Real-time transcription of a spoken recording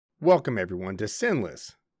Welcome everyone to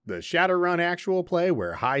SINless, the Shadowrun actual play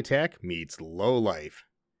where high tech meets low life.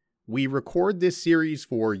 We record this series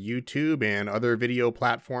for YouTube and other video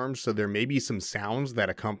platforms, so there may be some sounds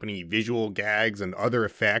that accompany visual gags and other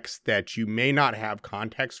effects that you may not have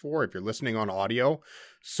context for if you're listening on audio,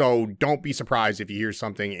 so don't be surprised if you hear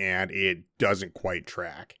something and it doesn't quite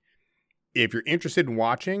track. If you're interested in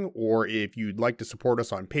watching, or if you'd like to support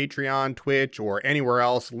us on Patreon, Twitch, or anywhere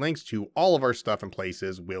else, links to all of our stuff and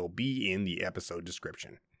places will be in the episode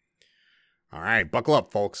description. All right, buckle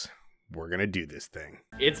up, folks. We're gonna do this thing.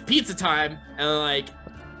 It's pizza time, and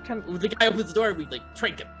the guy opens the door, we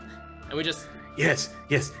trank him, and we just yes,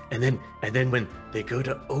 and then when they go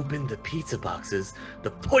to open the pizza boxes,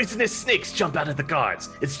 the poisonous snakes jump out of the guards.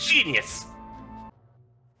 It's genius.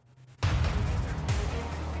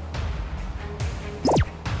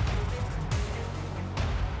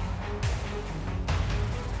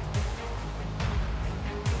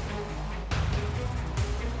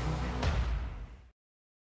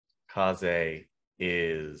 Kaze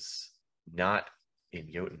is not in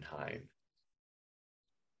Jotunheim.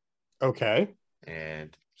 Okay.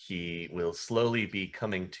 And he will slowly be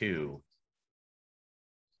coming to.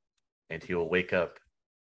 And he will wake up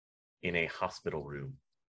in a hospital room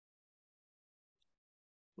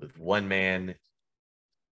with one man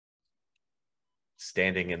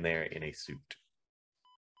standing in there in a suit.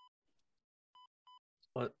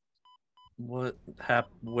 What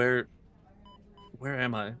happened? Where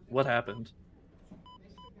am I? What happened?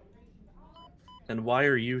 And why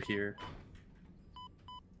are you here?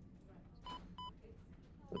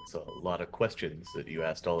 That's a lot of questions that you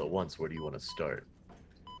asked all at once. Where do you want to start?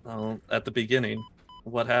 At the beginning.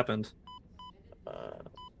 What happened?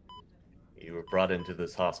 You were brought into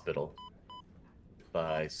this hospital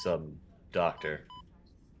by some doctor.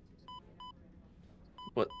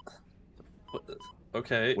 What?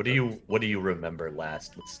 Okay. What do you remember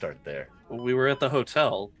last? Let's start there. We were at the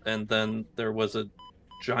hotel, and then there was a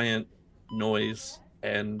giant noise,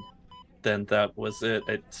 and then that was it.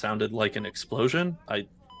 It sounded like an explosion. I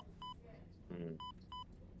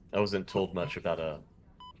wasn't told much about a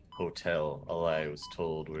hotel. All I was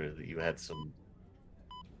told were that you had some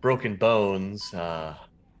broken bones and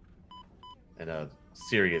a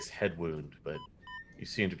serious head wound, but you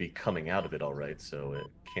seem to be coming out of it all right, so it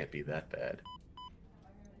can't be that bad.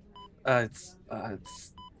 It's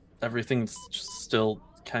everything's still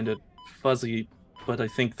kind of fuzzy, but I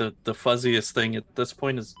think the fuzziest thing at this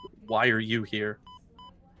point is, why are you here?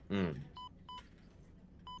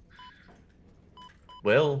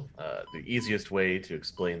 Well, the easiest way to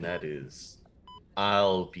explain that is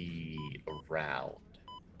I'll be around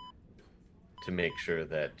to make sure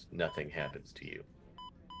that nothing happens to you.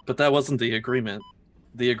 But that wasn't the agreement.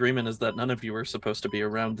 The agreement is that none of you are supposed to be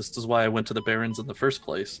around. This is why I went to the Barrens in the first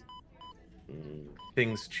place.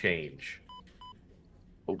 Things change.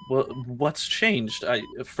 What's changed?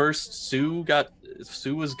 First Sue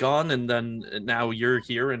was gone, and then now you're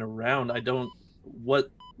here and around. I don't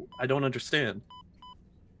understand.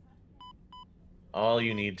 All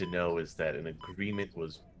you need to know is that an agreement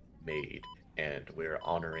was made, and we're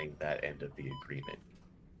honoring that end of the agreement.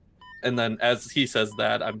 And then, as he says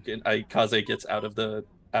that, Kaze gets out of the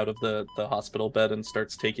hospital bed and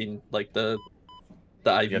starts taking the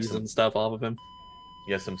IVs and stuff off of him.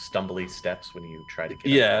 You have some stumbly steps when you try to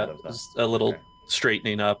get out of the... just a little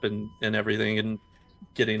straightening up and everything, and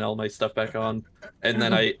getting all my stuff back on. And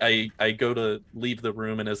then I go to leave the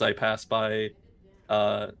room, and as I pass by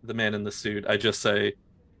the man in the suit, I just say,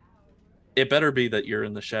 it better be that you're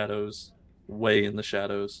in the shadows, way in the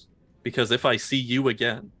shadows, because if I see you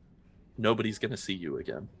again, nobody's gonna see you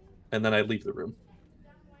again. And then I leave the room.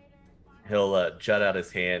 He'll jut out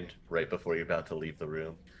his hand right before you're about to leave the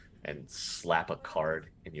room and slap a card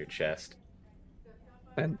in your chest.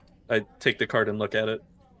 And I take the card and look at it.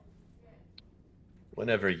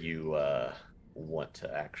 Whenever you want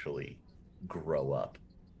to actually grow up.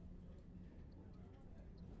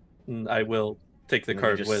 I will take the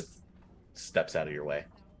card with... Steps out of your way.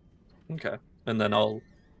 Okay. And then I'll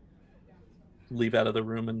leave out of the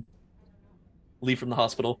room and leave from the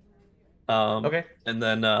hospital. Okay. And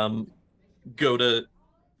then go to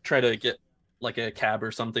try to get a cab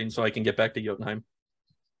or something so I can get back to Jotunheim.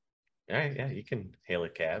 All right, yeah, you can hail a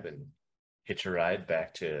cab and hitch a ride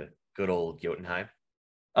back to good old Jotunheim.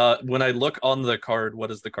 When I look on the card, what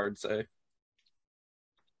does the card say?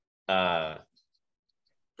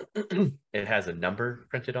 It has a number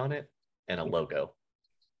printed on it and a logo.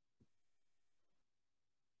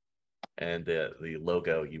 And the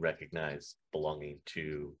logo you recognize belonging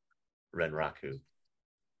to Renraku.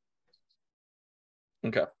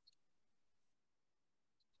 Okay.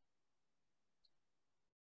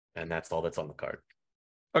 And that's all that's on the card.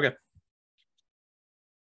 Okay.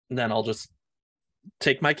 And then I'll just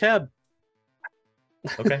take my cab.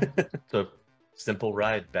 Okay. So simple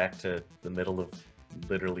ride back to the middle of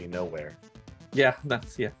literally nowhere. Yeah,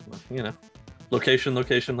 that's location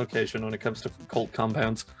when it comes to cult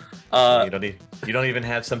compounds. You don't even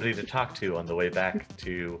have somebody to talk to on the way back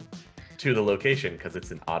to the location because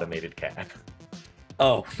it's an automated cab.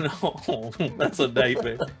 Oh no, that's a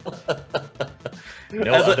nightmare.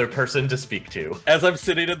 No other person to speak to. As I'm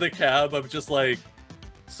sitting in the cab, I'm just like,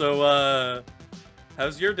 so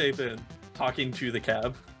how's your day been? Talking to the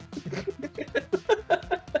cab.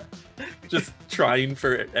 Just trying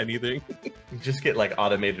for anything. You just get like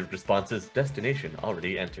automated responses. Destination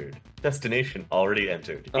already entered. Destination already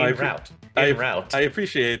entered. En route. I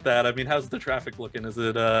appreciate that. I mean, how's the traffic looking? Has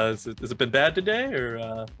it been bad today,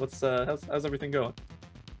 or how's everything going?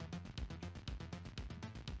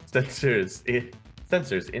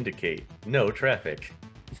 Sensors indicate no traffic.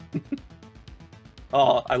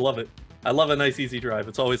 Oh, I love it. I love a nice easy drive.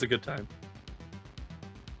 It's always a good time.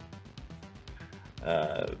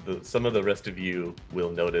 Some of the rest of you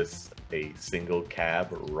will notice a single cab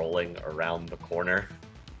rolling around the corner.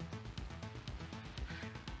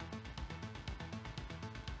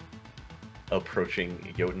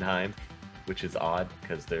 Approaching Jotunheim, which is odd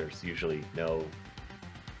because there's usually no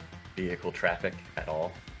vehicle traffic at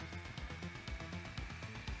all.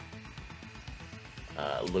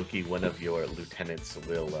 Loki, one of your lieutenants,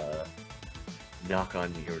 will knock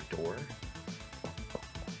on your door.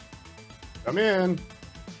 Come in.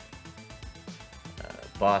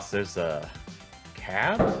 Boss, there's a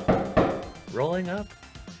cab rolling up.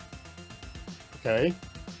 Okay.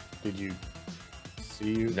 Did you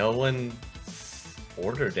see? No one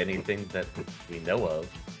ordered anything that we know of.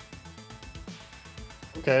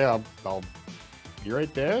 Okay, I'll be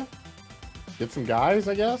right there. Get some guys,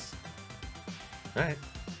 I guess. All right.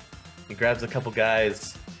 He grabs a couple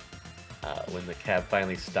guys. When the cab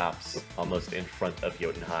finally stops, almost in front of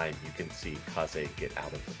Jotunheim, you can see Kaze get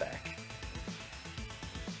out of the back.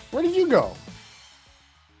 Where did you go?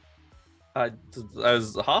 I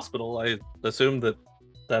was a hospital. I assumed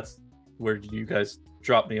that's where you guys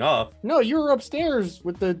dropped me off. No, you were upstairs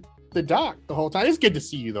with the doc the whole time. It's good to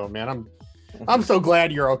see you though, man. I'm so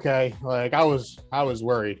glad you're okay. Like I was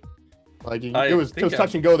worried. Like it was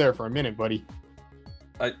touch and go there for a minute, buddy.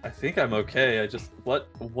 I think I'm okay. I just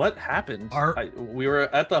what happened? We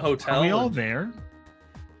were at the hotel. Are we all there?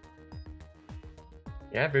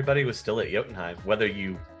 Yeah, everybody was still at Jotunheim. Whether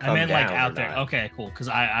you I meant like down out or there. not. Okay, cool. Because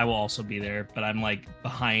I will also be there, but I'm like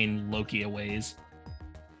behind Loki a ways.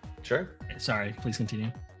 Sure. Sorry, please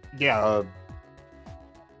continue. Yeah,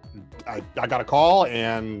 I got a call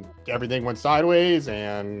and everything went sideways,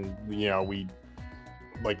 and we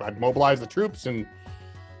I mobilized the troops and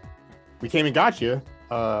we came and got you.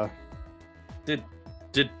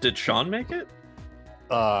 Did Sean make it?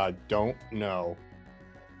 Don't know.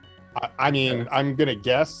 I mean, I'm gonna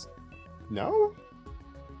guess no,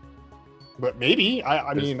 but maybe.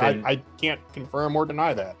 I can't confirm or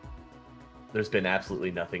deny that. There's been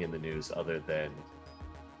absolutely nothing in the news other than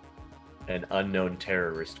an unknown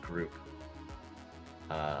terrorist group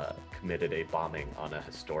committed a bombing on a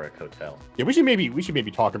historic hotel. Yeah, we should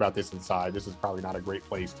maybe talk about this inside. This is probably not a great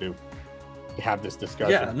place to have this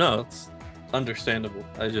discussion. Yeah, no, it's understandable.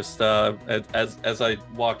 I just as I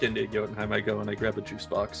walk into Jotunheim, I go and I grab a juice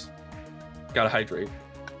box. Gotta hydrate.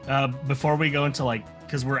 Before we go into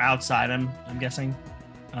because we're outside, I'm guessing.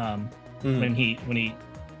 When he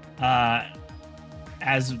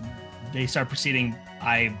as they start proceeding,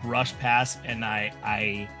 I brush past and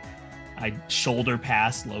I shoulder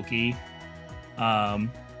past Loki, and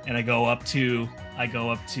I go up to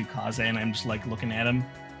Kaze and I'm just like looking at him,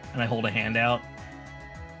 and I hold a hand out.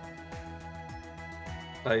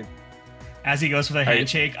 As he goes for the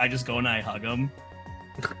handshake, I just go and I hug him,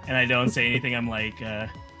 and I don't say anything. I'm like, I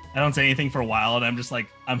don't say anything for a while, and I'm just like,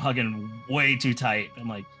 I'm hugging way too tight. I'm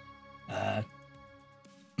like, and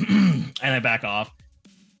I back off.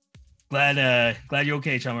 Glad you're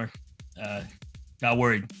okay, Chummer. Got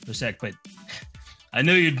worried for a sec, but I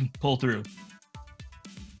knew you'd pull through.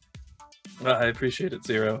 I appreciate it,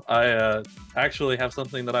 Zero. I actually have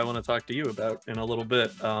something that I want to talk to you about in a little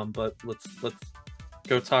bit. But let's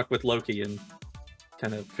go talk with Loki and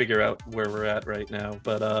kind of figure out where we're at right now.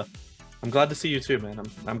 But I'm glad to see you too, man.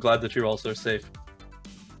 I'm glad that you're also safe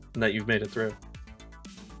and that you've made it through.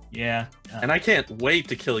 Yeah. And I can't wait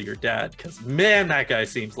to kill your dad, because man, that guy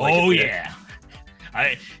seems like oh yeah.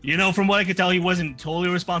 From what I could tell, he wasn't totally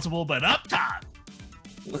responsible, but up top,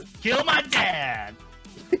 kill my dad.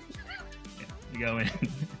 You go in.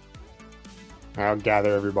 I'll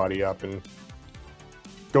gather everybody up and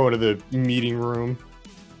go to the meeting room.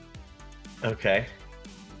 Okay.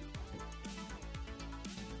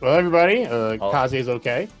 Well, everybody, Kaze's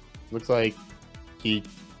okay. Looks like he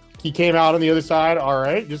came out on the other side. All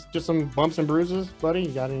right, just some bumps and bruises, buddy.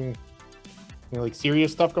 You got any like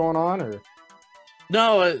serious stuff going on, or?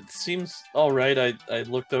 No, it seems all right. I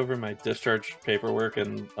looked over my discharge paperwork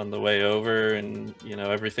and on the way over, and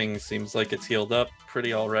everything seems like it's healed up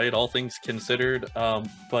pretty all right, all things considered.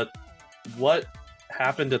 But what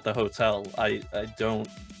happened at the hotel? I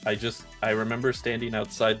remember standing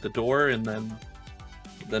outside the door, and then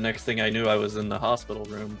the next thing I knew, I was in the hospital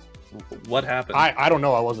room. What happened? I don't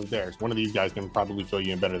know. I wasn't there. One of these guys can probably fill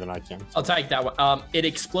you in better than I can. I'll take that one. It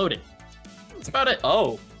exploded. That's about it.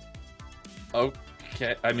 Oh.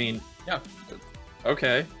 Okay. I mean. Yeah.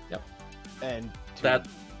 Okay. Yep. And to that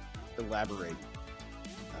elaborate,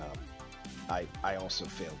 I also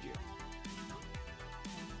failed you.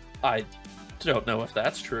 I don't know if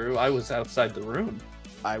that's true. I was outside the room.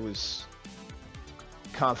 I was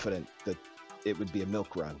confident that it would be a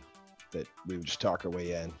milk run, that we would just talk our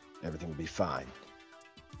way in, everything would be fine.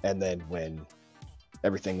 And then when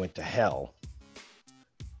everything went to hell,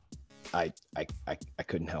 I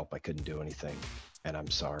couldn't help. I couldn't do anything, and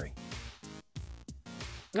I'm sorry.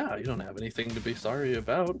 No, you don't have anything to be sorry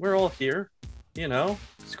about. We're all here,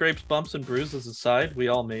 Scrapes, bumps, and bruises aside, we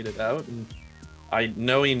all made it out, and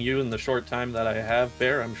knowing you in the short time that I have,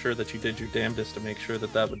 Bear, I'm sure that you did your damnedest to make sure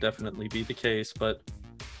that would definitely be the case, but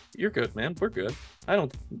you're good, man. We're good. I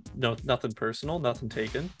don't know, nothing personal, nothing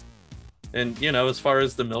taken. And, as far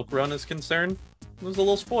as the milk run is concerned, it was a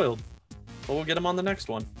little spoiled, but we'll get him on the next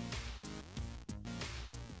one.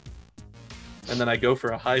 And then I go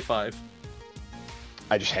for a high five.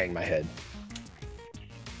 I just hang my head.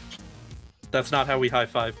 That's not how we high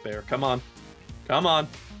five, Bear. Come on. Come on.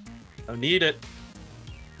 I need it.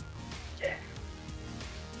 Yeah.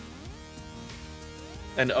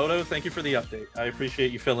 And Odo, thank you for the update. I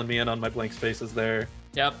appreciate you filling me in on my blank spaces there.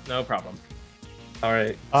 Yep, no problem. All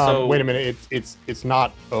right. So wait a minute. It's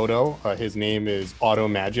not Odo. His name is Auto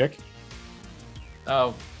Magic.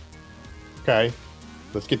 Oh. Okay.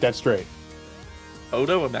 Let's get that straight.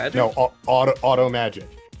 Odo Magic? No, Auto Magic.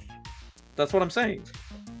 That's what I'm saying.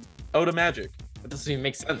 Odo Magic. That doesn't even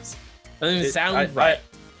make sense. Doesn't even sound right.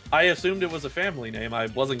 I assumed it was a family name. I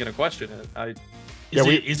wasn't going to question it.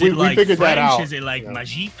 Is it like figured French? that out. Is it like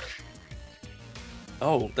magique?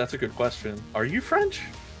 Oh, that's a good question. Are you French?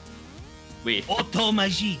 Oui. Auto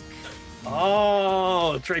magique.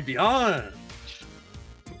 Oh, très bien.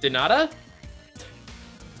 Denada?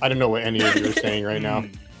 I don't know what any of you are saying right now.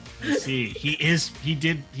 You see, he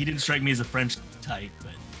didn't strike me as a French type,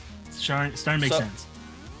 but it's starting to make sense.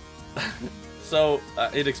 So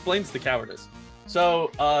it explains the cowardice.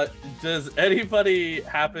 So does anybody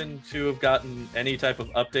happen to have gotten any type of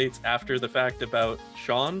updates after the fact about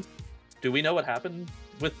Sean? Do we know what happened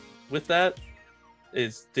with that?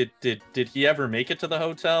 Did he ever make it to the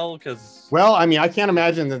hotel? Because well, I mean, I can't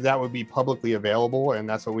imagine that would be publicly available, and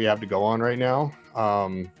that's what we have to go on right now.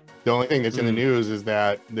 The only thing that's in the news is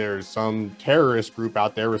that there's some terrorist group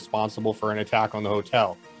out there responsible for an attack on the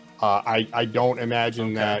hotel. I don't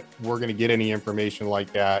imagine that we're going to get any information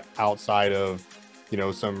like that outside of,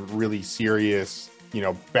 some really serious,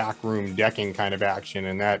 backroom decking kind of action,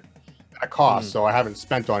 and that costs. So I haven't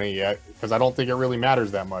spent on it yet because I don't think it really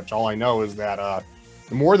matters that much. All I know is that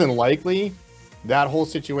more than likely that whole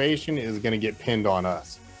situation is going to get pinned on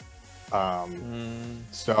us.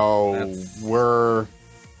 So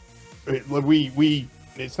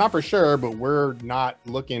it's not for sure, but we're not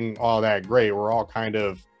looking all that great. We're all kind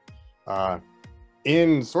of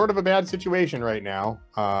in sort of a bad situation right now.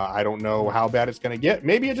 I don't know how bad it's going to get.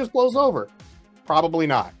 Maybe it just blows over. Probably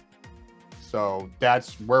not. So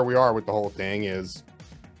that's where we are with the whole thing is.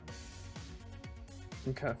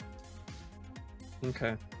 Okay.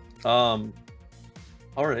 All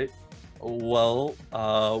right. Well,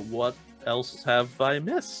 what else have I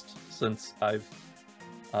missed since I've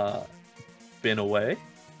been away?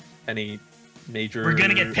 Any major We're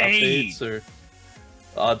gonna get paid. updates or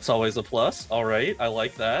it's always a plus. All right, I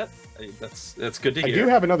like that. That's good to hear. I do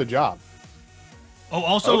have another job. Oh,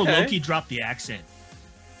 also Okay. Loki dropped the accent.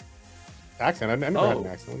 Accent? I never had an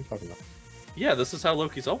accent. What are you talking about? Yeah, this is how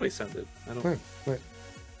Loki's always sounded. I don't. Wait. What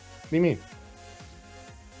do you mean?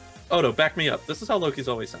 Odo, back me up. This is how Loki's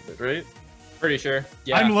always sounded, right? Pretty sure.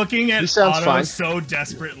 Yeah. I'm looking at He sounds Otto fine. so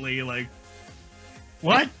desperately, like,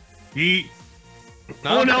 what? No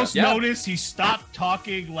No, one else yeah. noticed. He stopped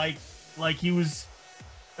talking like he was.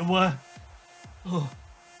 What? Oh.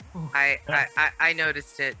 I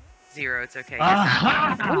noticed it. Zero, it's okay.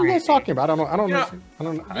 What are you guys talking about? I don't Yeah. know. I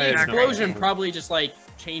don't know. The explosion probably just like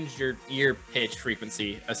changed your ear pitch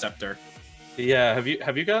frequency a scepter. Yeah, have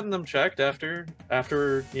you gotten them checked after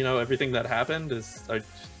everything that happened? Are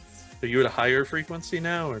you at a higher frequency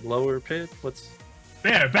now or lower pitch? What's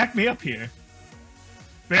Bear, back me up here.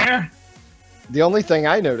 Bear. The only thing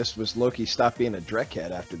I noticed was Loki stopped being a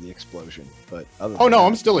Dreckhead after the explosion. But other Oh than no, that-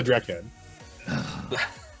 I'm still a Dreckhead.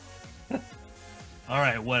 All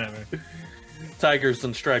right, whatever. tigers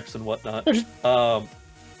and stripes and whatnot?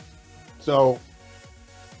 So,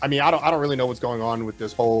 I mean, I don't really know what's going on with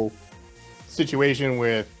this whole situation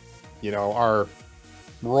with, our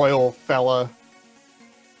royal fella,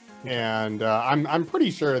 and I'm pretty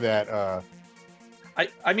sure that.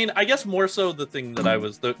 I mean, I guess more so the thing that I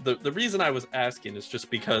was the reason I was asking is just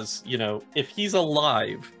because if he's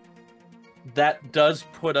alive, that does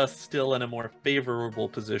put us still in a more favorable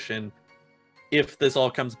position if this all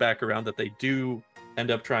comes back around that they do end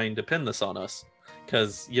up trying to pin this on us,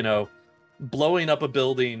 because blowing up a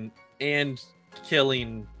building and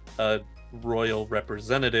killing a royal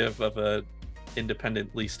representative of a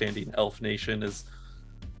independently standing elf nation is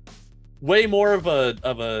way more of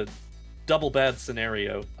a double bad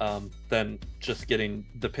scenario than just getting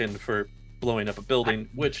the pin for blowing up a building,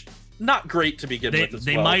 which not great to begin with as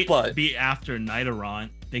They well, might but be after Nidoron.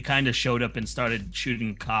 They kind of showed up and started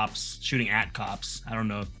shooting at cops. I don't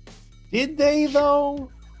know. Did they though?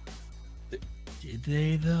 Did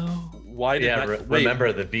they though? why did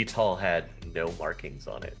remember the VTOL had no markings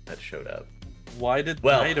on it that showed up. why did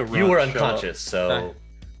Well, Nidoron you were show up? unconscious, so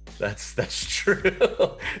that's true.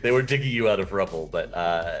 They were digging you out of rubble, but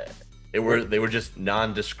they were just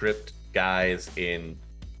nondescript guys in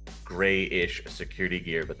grayish security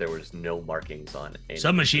gear, but there was no markings on any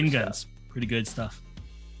Submachine of their guns. stuff. Pretty good stuff.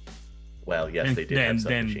 Well, yes, And they did have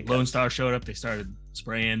submachine then guns. Lone Star showed up. They started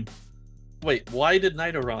spraying. Wait, why did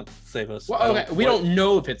Nidoron save us? Well, okay, we don't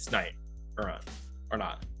know if it's night or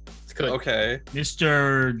not. It's good. Okay.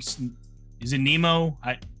 Mr. Is it Nemo?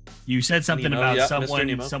 You said something Nemo, about yeah, Mr.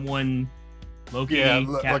 Nemo. someone. Loki. Yeah,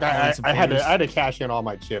 look, Cat I calling some had favors. to cash in all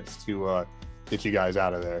my chips to get you guys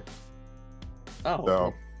out of there. Oh,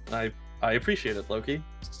 So, I appreciate it, Loki.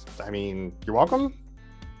 I mean, you're welcome.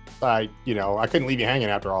 I couldn't leave you hanging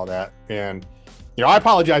after all that, and I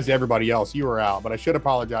apologize to everybody else. You were out, but I should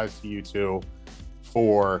apologize to you too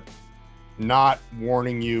for not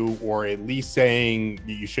warning you, or at least saying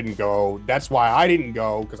that you shouldn't go. That's why I didn't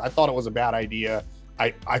go, because I thought it was a bad idea.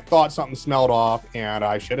 I thought something smelled off, and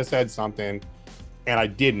I should have said something, and I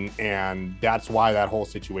didn't, and that's why that whole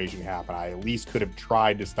situation happened. I at least could have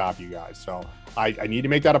tried to stop you guys. So I need to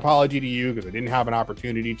make that apology to you because I didn't have an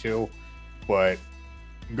opportunity to. But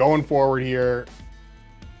going forward here,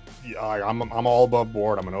 I'm all above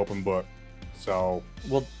board. I'm an open book. So,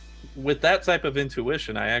 Well, with that type of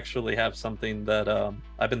intuition, I actually have something that I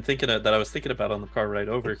was thinking about on the car ride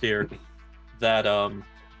over here. That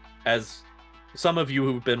as some of you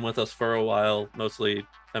who've been with us for a while, mostly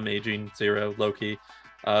Amazing, Zero, Loki,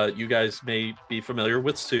 you guys may be familiar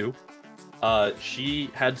with Sue. She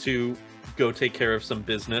had to go take care of some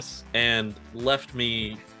business and left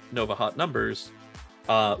me Nova Hot numbers.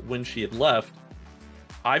 When she had left,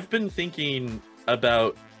 I've been thinking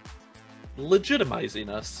about legitimizing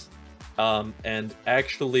us and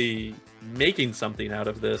actually making something out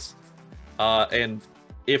of this. And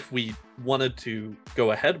if we wanted to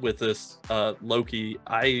go ahead with this, Loki,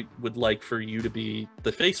 I would like for you to be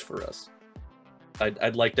the face for us.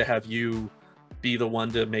 I'd like to have you be the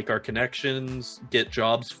one to make our connections, get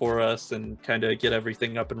jobs for us, and kind of get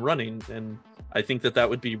everything up and running. And I think that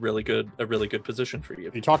would be a really good position for you.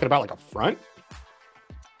 are you talking about like a front?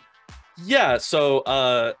 Yeah, so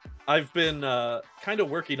I've been kind of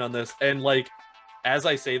working on this, and as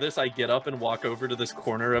I say this, I get up and walk over to this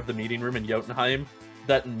corner of the meeting room in Jotunheim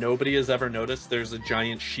that nobody has ever noticed. There's a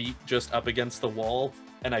giant sheet just up against the wall,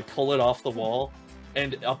 and I pull it off the wall,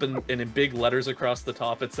 and up in big letters across the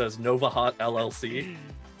top it says Nova Hot LLC.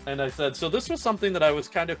 And I said, so this was something that I was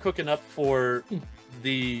kind of cooking up for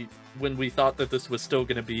when we thought that this was still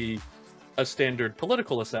going to be a standard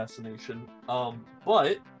political assassination.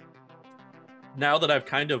 But now that I've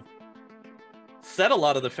kind of set a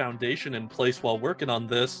lot of the foundation in place while working on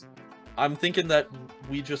this, I'm thinking that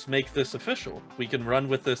we just make this official. We can run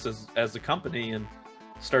with this as a company and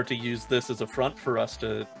start to use this as a front for us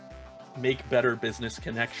to make better business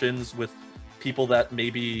connections with people that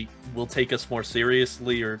maybe will take us more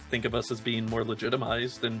seriously or think of us as being more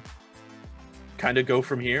legitimized, and kind of go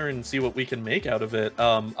from here and see what we can make out of it.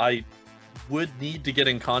 I would need to get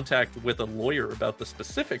in contact with a lawyer about the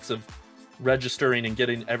specifics of registering and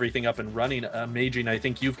getting everything up and running, Maging, I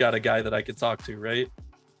think you've got a guy that I could talk to, right?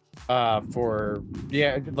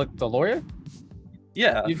 Look, the lawyer.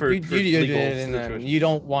 Yeah, You for did, legal and situation. you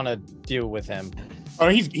don't want to deal with him. Oh,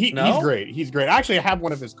 he's No? great. He's great. Actually, I have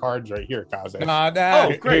one of his cards right here, Kaze.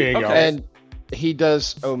 Oh, great. Here you go. Okay. And he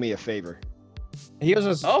does owe me a favor. He owes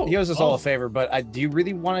us. Oh, He owes us all oh. a favor. But do you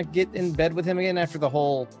really want to get in bed with him again after the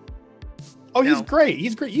whole? Oh, he's No. great.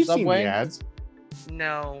 He's great. You've seen Subway? the ads.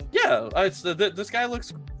 No. Yeah, this guy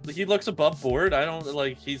looks above board. I don't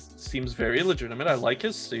like. He seems very legitimate. I like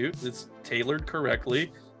his suit. It's tailored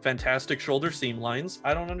correctly. Fantastic shoulder seam lines.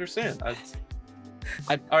 I don't understand. All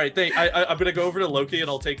right, I'm gonna go over to Loki and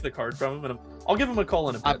I'll take the card from him and I'll give him a call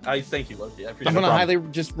in a bit. I thank you, Loki. I appreciate I'm it. gonna highly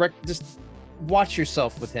just watch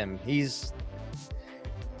yourself with him. He's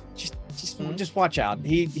just watch out.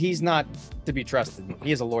 He's not to be trusted.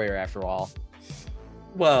 He is a lawyer after all.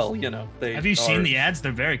 Well, you know, they Have you seen are- the ads?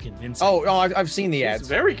 They're very convincing. Oh, I've seen the It's ads.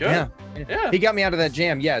 very good. Yeah. Yeah. He got me out of that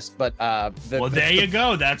jam, yes, but well, there you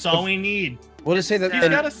go. That's all we need. we'll just say that. He's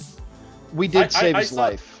got a We did I save his saw-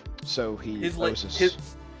 life, so he his owes us.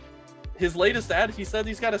 his latest ad. He said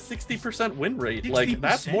he's got a 60% win rate. Like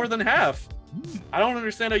that's 60%? more than half. I don't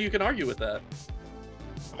understand how you can argue with that.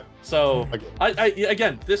 So I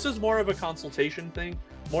again, this is more of a consultation thing,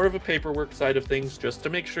 more of a paperwork side of things, just to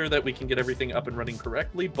make sure that we can get everything up and running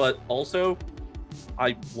correctly. But also,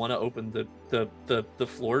 I want to open the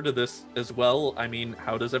floor to this as well. I mean,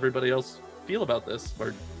 how does everybody else feel about this?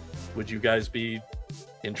 Or would you guys be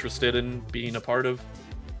interested in being a part of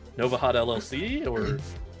Nova Hot LLC, or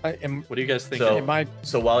what do you guys think?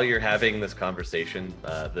 So while you're having this conversation,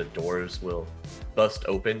 the doors will bust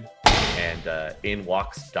open, and in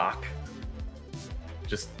walks Doc,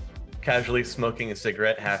 just casually smoking a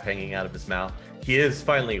cigarette, half hanging out of his mouth. He is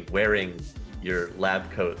finally wearing your lab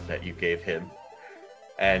coat that you gave him,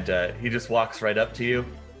 and he just walks right up to you.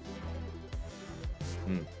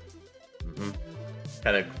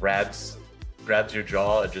 Kind of grabs your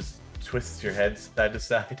jaw and just twists your head side to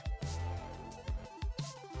side.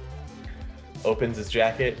 Opens his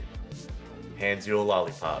jacket, hands you a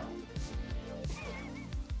lollipop.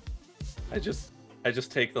 I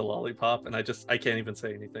just take the lollipop and I can't even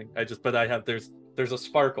say anything. But I have there's a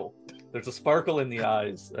sparkle. There's a sparkle in the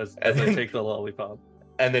eyes as I take the lollipop.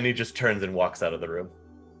 And then he just turns and walks out of the room.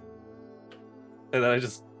 And then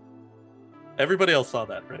everybody else saw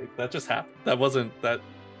that, right? That just happened. That wasn't that.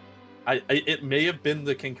 It may have been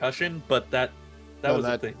the concussion, but that was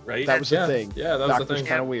the thing, right? That was the thing. Yeah, that was Doc the thing.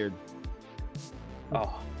 kind of weird.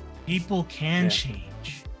 Oh, People can Yeah.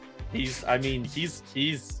 change. he's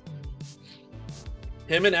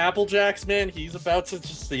him and Applejacks, man. He's about to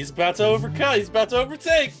overcut. He's about to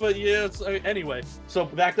overtake. But yeah. Anyway, so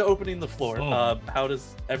back to opening the floor. Oh. How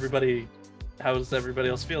does everybody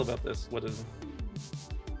else feel about this? What is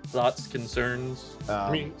thoughts, concerns,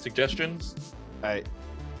 suggestions? I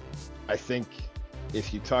think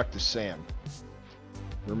if you talk to Sam,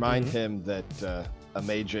 remind him that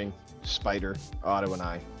Amazing, Spider, Otto, and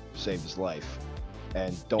I saved his life,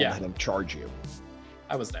 and don't Yeah. let him charge you.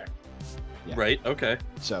 I was there. Yeah. Right. Okay.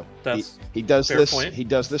 So That's he does fair this. point. He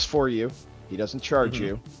does this for you. He doesn't charge Mhm.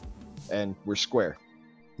 you, and we're square.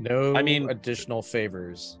 No I mean- additional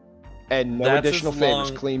favors. And no That's additional as favors.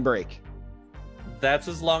 long- Clean break. That's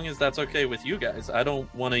as long as that's okay with you guys. I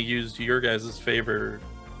don't want to use your guys' favor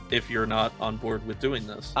if you're not on board with doing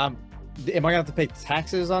this. Am I gonna have to pay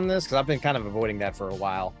taxes on this? Because I've been kind of avoiding that for a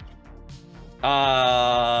while.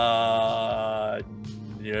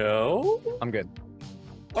 No. I'm good.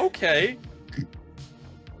 Okay.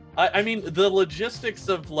 I mean, the logistics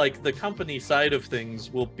of like the company side of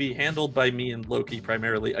things will be handled by me and Loki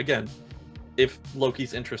primarily. Again, if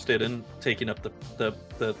Loki's interested in taking up the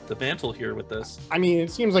mantle here with this. I mean,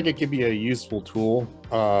 it seems like it could be a useful tool.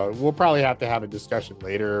 We'll probably have to have a discussion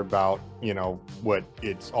later about, what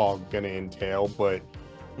it's all going to entail, but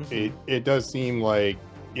it does seem like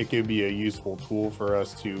it could be a useful tool for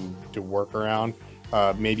us to work around.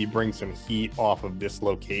 Maybe bring some heat off of this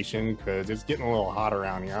location because it's getting a little hot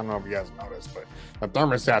around here. I don't know if you guys noticed, but the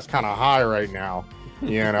thermostat's kind of high right now,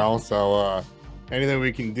 so anything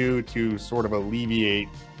we can do to sort of alleviate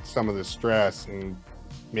some of the stress and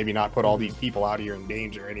maybe not put all these people out here in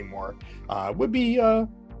danger anymore would be good.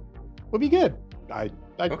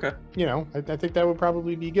 Okay. I think that would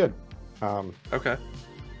probably be good. Okay.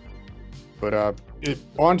 But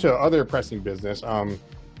on to other pressing business.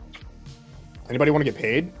 Anybody want to get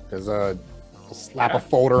paid? Because I'll slap a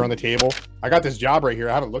folder on the table. I got this job right here.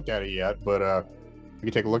 I haven't looked at it yet, but you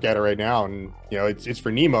can take a look at it right now. And it's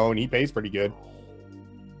for Nemo, and he pays pretty good.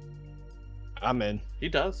 I'm in. He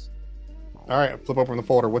does. All right, flip open the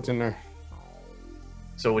folder. What's in there?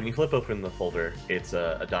 So when you flip open the folder, it's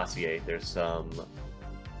a dossier. There's some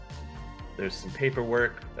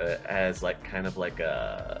paperwork as like kind of like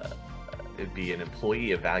it'd be an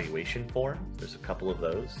employee evaluation form. There's a couple of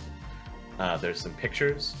those. There's some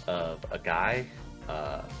pictures of a guy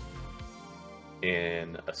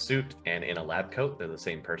in a suit and in a lab coat. They're the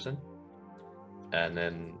same person. And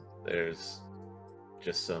then there's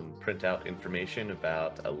just some printout information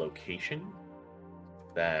about a location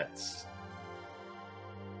that's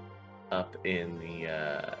up in the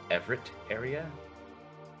Everett area.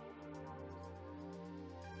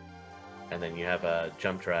 And then you have a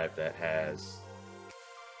jump drive that has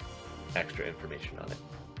extra information on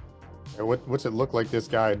it. What's it look like this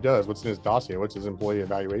guy does? What's in his dossier? What's his employee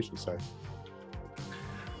evaluation say?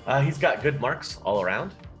 He's got good marks all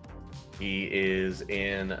around. He is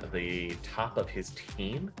in the top of his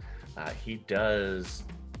team. He does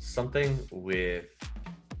something with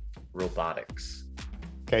robotics.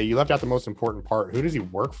 Okay, you left out the most important part. Who does he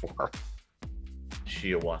work for?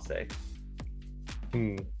 Shiawase.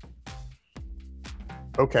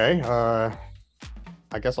 Okay,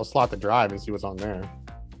 I guess I'll slot the drive and see what's on there.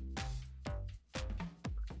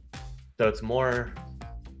 So it's more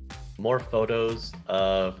photos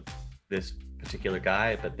of this particular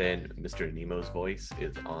guy, but then Mr. Nemo's voice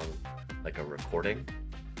is on like a recording,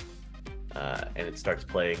 and it starts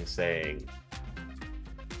playing saying,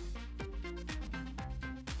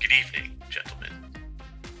 "Good evening, gentlemen.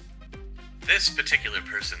 This particular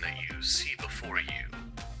person that you see before you,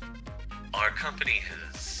 our company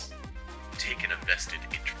has taken a vested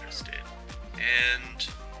interest in, and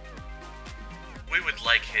we would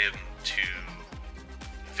like him to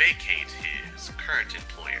vacate his current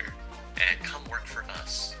employer and come work for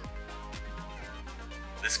us.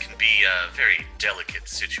 This can be a very delicate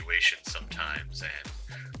situation sometimes,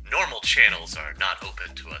 and normal channels are not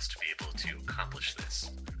open to us to be able to accomplish this.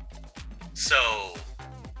 So,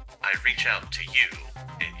 I reach out to you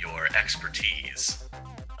in your expertise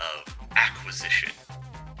of acquisition.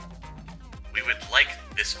 We would like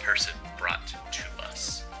this person brought to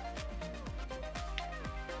us.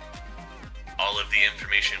 All of the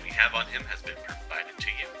information we have on him has been provided to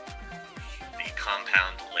you. The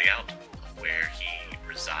compound layout of where he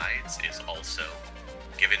resides is also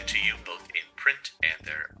given to you both in print, and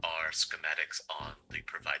there are schematics on the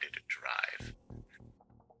provided drive.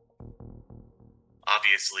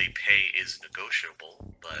 Obviously, pay is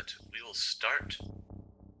negotiable, but we will start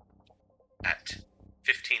at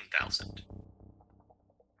 15,000.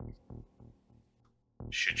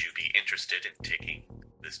 Should you be interested in taking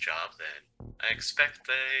this job, then I expect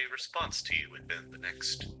a response to you within the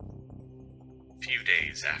next few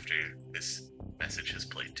days after this message is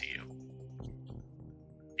played to you.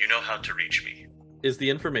 You know how to reach me. Is the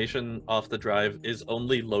information off the drive, is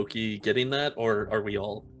only Loki getting that, or are we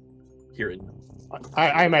all hearing them?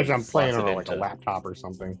 I imagine I'm playing Slots on it like a into- laptop or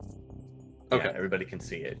something. Okay. Yeah, everybody can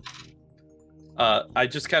see it. I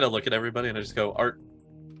just kind of look at everybody and I just go, are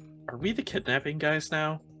we the kidnapping guys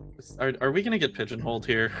now? Are we gonna get pigeonholed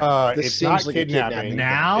here? This It's seems not like a kidnapping. kidnapping.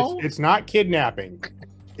 Now? It's not kidnapping.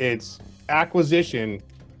 It's acquisition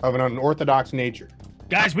of an unorthodox nature.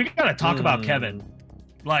 Guys, we gotta talk about Kevin.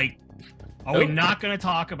 Like, are we Who? not gonna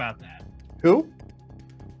talk about that? Who?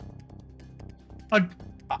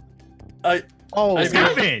 Oh, I mean-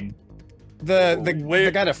 Kevin!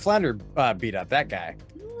 the guy that Flounder beat up, that guy.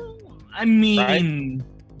 I mean,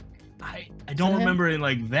 I don't remember it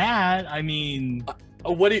like that. I mean,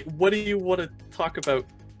 What do you want to talk about?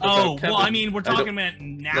 well, Kevin? I mean, we're I don't- talking about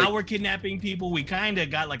now like- we're kidnapping people. We kind of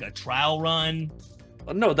got like a trial run.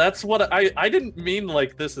 No, that's what I didn't mean.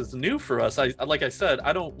 Like this is new for us. Like I said,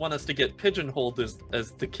 I don't want us to get pigeonholed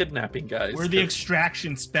as the kidnapping guys. We're the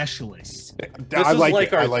extraction specialists. I is like like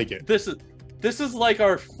it. I our- like it. This is like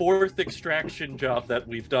our fourth extraction job that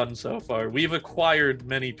we've done so far. We've acquired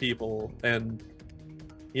many people, and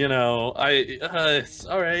you know, it's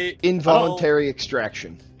all right. Involuntary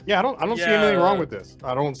extraction. Yeah, I don't see Yeah. anything wrong with this.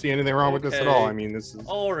 I don't see anything wrong with this at all. Okay. I mean, this is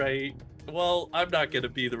All right. Well, I'm not gonna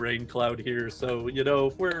be the rain cloud here, so you know,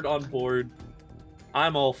 if we're on board,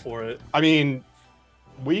 I'm all for it. I mean,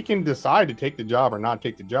 we can decide to take the job or not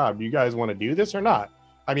take the job. Do you guys want to do this or not?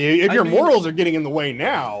 I mean, if I your mean- morals are getting in the way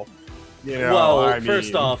now, you know. Well, I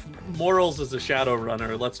first mean, off, Morals is a shadow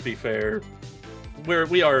runner. Let's be fair.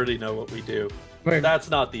 We already know what we do. Wait. That's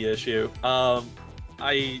not the issue.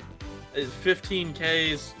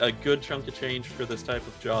 15K is a good chunk of change for this type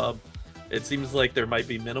of job. It seems like there might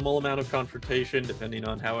be minimal amount of confrontation depending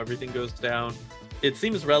on how everything goes down. It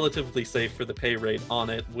seems relatively safe for the pay rate on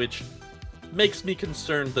it, which makes me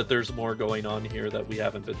concerned that there's more going on here that we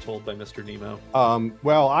haven't been told by Mr. Nemo.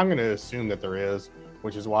 well, I'm going to assume that there is.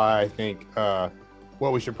 which is why I think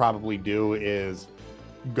what we should probably do is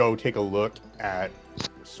go take a look at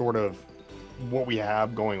sort of what we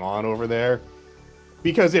have going on over there.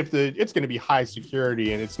 Because if it's going to be high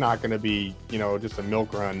security and it's not going to be, just a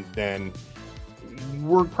milk run, then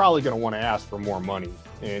we're probably going to want to ask for more money.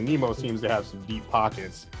 And Nemo seems to have some deep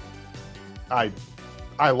pockets. I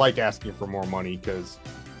like asking for more money because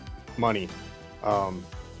money. But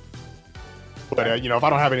if I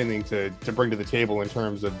don't have anything to bring to the table in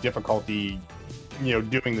terms of difficulty,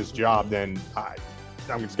 doing this job, then it's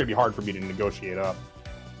going to be hard for me to negotiate up.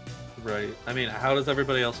 Right. I mean, how does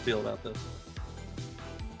everybody else feel about this?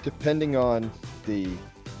 Depending on the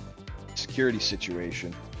security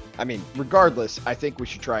situation, I mean, regardless, I think we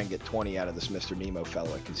should try and get 20 out of this Mr. Nemo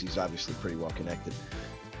fella because he's obviously pretty well connected.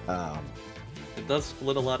 It does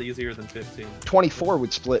split a lot easier than 15. 24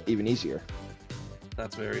 would split even easier.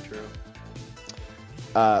 That's very true.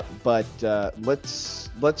 But let's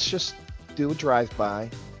just do a drive-by,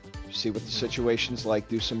 see what the situation's like,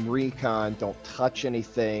 do some recon, don't touch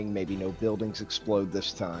anything, maybe no buildings explode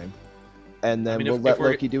this time, and then we'll let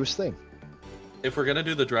Loki do his thing. If we're gonna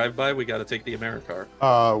do the drive-by, we gotta take the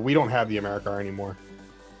Americar. We don't have the Americar anymore.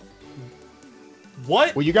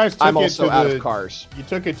 What? Well, you guys took I'm it also to out the, of cars. You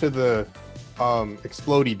took it to the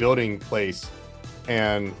explodey building place,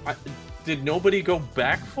 and did nobody go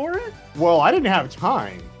back for it? Well, I didn't have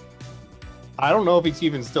time. I don't know if it's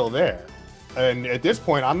even still there. And at this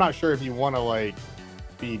point, I'm not sure if you want to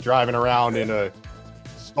be driving around in a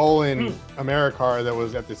stolen Americar that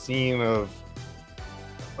was at the scene of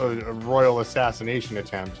a royal assassination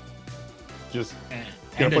attempt. Just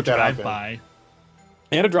and put a that out there. drive-by.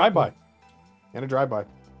 And a drive-by. And a drive-by.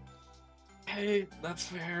 Hey, that's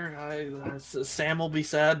fair. Sam will be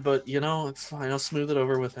sad, but it's fine. I'll smooth it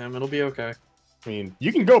over with him. It'll be okay. I mean,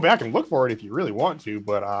 you can go back and look for it if you really want to,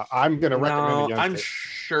 but I'm going to recommend against I'm it.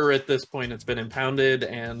 sure at this point it's been impounded,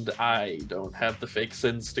 and I don't have the fake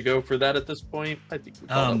sins to go for that at this point. I think we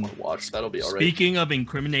probably want to watch. That'll be all right. Speaking of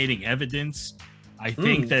incriminating evidence, I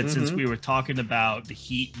think that since we were talking about the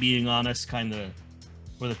heat being on us kind of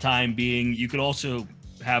for the time being, you could also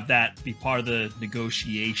have that be part of the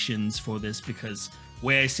negotiations for this, because the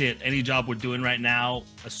way I see it, any job we're doing right now,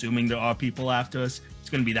 assuming there are people after us, it's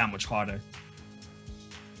going to be that much harder.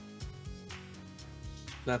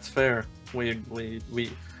 That's fair. We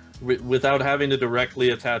without having to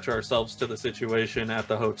directly attach ourselves to the situation at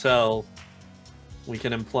the hotel, we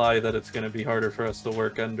can imply that it's going to be harder for us to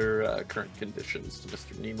work under current conditions to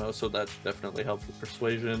Mr. Nemo, so that should definitely help with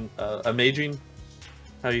persuasion. Amaging,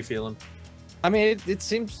 how are you feeling? I mean, it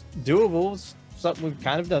seems doable. It's something we've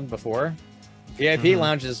kind of done before. VIP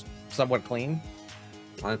lounge is somewhat clean.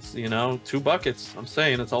 That's, 2 buckets. I'm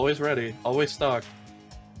saying it's always ready, always stocked.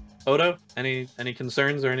 Odo, any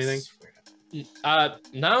concerns or anything?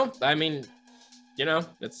 No. I mean,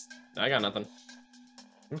 I got nothing.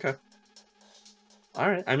 Okay. All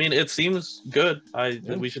right. I mean, it seems good.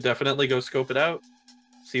 We should definitely go scope it out,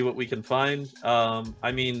 see what we can find.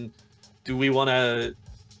 I mean, do we want to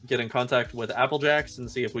get in contact with Applejacks and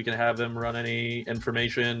see if we can have him run any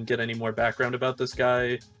information, get any more background about this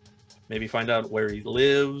guy? Maybe find out where he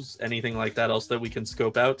lives, anything like that else that we can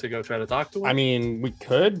scope out to go try to talk to him? I mean, we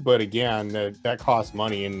could, but again, that costs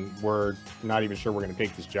money, and we're not even sure we're going to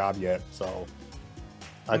take this job yet. So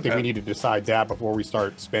I think we need to decide that before we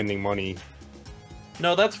start spending money.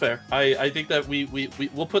 No, that's fair. I think that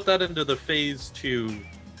we'll put that into the phase 2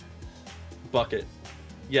 bucket.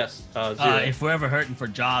 Yes. If we're ever hurting for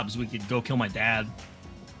jobs, we could go kill my dad.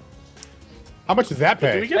 How much does that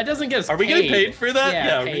pay? That doesn't get us Are we getting paid for that?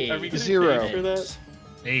 Yeah, Are we getting Zero. paid for that?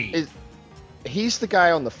 Hey. He's the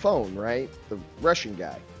guy on the phone, right? The Russian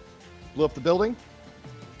guy. Blew up the building?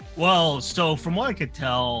 Well, so from what I could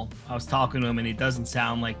tell, I was talking to him, and it doesn't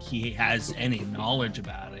sound like he has any knowledge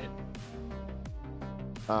about it.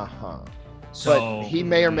 Uh-huh. So But he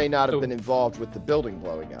may or may not have been involved with the building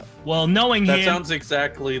blowing up. well, knowing That him, sounds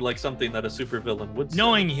exactly like something that a supervillain would say.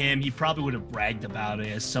 knowing him, he probably would have bragged about it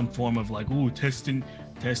as some form of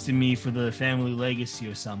testing me for the family legacy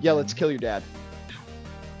or something. Yeah, let's kill your dad.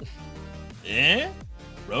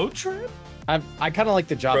 Road trip? I kind of like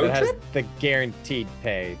the job Road that has trip? the guaranteed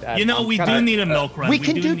pay. We do need a milk run. We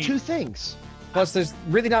can do need... 2 things. Plus, there's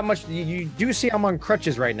really not much. You do see I'm on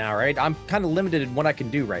crutches right now, right? I'm kind of limited in what I can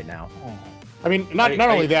do right now. Oh. I mean, not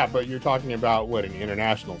only that, but you're talking about an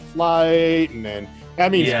international flight, and then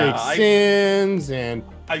that means big sins, and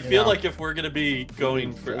I feel like if we're gonna be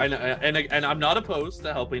going for, and I'm not opposed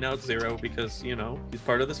to helping out Zero because he's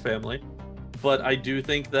part of this family, but I do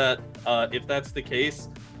think that if that's the case,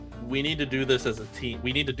 we need to do this as a team.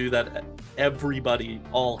 We need to do that. Everybody,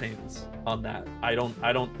 all hands on that. I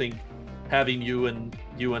don't think having you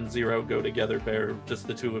and Zero go together, Bear, just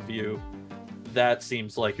the two of you. That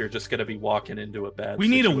seems like you're just gonna be walking into a bad. We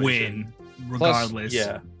need a situation. win, regardless. Plus,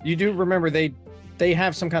 yeah. You do remember they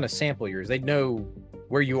have some kind of sample years. They know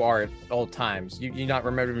where you are at all times. You not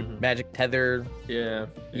remember Magic Tether, Yeah.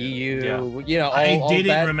 EU, you know, all, I all didn't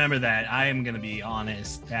that? remember that. I am gonna be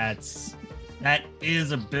honest. That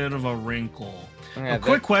is a bit of a wrinkle. Yeah, A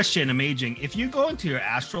quick question, Amazing. If you go into your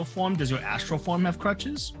astral form, does your astral form have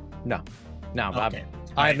crutches? No, Okay.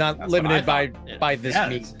 I'm not That's limited what I thought. by this Yeah.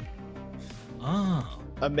 meat. Oh.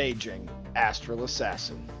 Amazing astral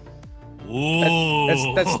assassin. Ooh.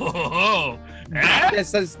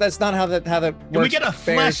 That's not how that works. Can we get a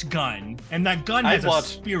Bear. flesh gun, and that gun I'd has a watch-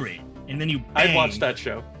 spirit, and then you I'd bang. watch that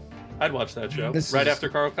show. This right is- after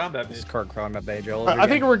Carl Combat. This is Made. Kurt Combat Page all over I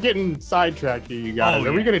think again. we're getting sidetracked here, you guys. Oh,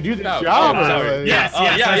 Are we yeah. going to do this No, job? oh, or- sorry. Yes, Oh,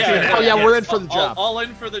 yes, yeah, let's do yeah, that. Oh, yeah, yes. we're in for the job. All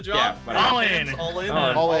in for the job. Yeah, whatever. All in. All in.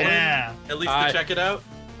 All in. Yeah. At least I- to check it out.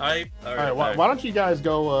 All All right, right. why don't you guys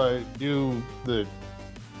go do the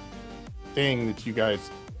thing that you guys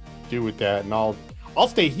do with that, and I'll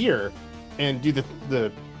stay here and do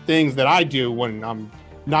the things that I do when I'm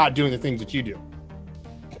not doing the things that you do.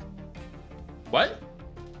 What?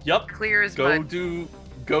 Yep. Clear as Go mud. do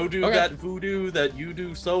Okay. that voodoo that you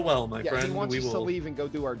do so well, my Yeah, friend. he wants we us will. to leave and go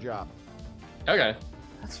do our job. Okay.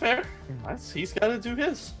 That's fair. He's got to do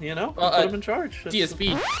his. You know, Well, put him in charge.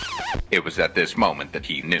 DSP. It was at this moment that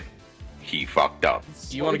he knew. He fucked up.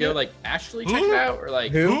 Do you want to go like actually check it out, or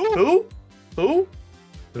like? Who? Who?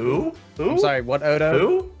 I'm sorry. What Odo?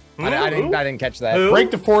 Who? I didn't catch that. Who?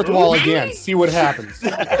 Break the fourth wall again. See what happens.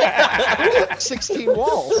 16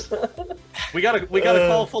 walls. We got a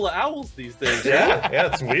call full of owls these days. Yeah,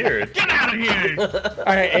 it's weird. Get out of here. All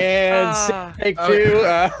right, and Ah. take Okay. two.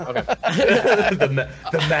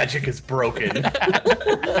 The magic is broken.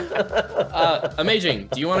 Amazing.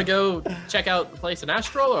 Do you want to go check out the place in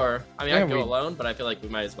Astral, or I mean, I Yeah, can go we- alone, but I feel like we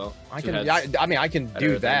might as well. I Two can. heads. I mean, I can Better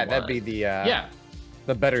do than that. That'd one. be the Yeah.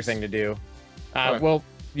 the better thing to do. Okay. Well,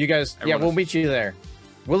 you guys. Yeah, Everyone we'll is- meet you there.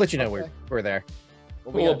 We'll let you know Okay. we're there.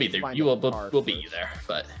 Well, We'll gotta be there. find You a will. car We'll be you first. there.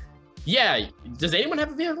 But yeah, does anyone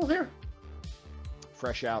have a vehicle here?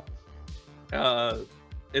 Fresh out.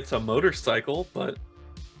 It's a motorcycle, but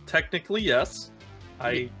technically yes.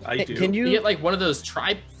 I do. Can You you? get like one of those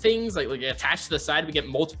tribe things, like attached to the side. We get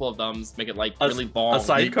multiple of them, make it like A- really long. a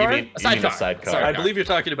sidecar? A sidecar. sidecar. I believe you're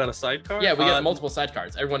talking about a sidecar. Yeah, we get multiple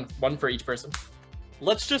sidecars. Everyone, one for each person.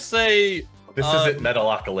 Let's just say This isn't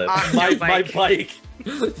Metalocalypse. my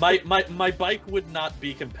bike. my bike would not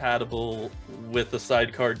be compatible with the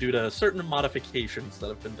sidecar due to certain modifications that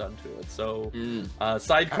have been done to it. So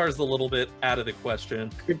sidecar's a little bit out of the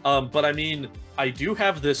question. But I mean, I do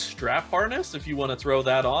have this strap harness. If you want to throw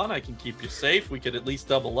that on, I can keep you safe. We could at least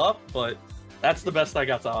double up, but that's the best I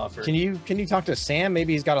got to offer. Can you talk to Sam?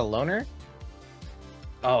 Maybe he's got a loner.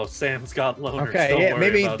 Oh, Sam's got loners. Okay, Don't yeah, worry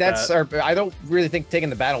maybe about that's. that. Or I don't really think taking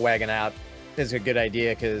the battle wagon out is a good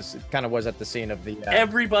idea because it kind of was at the scene of the.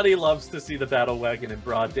 Everybody loves to see the battle wagon in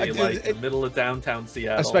broad daylight in it- the middle of downtown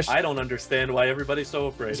Seattle. Especially- I don't understand why everybody's so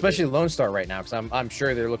afraid. of it. Especially Lone Star right now, because I'm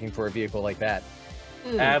sure they're looking for a vehicle like that.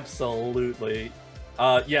 Absolutely.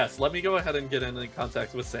 Yes, let me go ahead and get in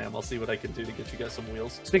contact with Sam. I'll see what I can do to get you guys some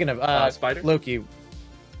wheels. Speaking of Spider? Loki,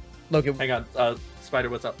 Hang on. Spider,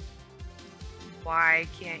 what's up? Why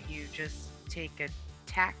can't you just take a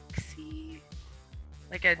taxi?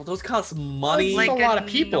 Like a Well, those cost money. Like a lot of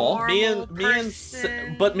people.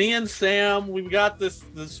 But me and Sam, we've got this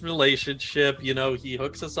relationship. You know, he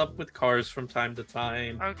hooks us up with cars from time to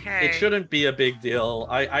time. okay. It shouldn't be a big deal.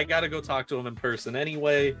 I gotta go talk to him in person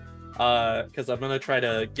anyway, because I'm gonna try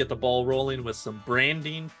to get the ball rolling with some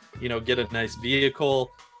branding. You know, get a nice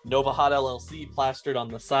vehicle, Nova Hot LLC plastered on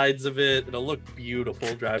the sides of it. It'll look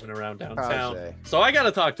beautiful driving around downtown. Ajay. So I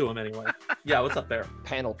gotta talk to him anyway. Yeah, what's up there?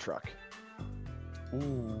 Panel truck.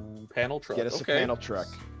 Ooh, panel truck. Get us okay. a panel truck.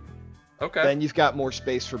 Okay. Then you've got more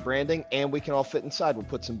space for branding, and we can all fit inside. We'll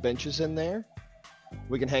put some benches in there.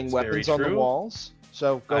 We can hang That's very weapons on the true. walls.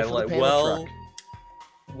 So go I for the like- panel well, truck.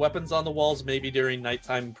 Weapons on the walls maybe during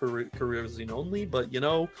nighttime carousing only, but you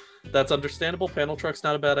know, that's understandable. Panel truck's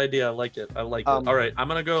not a bad idea. I like it. All right, I'm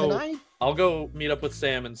gonna go. I'll go meet up with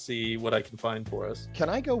Sam and see what I can find for us. Can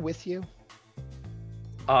I go with you?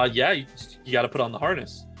 Yeah, you got to put on the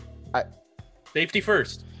harness. Safety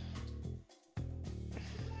first.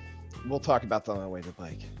 We'll talk about that on our way to the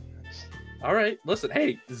bike. All right, listen.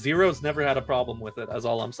 Hey, Zero's never had a problem with it. That's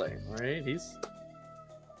all I'm saying. All right,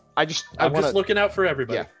 I'm just wanna, looking out for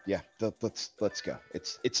everybody. Yeah. Let's go.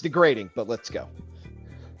 It's degrading, but let's go.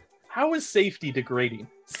 How is safety degrading?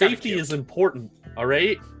 Safety is important, all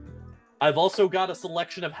right? I've also got a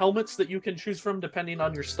selection of helmets that you can choose from depending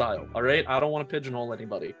on your style, all right? I don't want to pigeonhole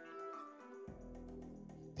anybody.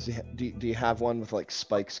 Do you have one with like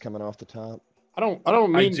spikes coming off the top? I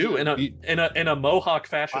don't mean I do in a mohawk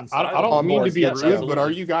fashion style. I don't mean to be yes, rude, absolutely. but are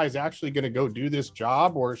you guys actually going to go do this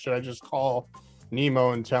job, or should I just call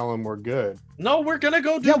Nemo and tell him we're good? No, we're gonna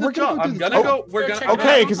go do the job. I'm gonna go. We're gonna.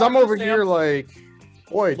 Okay, because I'm over here like,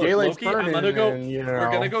 boy, Look, daylight's Loki, burning. I'm gonna go. And, you know,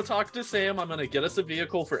 We're gonna go talk to Sam. I'm gonna get us a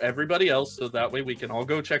vehicle for everybody else, so that way we can all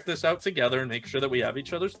go check this out together and make sure that we have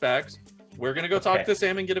each other's backs. We're gonna go talk to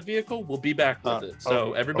Sam and get a vehicle. We'll be back with it.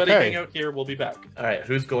 So everybody hang out here. We'll be back. All right,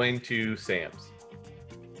 who's going to Sam's?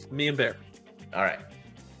 Me and Bear. All right.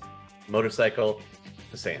 Motorcycle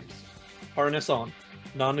to Sam's. Harness on.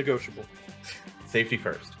 Non-negotiable. Safety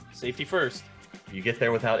first. Safety first. You get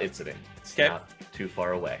there without incident. It's not too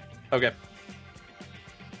far away. Okay.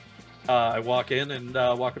 I walk in and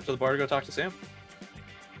walk up to the bar to go talk to Sam.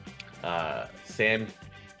 Sam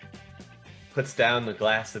puts down the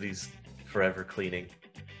glass that he's forever cleaning.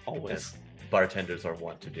 Always. As bartenders are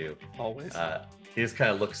wont to do. Always. He just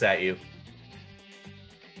kind of looks at you.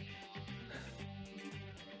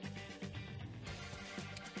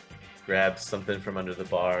 Grabs something from under the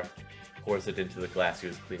bar, pours it into the glass he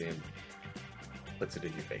was cleaning, puts it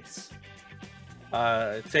in your face.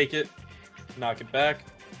 Take it, knock it back.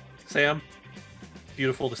 Sam,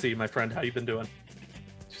 beautiful to see you, my friend. How you been doing?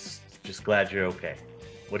 Just glad you're okay.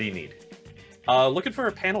 What do you need? Looking for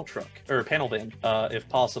a panel truck or a panel van, if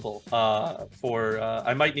possible.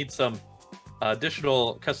 I might need some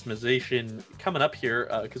additional customization coming up here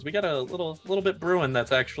because we got a little bit brewing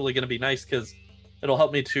that's actually going to be nice because it'll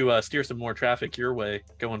help me to steer some more traffic your way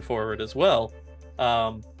going forward as well.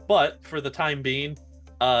 But for the time being,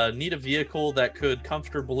 need a vehicle that could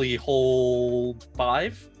comfortably hold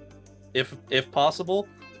 5, if possible.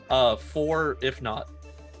 4 if not.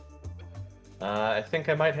 I think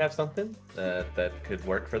I might have something that could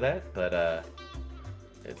work for that, but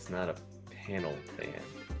it's not a panel van.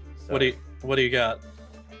 So What do you got?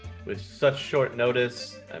 With such short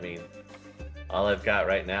notice, I mean, all I've got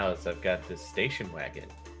right now is I've got this station wagon.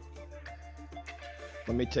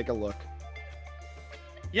 Let me take a look.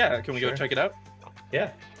 Yeah, can we go check it out?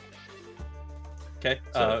 Yeah. Okay.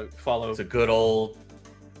 Follow. It's a good old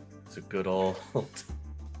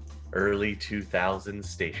early 2000s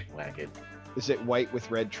station wagon. Is it white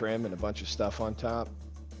with red trim and a bunch of stuff on top?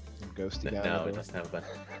 Some ghosty guy. No, it doesn't have a bunch.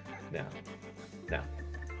 No.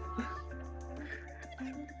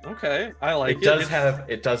 Okay, I like it.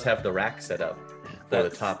 It does have the rack set up for the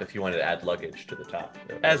top if you wanted to add luggage to the top.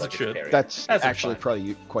 As it should. That's actually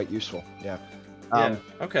probably quite useful. Yeah.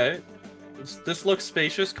 Okay. This looks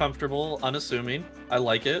spacious, comfortable, unassuming. I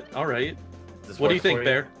like it. All right. What do you think,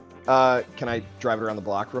 Bear? Can I drive it around the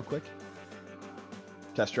block real quick?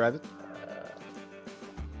 Test drive it?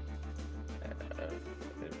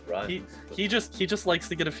 He just likes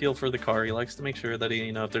to get a feel for the car. He likes to make sure that he,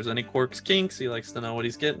 if there's any quirks, kinks, he likes to know what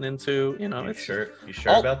he's getting into. You sure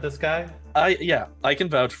about this guy? I can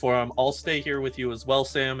vouch for him. I'll stay here with you as well,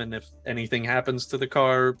 Sam. And if anything happens to the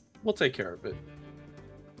car, we'll take care of it.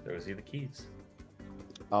 There was the keys.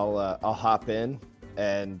 I'll hop in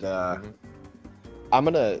and I'm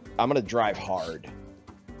gonna drive hard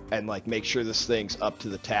and make sure this thing's up to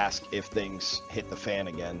the task if things hit the fan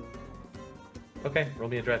again. Okay, roll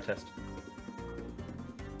me a drive test.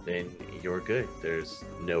 Then you're good. There's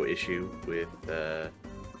no issue with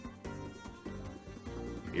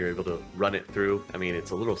you're able to run it through. I mean, it's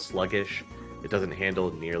a little sluggish. It doesn't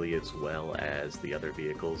handle nearly as well as the other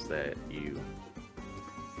vehicles that you've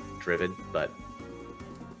driven, but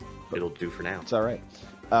it'll do for now. It's all right.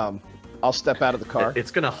 I'll step out of the car. It's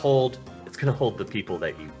gonna hold the people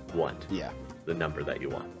that you want. Yeah. The number that you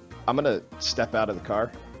want. I'm gonna step out of the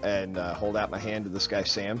car and hold out my hand to this guy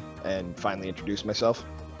Sam and finally introduce myself.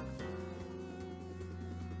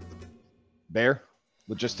 Bear,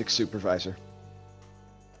 logistics supervisor.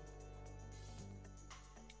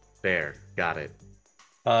 Bear, got it.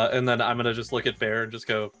 And then I'm gonna just look at Bear and just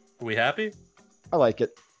go, "Are we happy?" I like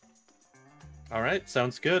it. All right,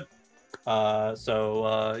 sounds good. What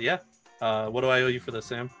do I owe you for this,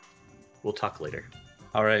 Sam? We'll talk later.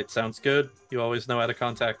 All right, sounds good. You always know how to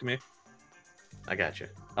contact me. I got you.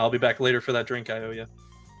 I'll be back later for that drink I owe you.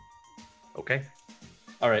 Okay.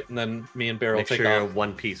 All right, and then me and Bear will take Make sure off. you're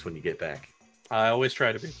one piece when you get back. I always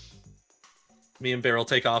try to be. Me and Bear will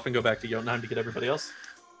take off and go back to Jotunheim to get everybody else.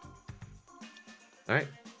 All right.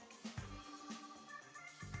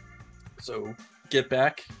 So get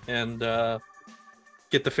back and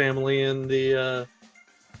get the family in the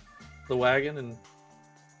wagon and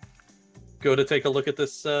go to take a look at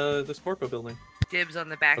this this corpo building. Dibs on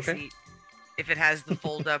the back Okay. seat. If it has the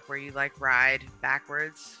fold up where you like ride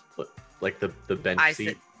backwards. Like the bench I seat.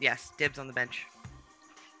 sit. Yes, dibs on the bench.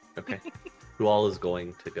 Okay. Who all is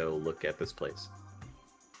going to go look at this place?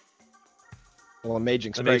 Well,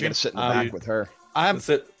 Amazing's probably Amazing? gonna sit in the back with her. I'm That's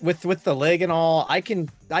it. with the leg and all. I can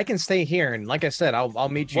stay here, and like I said, I'll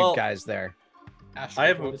meet you Well, guys there. I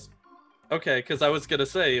have okay, because I was gonna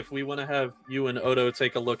say if we want to have you and Odo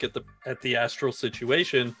take a look at the astral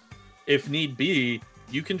situation, if need be,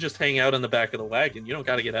 you can just hang out in the back of the wagon. You don't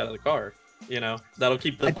got to get out of the car. You know, that'll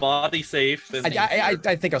keep the body safe. And I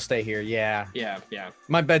think I'll stay here. Yeah, Yeah.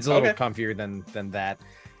 my bed's a little Okay. comfier than that.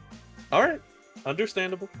 All right,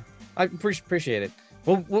 understandable. I appreciate it.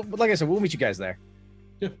 Well, like I said, we'll meet you guys there.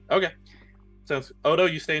 Okay, sounds. Odo,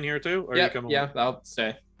 you staying here too, or you coming? Yeah, I'll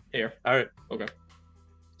stay here. All right. Okay.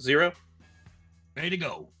 Zero. Ready to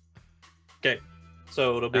go. Okay,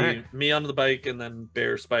 so it'll be Alright. me on the bike, and then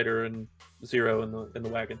Bear, Spider, and Zero in the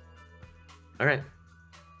wagon. All right.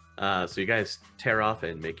 So you guys tear off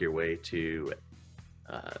and make your way to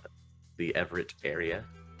the Everett area.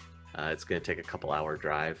 It's going to take a couple-hour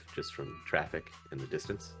drive just from traffic in the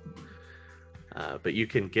distance. But you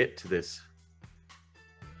can get to this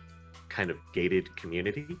kind of gated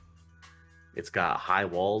community. It's got high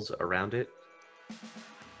walls around it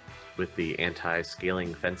with the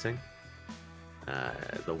anti-scaling fencing.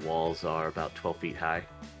 The walls are about 12 feet high.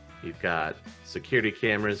 You've got security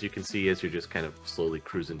cameras you can see as you're just kind of slowly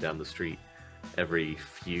cruising down the street, every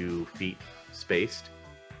few feet spaced.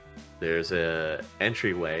 There's a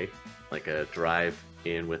entryway, like a drive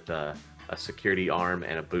in with a security arm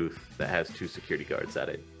and a booth that has 2 security guards at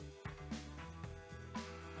it.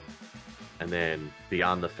 And then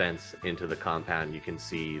beyond the fence into the compound, you can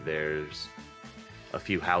see there's a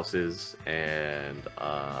few houses and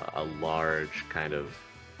a large kind of,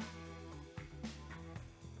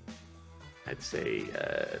 I'd say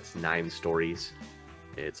it's 9 stories.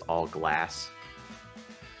 It's all glass.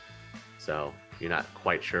 So you're not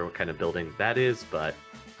quite sure what kind of building that is, but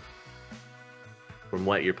from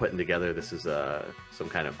what you're putting together, this is some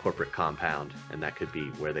kind of corporate compound, and that could be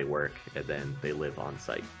where they work, and then they live on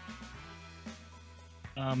site.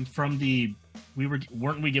 Weren't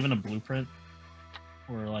we given a blueprint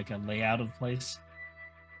or like a layout of the place?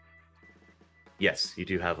 Yes, you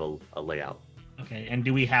do have a layout. Okay, and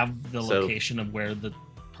do we have the So- location of where the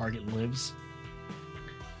target lives?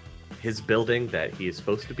 His building that he is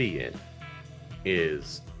supposed to be in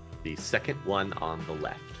is the second one on the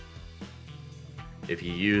left. If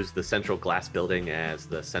you use the central glass building as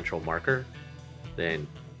the central marker, then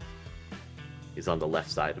he's on the left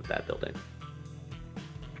side of that building.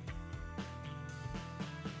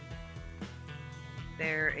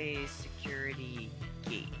 There a security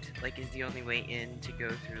gate? Like, is the only way in to go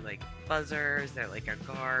through like buzzer? Is there like a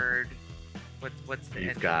guard? What's the? You've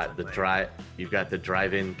entrance got the way? You've got the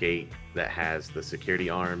drive-in gate that has the security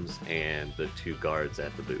arms and the 2 guards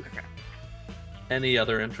at the booth. Okay. Any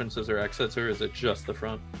other entrances or exits, or is it just the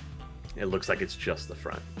front? It looks like it's just the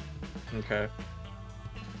front, Okay.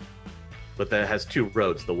 but that has 2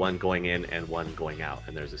 roads, the one going in and one going out,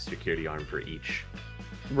 and there's a security arm for each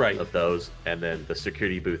Right. of those, and then the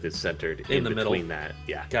security booth is centered In the middle. between that.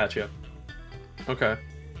 Yeah. Gotcha. Okay.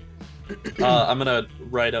 I'm gonna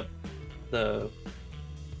write up the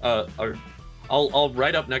or I'll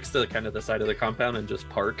write up next to kind of the side of the compound and just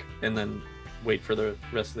park, and then wait for the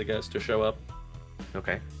rest of the guys to show up.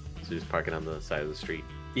 Okay. So just parking on the side of the street.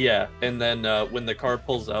 Yeah, and then when the car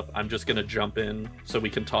pulls up, I'm just gonna jump in so we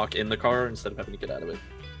can talk in the car instead of having to get out of it.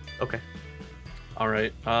 Okay. All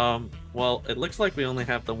right. Well, it looks like we only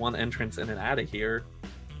have the one entrance in and out of here.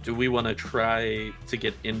 Do we want to try to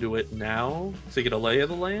get into it now to get a lay of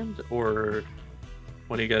the land, or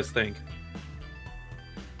what do you guys think?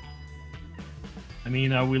 I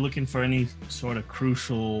mean, are we looking for any sort of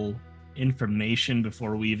crucial information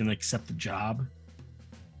before we even accept the job?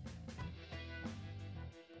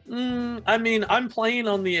 I mean, I'm playing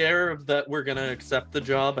on the air of that we're gonna accept the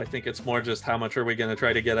job. I think it's more just how much are we gonna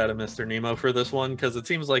try to get out of Mr. Nemo for this one, because it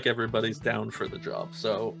seems like everybody's down for the job.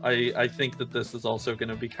 So I think that this is also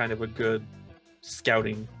gonna be kind of a good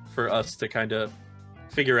scouting for us to kind of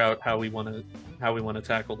figure out how we want to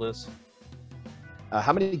tackle this.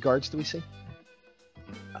 How many guards do we see?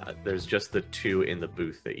 There's just the 2 in the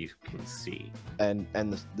booth that you can see. And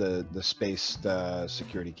the spaced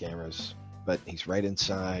security cameras, but he's right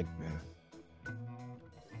inside.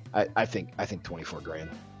 Yeah. I think 24 grand.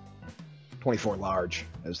 24 large,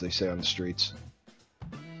 as they say on the streets.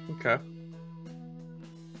 Okay.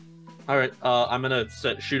 All right. I'm gonna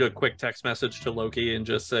shoot a quick text message to Loki and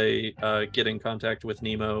just say, get in contact with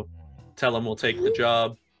Nemo tell him we'll take the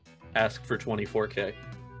job, ask for 24K.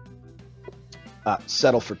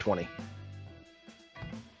 Settle for 20.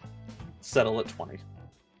 Settle at 20.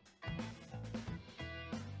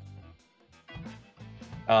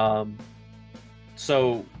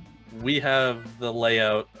 So we have the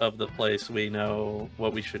layout of the place. We know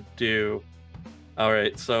what we should do. All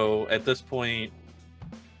right, so at this point,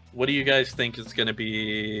 what do you guys think is going to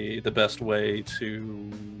be the best way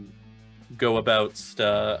to go about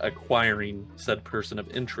acquiring said person of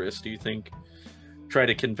interest? Do you think try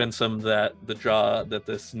to convince them that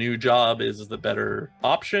this new job is the better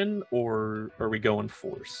option, or are we going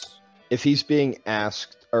force? If he's being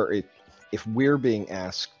asked, or if we're being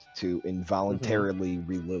asked to involuntarily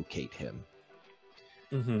relocate him,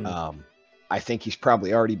 I think he's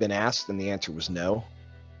probably already been asked, and the answer was no.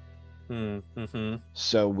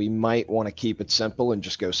 So we might want to keep it simple and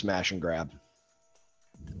just go smash and grab.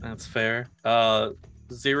 That's fair.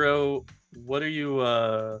 Zero, what are you?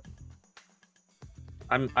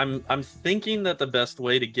 I'm thinking that the best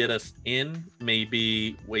way to get us in may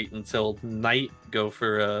be wait until night, go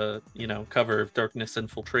for a cover of darkness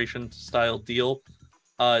infiltration style deal.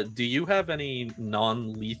 Do you have any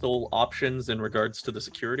non-lethal options in regards to the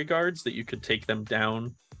security guards that you could take them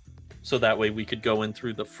down, so that way we could go in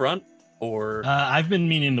through the front? Or I've been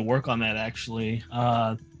meaning to work on that actually.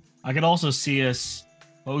 I could also see us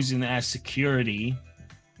posing as security,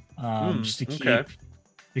 just to keep,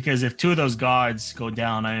 because if two of those guards go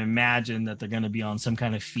down, I imagine that they're going to be on some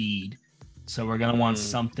kind of feed. So we're going to want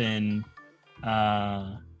something.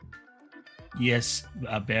 Yes,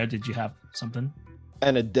 Bear, did you have something?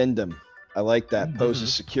 An addendum. I like that. Pose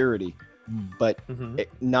as security, but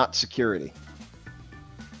not security.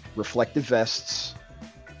 Reflective vests.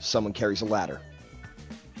 Someone carries a ladder.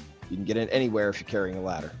 You can get in anywhere if you're carrying a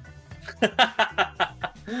ladder.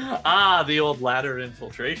 The old ladder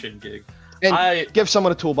infiltration gig. And give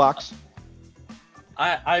someone a toolbox.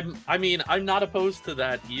 I mean, I'm not opposed to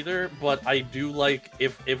that either, but I do like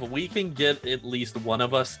if we can get at least one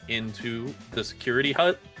of us into the security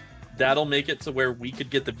hut, that'll make it to where we could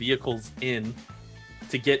get the vehicles in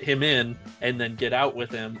to get him in and then get out with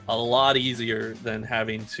him a lot easier than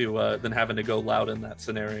having to go loud in that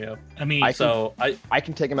scenario. I mean, I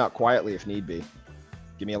can take him out quietly if need be.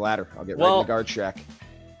 Give me a ladder. I'll get right in the guard shack.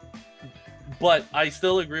 But I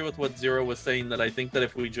still agree with what Zero was saying, that I think that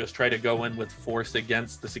if we just try to go in with force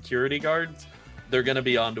against the security guards, they're going to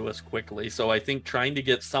be onto us quickly. So I think trying to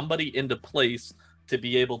get somebody into place to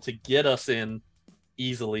be able to get us in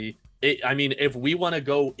easily. I mean, if we want to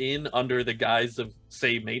go in under the guise of,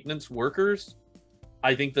 say, maintenance workers,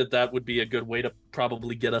 I think that would be a good way to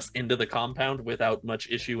probably get us into the compound without much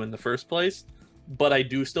issue in the first place. But I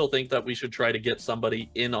do still think that we should try to get somebody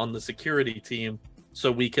in on the security team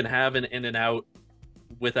so we can have an in and out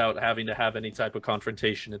without having to have any type of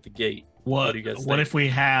confrontation at the gate. What do you guys think? What if we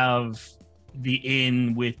have the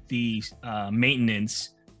in with the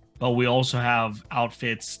maintenance, but we also have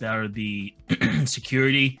outfits that are the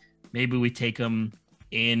security? Maybe we take them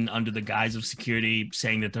in under the guise of security,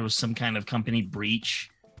 saying that there was some kind of company breach,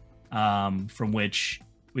 from which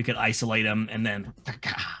we could isolate them, and then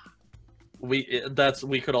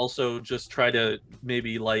we could also just try to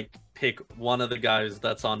maybe like pick one of the guys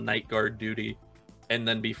that's on night guard duty, and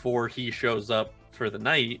then before he shows up for the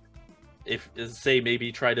night,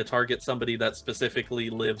 maybe try to target somebody that specifically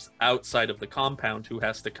lives outside of the compound who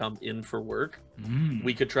has to come in for work.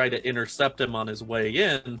 We could try to intercept him on his way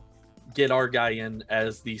in, get our guy in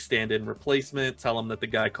as the stand-in replacement, tell him that the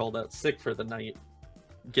guy called out sick for the night,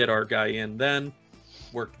 get our guy in, then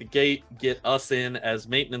work the gate, get us in as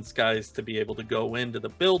maintenance guys to be able to go into the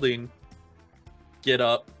building, get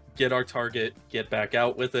up, get our target, get back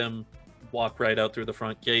out with him, walk right out through the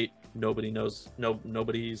front gate. Nobody's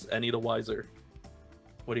any the wiser.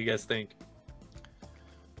 What do you guys think?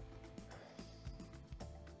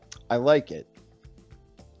 I like it.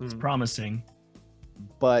 It's promising.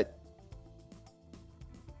 But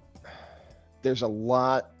there's a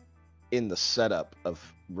lot in the setup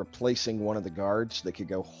of replacing one of the guards that could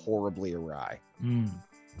go horribly awry.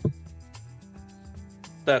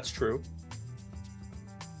 That's true.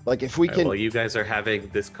 Like if we can... While you guys are having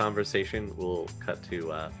this conversation, we'll cut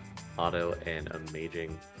to Otto and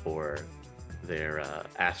Amazing for their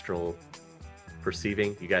astral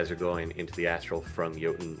perceiving. You guys are going into the astral from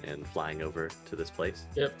Jotun and flying over to this place.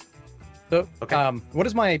 Yep. So, Okay. what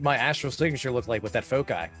does my astral signature look like with that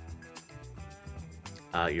foci?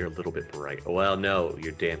 You're a little bit bright. Well, no,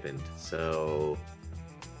 you're dampened. So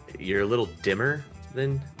you're a little dimmer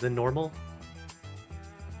than normal.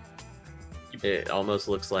 It almost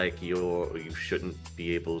looks like you shouldn't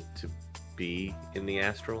be able to be in the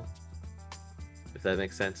astral. if that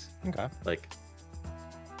makes sense. Okay. Like,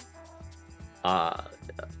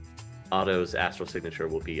 Otto's astral signature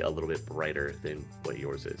will be a little bit brighter than what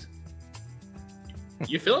yours is.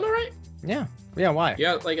 You feeling all right? Yeah. Yeah. Why?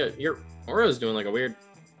 Yeah, like your aura's doing like a weird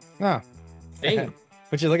Oh. thing.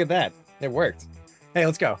 Would you look at that? It worked. Hey,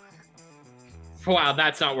 let's go. Wow,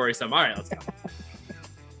 that's not worrisome. All right, let's go.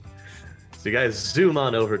 So you guys zoom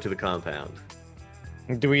on over to the compound.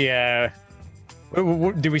 Do we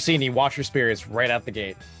do we see any watcher spirits right out the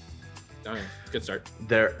gate? All right, good start.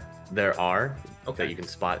 There are Okay. that you can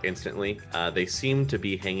spot instantly. They seem to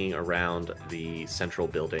be hanging around the central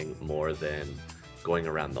building more than going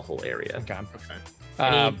around the whole area. Okay. Okay.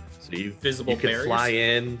 Um, So you Visible can barriers? fly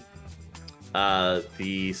in.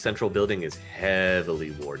 The central building is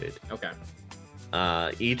heavily warded. Okay.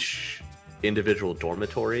 Each individual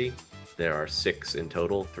dormitory, there are 6 in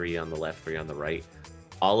total, 3 on the left, 3 on the right.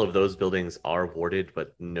 All of those buildings are warded,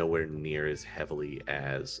 but nowhere near as heavily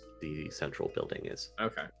as the central building is.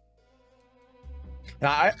 Okay.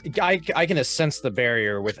 I can sense the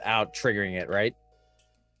barrier without triggering it, right?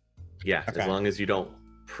 Yeah, Okay. as long as you don't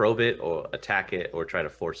probe it or attack it or try to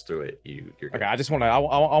force through it, you're good. Okay, I just want to. I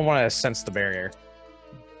want to sense the barrier.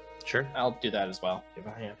 Sure. I'll do that as well. Give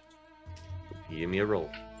a hand. Give me a roll.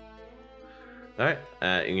 All right,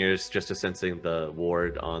 and you're just sensing the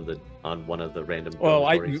ward on one of the random. Well,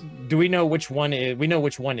 dormitories. do we know which one is? We know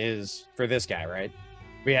which one is for this guy, right?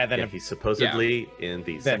 We had that Yeah, he's supposedly in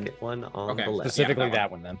the Then- second one on Okay, the left. specifically Yeah,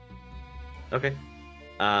 that one then. Okay.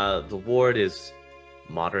 The ward is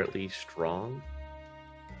moderately strong.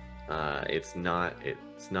 It's not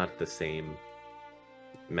the same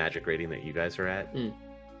magic rating that you guys are at.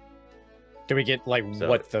 Do we get like So-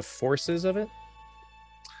 what the forces of it?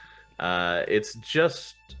 It's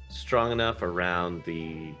just strong enough around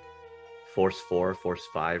the Force 4, Force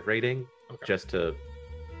 5 rating, Okay. just to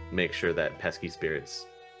make sure that pesky spirits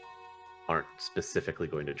aren't specifically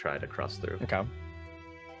going to try to cross through. Okay.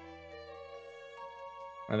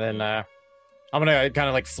 And then I'm gonna kind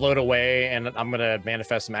of like float away, and I'm gonna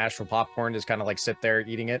manifest some astral popcorn, just kind of like sit there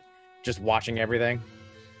eating it, just watching everything.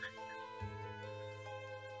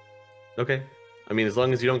 Okay. I mean, as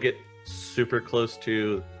long as you don't get super close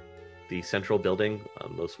to the central building,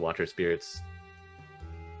 most watcher spirits,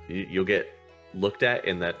 you'll get looked at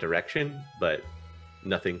in that direction, but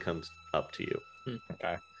nothing comes up to you.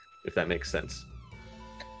 Okay. If that makes sense.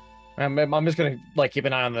 I'm just gonna like keep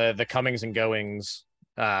an eye on the comings and goings,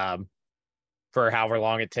 for however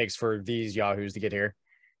long it takes for these yahoos to get here.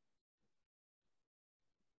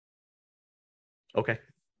 Okay.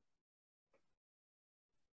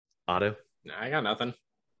 Otto, I got nothing.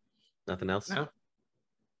 nothing else? No. All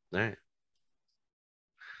right.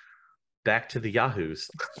 Back to the Yahoos.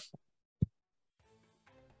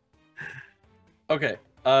 Okay.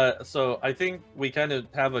 So I think we kind of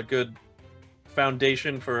have a good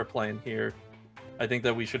foundation for a plan here. I think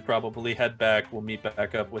that we should probably head back. We'll meet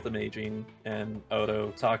back up with Amaging and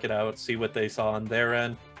Odo, talk it out, see what they saw on their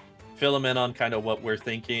end, fill them in on kind of what we're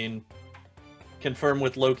thinking, confirm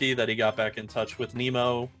with Loki that he got back in touch with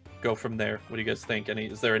Nemo, go from there. What do you guys think?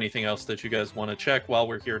 Is there anything else that you guys want to check while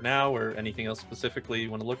we're here now, or anything else specifically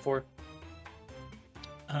you want to look for?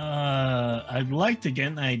 I'd like to get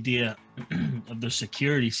an idea of the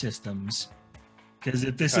security systems, because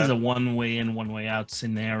if this is a one-way in, one-way out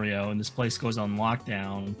scenario, and this place goes on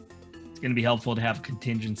lockdown, it's going to be helpful to have a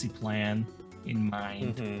contingency plan in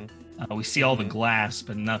mind. We see all the glass,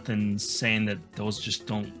 but nothing's saying that those just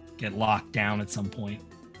don't get locked down at some point.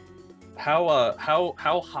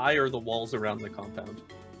 How high are the walls around the compound?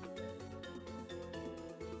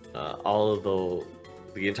 All of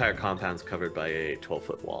the entire compound's covered by a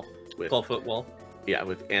 12-foot wall. With 12-foot wall? Yeah,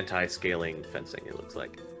 with anti-scaling fencing, it looks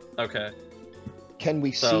like. Okay. Can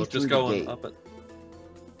we So see through just the going gate? up it.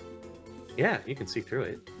 Yeah, you can see through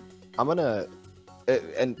it. I'm gonna.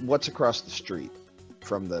 And what's across the street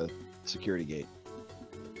from the security gate?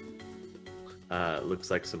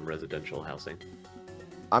 Looks like some residential housing.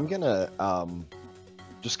 I'm gonna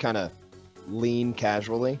just kind of lean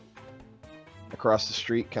casually across the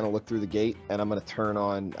street, kind of look through the gate, and I'm gonna turn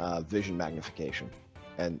on vision magnification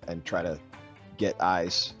and try to get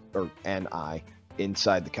an eye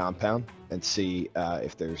inside the compound and see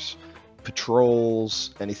if there's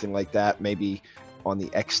patrols, anything like that. Maybe on the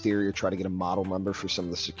exterior, try to get a model number for some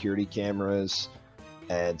of the security cameras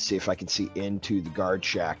and see if I can see into the guard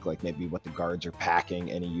shack, like maybe what the guards are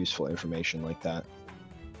packing, any useful information like that.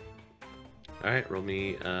 All right, roll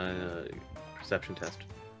me a perception test.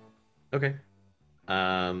 Okay.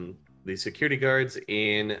 The security guards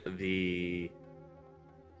in the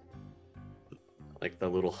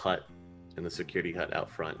little hut, in the security hut out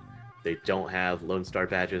front, They don't have Lone Star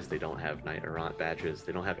badges. They don't have Knight Errant badges.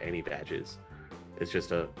 They don't have any badges. It's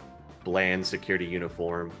just a bland security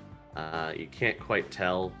uniform. You can't quite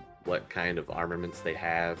tell what kind of armaments they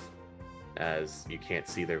have, as you can't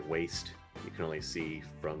see their waist. You can only see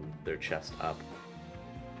from their chest up.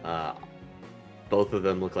 Both of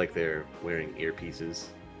them look like they're wearing earpieces.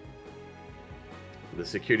 The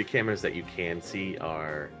security cameras that you can see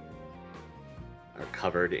are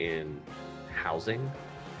covered in housing,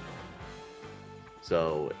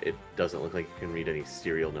 so it doesn't look like you can read any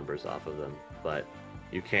serial numbers off of them, but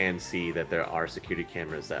you can see that there are security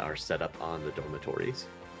cameras that are set up on the dormitories.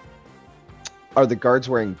 Are the guards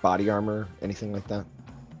wearing body armor, anything like that?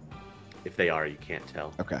 If they are, you can't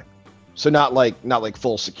tell. Okay. So not like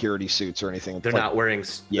full security suits or anything. They're like, not wearing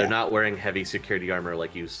Yeah. they're not wearing heavy security armor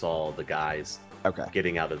like you saw the guys Okay.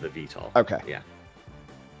 getting out of the VTOL. Okay. Yeah.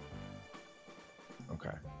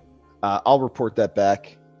 Okay. I'll report that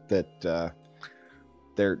back, that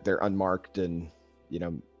they're unmarked, and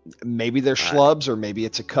maybe they're schlubs, or maybe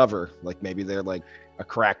it's a cover. Like maybe they're like a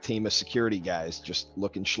crack team of security guys just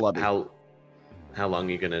looking schlubby. How long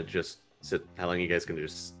are you gonna just sit? How long are you guys gonna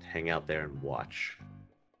just hang out there and watch?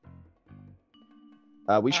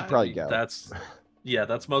 We should probably go. That's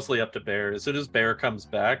mostly up to Bear. As soon as Bear comes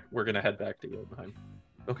back, we're gonna head back to Jotunheim.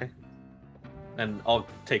 Okay. And I'll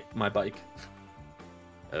take my bike.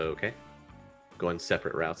 Okay. Going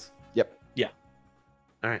separate routes. Yep. Yeah.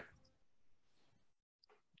 All right.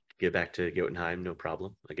 Get back to Jotunheim, no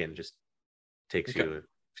problem. Again, just takes you a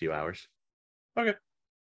few hours. Okay.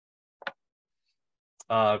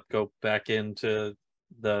 Go back into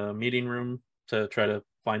the meeting room to try to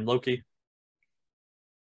find Loki.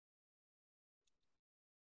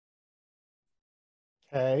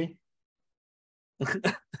 Okay.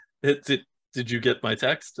 Did you get my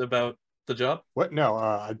text about the job? What? No,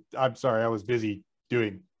 I'm sorry. I was busy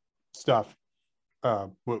doing stuff.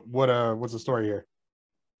 What's the story here?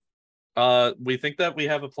 We think that we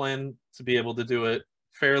have a plan to be able to do it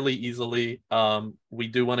fairly easily. We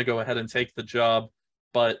do want to go ahead and take the job,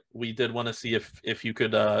 but we did want to see if you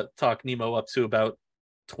could talk Nemo up to about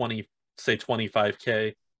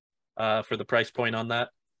 25K for the price point on that.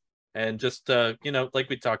 And just like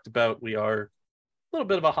we talked about, we are a little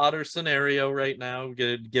bit of a hotter scenario right now,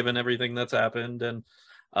 given everything that's happened, and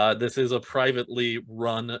this is a privately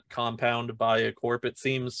run compound by a corp, it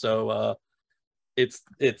seems. So it's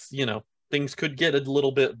things could get a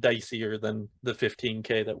little bit dicier than the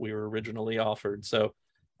 15K that we were originally offered. So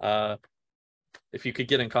if you could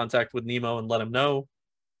get in contact with Nemo and let him know,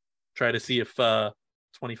 try to see if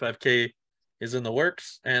 25K is in the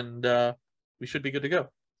works, and we should be good to go.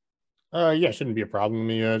 Yeah, shouldn't be a problem.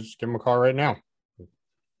 Let me just give him a call right now.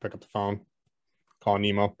 Pick up the phone. Call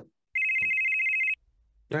Nemo.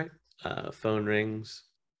 All right. Phone rings.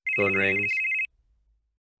 Phone rings.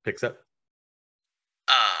 Picks up.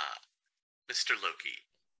 Mr. Loki,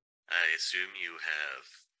 I assume you have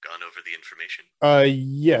gone over the information?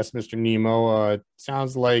 Yes, Mr. Nemo.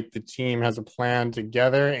 Sounds like the team has a plan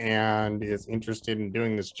together and is interested in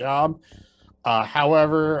doing this job.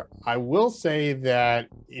 However, I will say that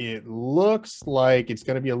it looks like it's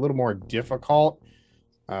going to be a little more difficult,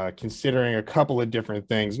 considering a couple of different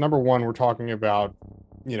things. Number one, we're talking about,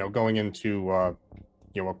 going into, a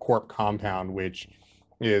corp compound, which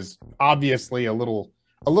is obviously a little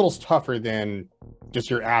tougher than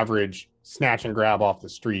just your average snatch and grab off the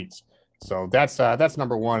streets. So that's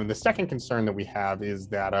number one. And the second concern that we have is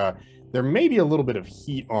that there may be a little bit of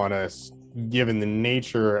heat on us, given the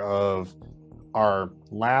nature of our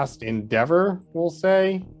last endeavor, we'll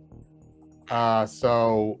say.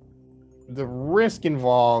 So the risk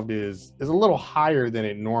involved is a little higher than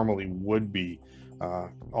it normally would be,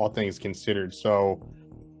 all things considered. So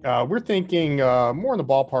we're thinking more in the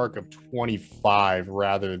ballpark of 25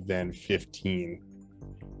 rather than 15.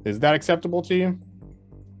 Is that acceptable to you?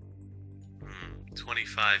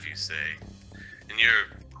 25, you say? And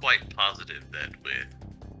you're quite positive that with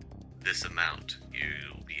this amount,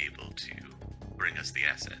 you'll be able to bring us the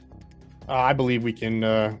asset? I believe we can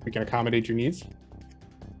accommodate your needs.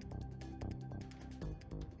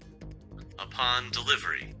 Upon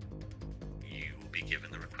delivery, you will be given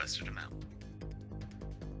the requested amount.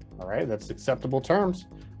 All right, that's acceptable terms.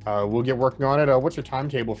 We'll get working on it. What's your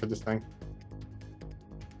timetable for this thing?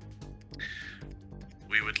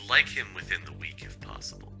 We would like him within the week, if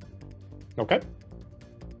possible. Okay.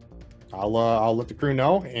 I'll let the crew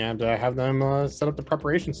know and have them set up the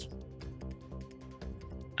preparations.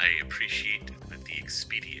 I appreciate the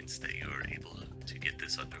expedience that you are able to get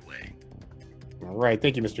this underway. All right,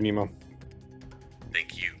 thank you, Mr. Nemo.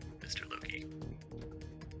 Thank you, Mr. Loki.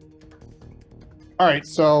 All right,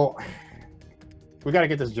 so we got to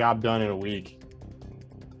get this job done in a week.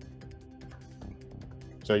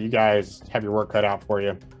 So you guys have your work cut out for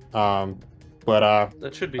you. But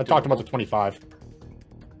That should be. I talked about the doable. 25.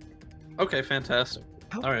 Okay, fantastic.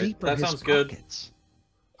 How All right, deep are that his sounds good. pockets?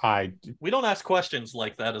 We don't ask questions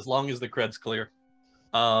like that as long as the cred's clear.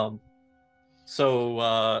 Okay,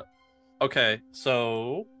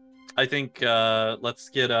 so I think let's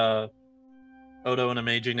get Odo and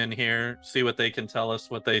Amazing in here, see what they can tell us,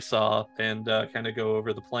 what they saw, and kind of go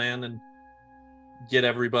over the plan and get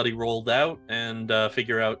everybody rolled out and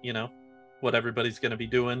figure out, what everybody's going to be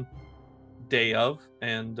doing day of,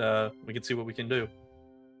 and we can see what we can do.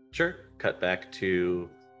 Sure. Cut back to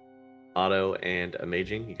Otto and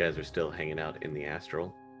Amazing. You guys are still hanging out in the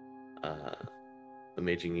astral.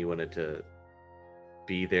 Amazing, you wanted to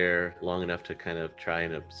be there long enough to kind of try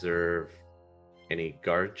and observe any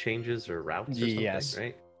guard changes or routes or something, Yes.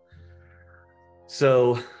 right?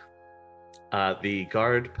 So the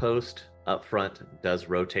guard post up front does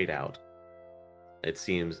rotate out. It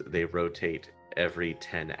seems they rotate every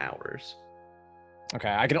 10 hours.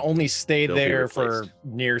 Okay, I can only stay They'll be there for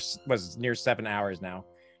replaced. near 7 hours now.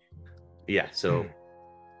 Yeah, so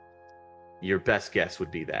your best guess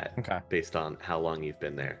would be that, Okay. based on how long you've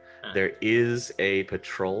been there. Huh. There is a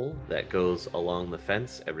patrol that goes along the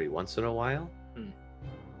fence every once in a while.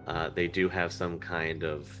 They do have some kind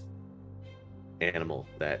of animal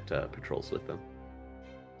that patrols with them.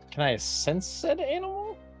 Can I sense said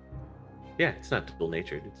animal? Yeah, it's not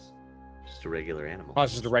dual-natured. It's just a regular animal. Oh,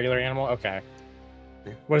 it's just a regular animal? Okay.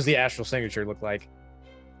 Yeah. What does the astral signature look like?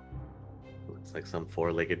 It's like some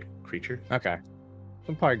four-legged creature. Okay.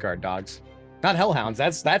 Some probably guard dogs. Not hellhounds.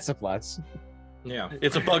 That's a plus. Yeah.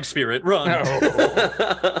 It's a bug spirit. Run.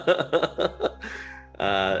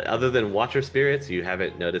 Other than Watcher spirits, you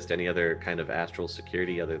haven't noticed any other kind of astral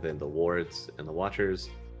security other than the wards and the Watchers.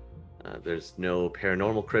 There's no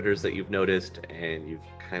paranormal critters that you've noticed, and you've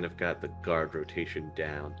kind of got the guard rotation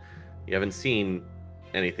down. You haven't seen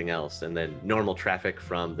anything else, and then normal traffic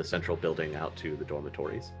from the central building out to the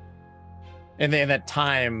dormitories. And in that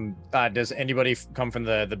time, does anybody come from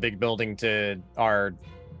the big building to our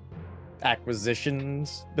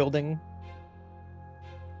acquisitions building?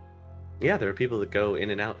 Yeah, there are people that go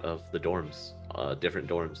in and out of the dorms, different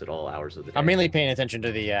dorms at all hours of the day. I'm mainly paying attention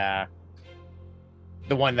to the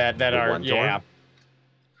one that The are one yeah. dorm?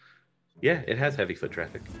 Yeah, it has heavy foot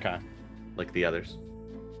traffic. Okay. Like the others.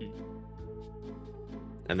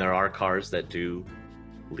 And there are cars that do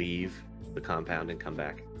leave the compound and come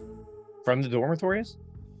back. From the dormitories?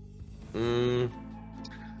 One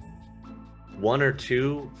or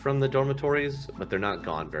two from the dormitories, but they're not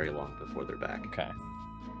gone very long before they're back. Okay.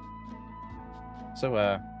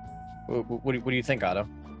 So, what do you think, Otto?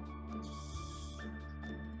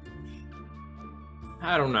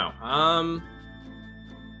 I don't know.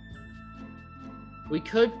 We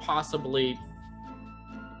could possibly,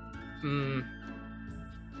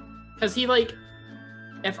 because he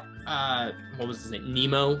if what was his name,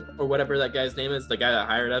 Nemo or whatever that guy's name is, the guy that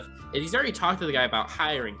hired us. If he's already talked to the guy about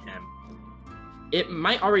hiring him, it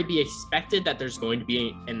might already be expected that there's going to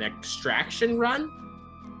be an extraction run.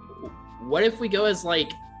 What if we go as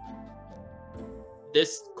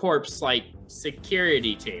this corpse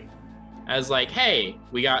security team? As hey,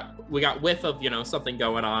 we got whiff of something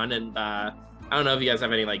going on, and I don't know if you guys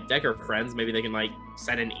have any Decker friends. Maybe they can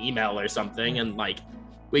send an email or something, and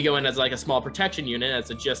we go in as a small protection unit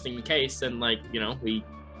as a just in case, and we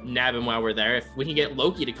nab him while we're there. If we can get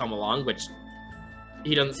Loki to come along, which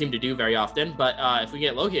he doesn't seem to do very often, but if we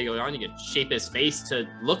get Loki to go on, you can shape his face to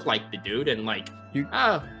look like the dude, and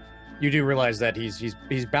You do realize that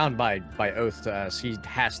he's bound by oath to us. He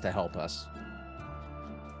has to help us.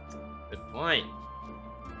 Good point.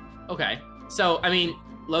 Okay, so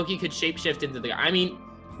Loki could shapeshift into the guy.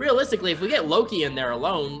 Realistically, if we get Loki in there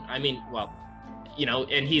alone, and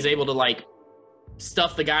he's able to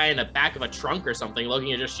stuff the guy in the back of a trunk or something, Loki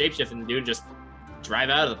can just shapeshift and the dude and just drive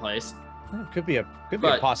out of the place. It could be a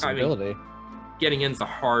But, possibility. Getting in's the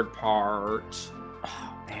hard part.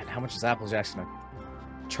 Oh, man, how much is Applejack's gonna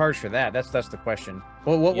charge for that? That's the question.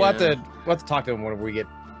 Well, we'll have to talk to him when we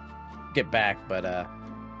get back. But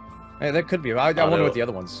hey, that could be. I wonder what the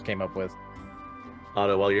other ones came up with.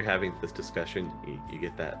 Otto, while you're having this discussion, you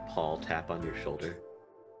get that Paul tap on your shoulder.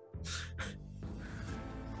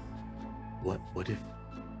 What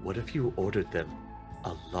if you ordered them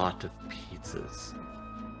a lot of pizzas?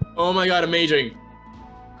 Oh my god, amazing.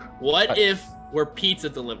 What if we're pizza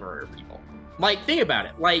deliverer people? Think about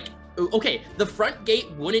it. Okay, the front gate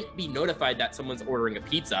wouldn't be notified that someone's ordering a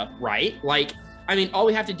pizza, right? All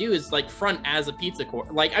we have to do is front as a pizza court.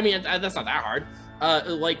 That's not that hard.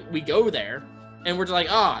 like we go there and we're just like,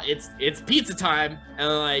 it's pizza time, and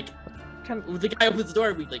like the guy opens the door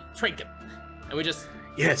and we like trank him, and we just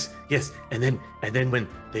Yes. And then when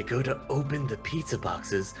they go to open the pizza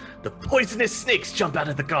boxes, the poisonous snakes jump out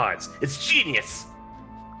of the guards. It's genius.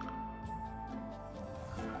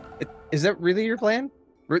 Is that really your plan?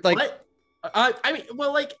 Like, what? I mean,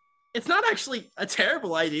 well, like it's not actually a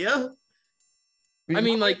terrible idea. I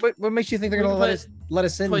mean, like, what makes you think they're gonna let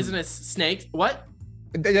us in? Poisonous snake? What?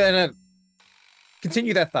 No.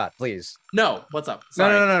 Continue that thought, please. No. What's up?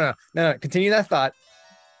 Sorry. No. Continue that thought.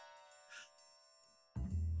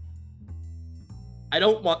 I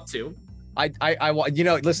don't want to. I want.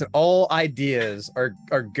 Listen. All ideas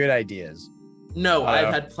are good ideas. No,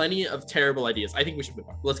 I've had plenty of terrible ideas. I think we should move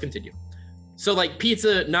on. Let's continue. So, like,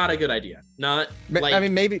 pizza, not a good idea. Not like. I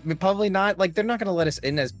mean, probably not. Like, they're not gonna let us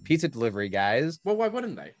in as pizza delivery guys. Well, why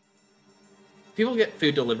wouldn't they? People get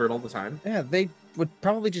food delivered all the time. Yeah, they would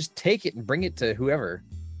probably just take it and bring it to whoever.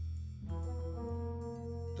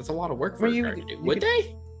 That's a lot of work for a guard to do. Would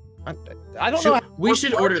they? I don't know. We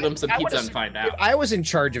should order them some pizza and find out. If I was in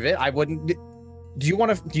charge of it, I wouldn't. Do you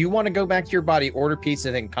want to go back to your body, order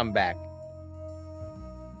pizza, then come back?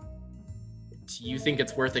 Do you think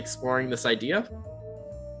it's worth exploring this idea?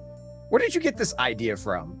 Where did you get this idea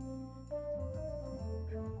from?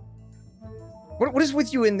 What is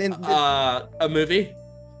with you in a movie?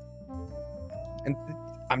 And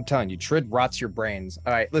I'm telling you, Trid rots your brains.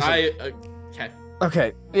 All right, listen.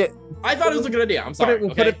 Okay. Yeah. I thought it was a good idea. I'm sorry.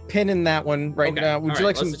 We'll put a pin in that one right now. Would you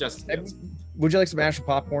like some? Yes. Would you like some actual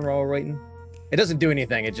popcorn while we're waiting? It doesn't do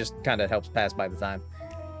anything. It just kind of helps pass by the time.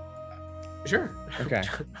 Sure. Okay.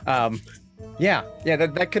 Yeah.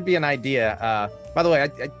 That could be an idea. By the way,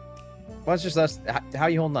 well, it's just us. How are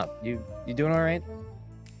you holding up? You doing all right?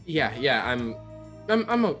 Yeah. I'm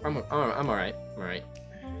all right. All right.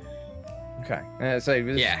 Okay. There's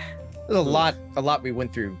a lot we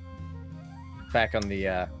went through back on the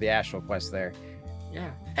Astral quest there. Yeah.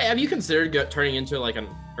 Hey, have you considered turning into like an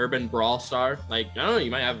urban brawl star? Like, I don't know, you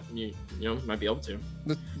might have, you might be able to.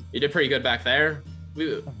 You did pretty good back there.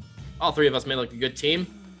 All three of us made like a good team.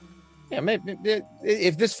 Yeah, maybe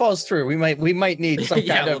if this falls through, we might need some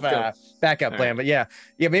kind of backup plan. But yeah,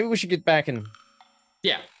 maybe we should get back and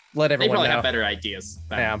let everyone they probably know. Have better ideas.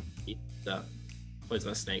 The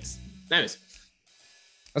poisonous snakes. Anyways,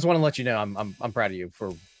 I just want to let you know I'm proud of you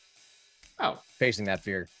for facing that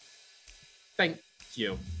fear. Thank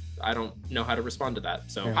you. I don't know how to respond to that.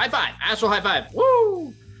 So high five, astral high five.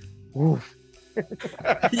 Woo! Woo.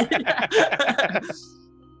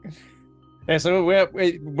 Yeah, so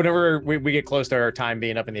whenever we get close to our time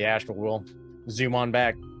being up in the astral, we'll zoom on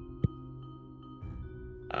back.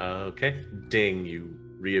 Okay. Ding, you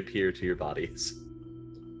reappear to your bodies.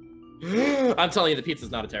 I'm telling you, the pizza's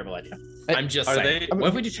not a terrible idea. I'm just saying. What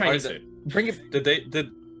if we do Chinese food? Bring it.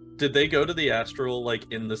 Did they go to the astral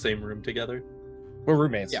like in the same room together? We're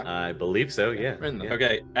roommates. Yeah. I believe so, yeah.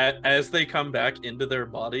 Okay, as they come back into their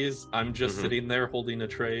bodies, I'm just sitting there holding a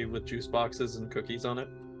tray with juice boxes and cookies on it.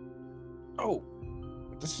 Oh,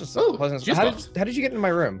 this is so pleasant. How did you get into my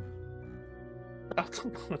room?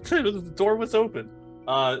 The door was open.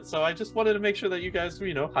 So I just wanted to make sure that you guys,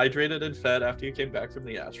 hydrated and fed after you came back from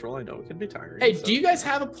the astral. I know it can be tiring. Hey, do you guys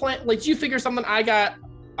have a plan? Like, do you figure something?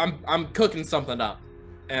 I'm cooking something up.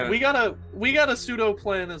 And we got a pseudo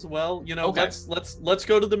plan as well. Okay. Let's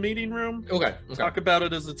go to the meeting room. Okay. Talk about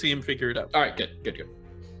it as a team. Figure it out. All right. Good.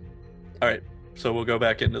 All right. So we'll go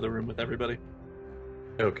back into the room with everybody.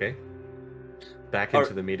 Okay. Back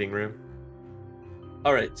into the meeting room.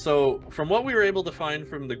 All right. So from what we were able to find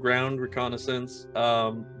from the ground reconnaissance,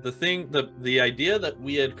 the idea that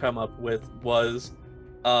we had come up with was,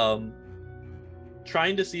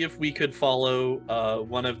 trying to see if we could follow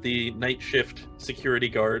one of the night shift security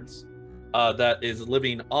guards that is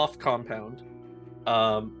living off compound,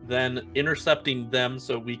 then intercepting them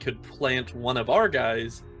so we could plant one of our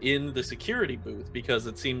guys in the security booth, because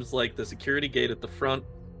it seems like the security gate at the front,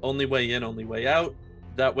 only way in, only way out.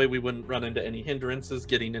 That way we wouldn't run into any hindrances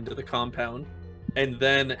getting into the compound. And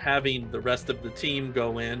then having the rest of the team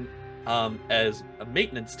go in as a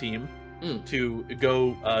maintenance team to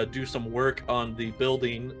go do some work on the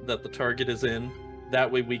building that the target is in.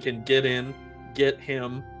 That way we can get in, get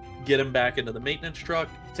him back into the maintenance truck,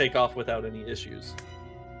 take off without any issues.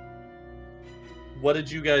 What did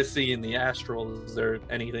you guys see in the astral? Is there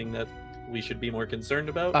anything that we should be more concerned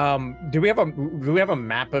about? Do we have a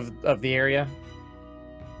map of the area?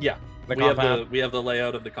 Yeah. We have the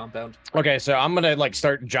layout of the compound. Okay, so I'm gonna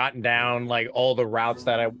start jotting down all the routes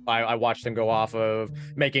that I watched them go off of,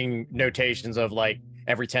 making notations of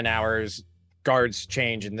every 10 hours guards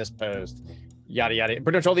change in this post. yada yada.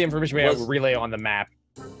 Pretty much all the information we have Was- relay on the map.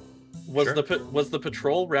 Was Sure. the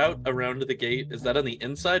patrol route around the gate? Is that on the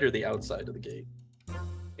inside or the outside of the gate?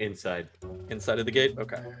 Inside. Inside of the gate.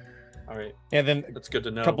 Okay. All right. And then That's good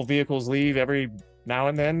to know. a couple vehicles leave every now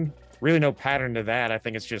and then. Really no pattern to that. I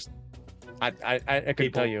think it's just I couldn't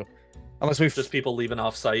People- tell you. Unless we've Just people leaving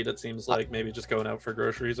off site. It seems like maybe just going out for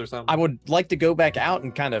groceries or something. I would like to go back out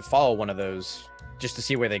and kind of follow one of those just to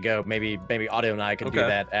see where they go. Maybe Audio and I can do Okay.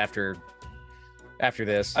 that after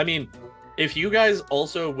this. I mean, if you guys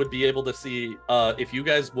also would be able to see, if you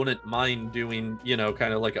guys wouldn't mind doing,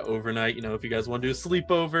 kind of like an overnight, if you guys want to do a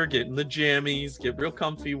sleepover, get in the jammies, get real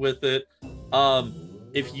comfy with it.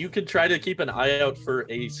 If you could try to keep an eye out for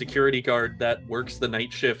a security guard that works the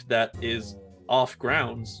night shift that is off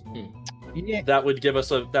grounds, yeah, that would give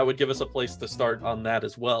us a place to start on that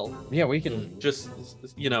as well. yeah, we can. Just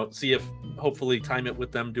see if hopefully time it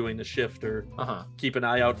with them doing the shift, or Uh-huh. keep an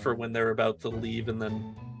eye out for when they're about to leave, and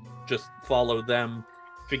then just follow them,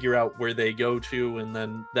 figure out where they go to, and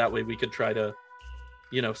then that way we could try to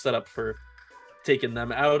set up for taking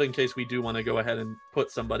them out in case we do want to go ahead and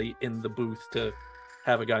put somebody in the booth to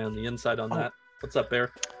have a guy on the inside on that. What's up,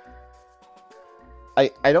 Bear?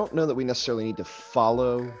 I don't know that we necessarily need to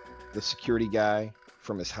follow the security guy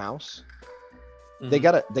from his house. They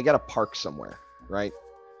Mhm. gotta park somewhere, right?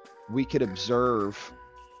 We could observe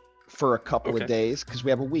for a couple Okay. of days because we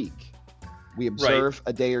have a week. We observe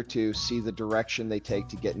a day or two, see the direction they take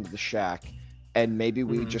to get into the shack, and maybe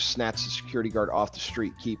we Mhm. just snatch the security guard off the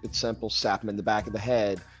street. Keep it simple, sap him in the back of the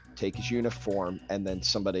head, take his uniform, and then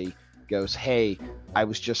somebody goes, "Hey, I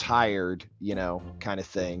was just hired," kind of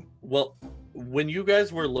thing. Well, when you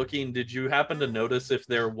guys were looking, did you happen to notice if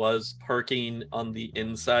there was parking on the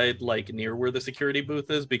inside, like near where the security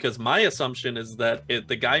booth is? Because my assumption is that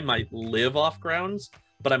the guy might live off grounds,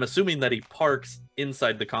 but I'm assuming that he parks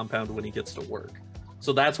inside the compound when he gets to work.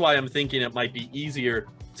 So that's why I'm thinking it might be easier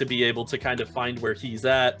to be able to kind of find where he's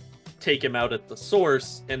at, take him out at the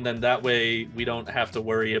source, and then that way we don't have to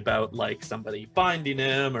worry about like somebody finding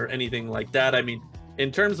him or anything like that. I mean,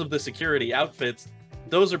 in terms of the security outfits,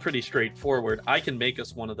 those are pretty straightforward. I can make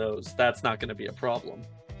us one of those. That's not going to be a problem.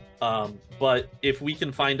 But if we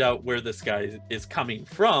can find out where this guy is coming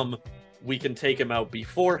from, we can take him out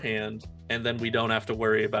beforehand, and then we don't have to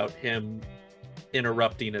worry about him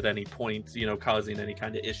interrupting at any point, causing any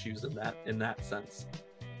kind of issues in that sense.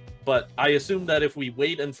 But I assume that if we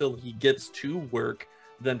wait until he gets to work,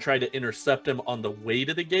 then try to intercept him on the way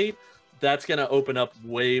to the gate, that's going to open up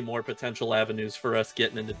way more potential avenues for us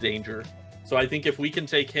getting into danger. So I think if we can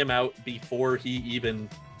take him out before he even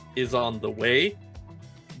is on the way,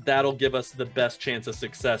 that'll give us the best chance of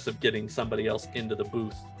success of getting somebody else into the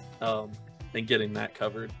booth, and getting that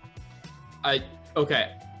covered.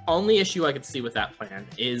 Okay. Only issue I could see with that plan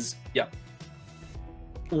is,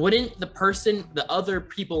 wouldn't the other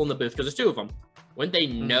people in the booth, because there's two of them, wouldn't they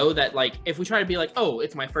know that, like, if we try to be like, oh,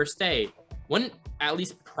 it's my first day, wouldn't at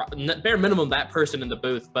least bare minimum that person in the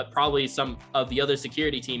booth, but probably some of the other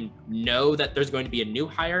security team know that there's going to be a new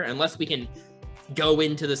hire, unless we can go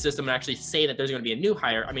into the system and actually say that there's going to be a new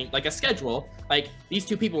hire. I mean, like a schedule, like these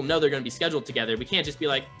two people know they're going to be scheduled together. We can't just be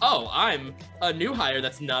like, oh, I'm a new hire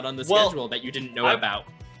that's not on the schedule that you didn't know about.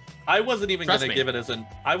 I wasn't even going Trust to me. give it as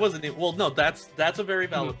no, that's a very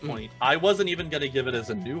valid point. I wasn't even going to give it as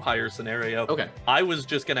a new hire scenario. Okay. I was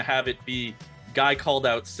just going to have it be guy called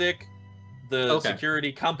out sick. The Okay.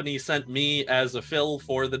 security company sent me as a fill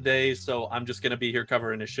for the day, so I'm just going to be here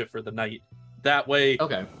covering a shift for the night. That way,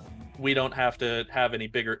 Okay. we don't have to have any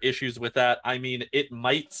bigger issues with that. I mean, it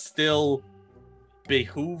might still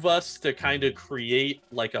behoove us to kind of create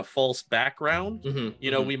like a false background.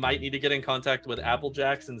 We might need to get in contact with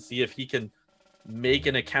Applejacks and see if he can make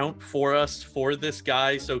an account for us for this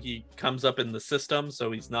guy so he comes up in the system,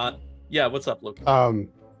 so he's not. Yeah, what's up, Loki?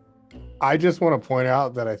 I just want to point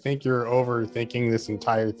out that I think you're overthinking this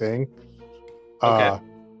entire thing. Okay.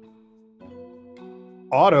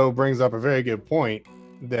 Otto brings up a very good point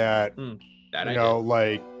that That you I know, did.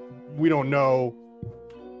 like, we don't know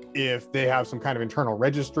if they have some kind of internal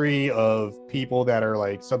registry of people that are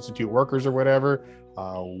like substitute workers or whatever.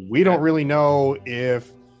 We don't really know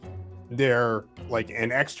if they're like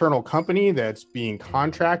an external company that's being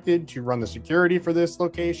contracted to run the security for this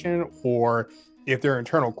location, or if they're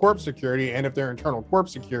internal corp security. And if they're internal corp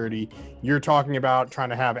security, you're talking about trying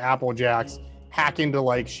to have Applejacks hack into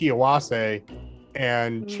like Shiawase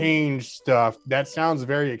and change stuff. That sounds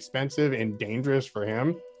very expensive and dangerous for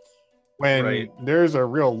him. When Right. there's a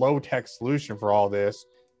real low-tech solution for all this,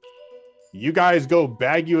 you guys go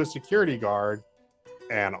bag you a security guard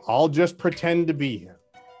and I'll just pretend to be him.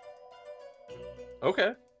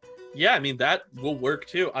 Okay. Yeah, I mean that will work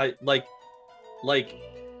too.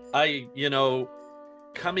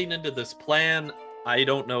 Coming into this plan, I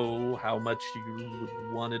don't know how much you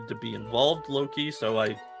wanted to be involved, Loki, so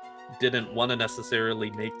I didn't want to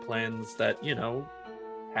necessarily make plans that,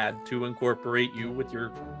 had to incorporate you with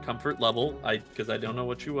your comfort level. Because I don't know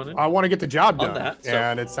what you wanted. I want to get the job On done, that, so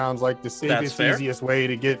and it sounds like the safest, fair. easiest way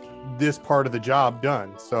to get this part of the job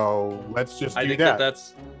done. So let's just do that.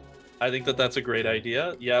 I think that's a great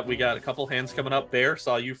idea. Yeah, we got a couple hands coming up. Bear,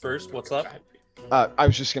 saw you first. What's up? I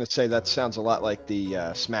was just gonna say that sounds a lot like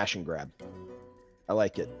the smash and grab. I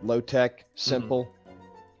like it. Low tech, simple.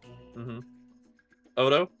 Mm-hmm.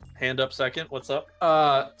 Odo, hand up second. What's up?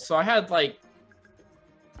 So I had like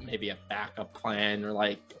maybe a backup plan, or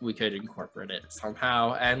like we could incorporate it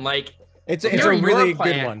somehow, and like it's a really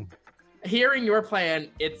good one. Hearing your plan,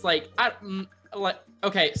 it's like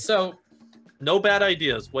okay, so no bad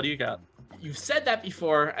ideas. What do you got? You've said that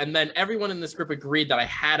before, and then everyone in this group agreed that I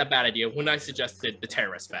had a bad idea when I suggested the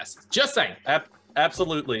terrorist vest. Just saying.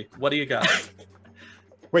 Absolutely. What do you got?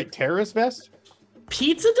 Wait, terrorist vest?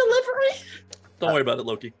 Pizza delivery? Don't worry about it,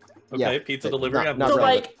 Loki. Okay, Yeah, pizza delivery. not So relevant.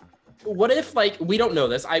 like, what if like we don't know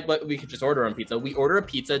this? But we could just order on pizza. We order a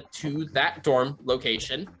pizza to that dorm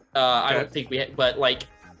location. I don't think but like,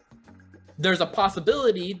 there's a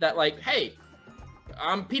possibility that like, hey,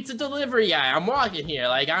 I'm pizza delivery guy. I'm walking here.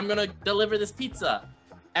 Like, I'm gonna deliver this pizza,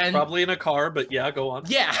 and probably in a car. But yeah, go on.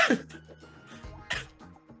 Yeah.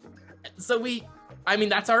 So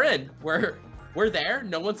that's our end. We're there.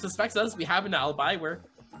 No one suspects us. We have an alibi. We're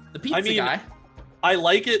the pizza guy. I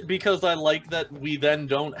like it because I like that we then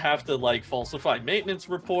don't have to like falsify maintenance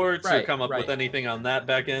reports or come up with anything on that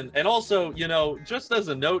back end. And also, just as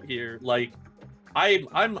a note here, like I'm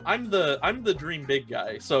the dream big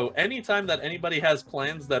guy. So anytime that anybody has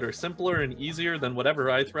plans that are simpler and easier than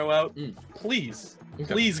whatever I throw out, please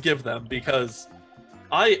give them, because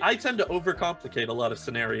I tend to overcomplicate a lot of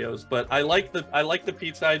scenarios. But I like the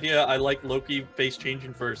pizza idea. I like Loki face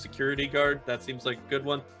changing for a security guard. That seems like a good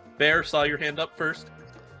one. Bear, saw your hand up first.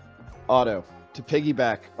 Otto, to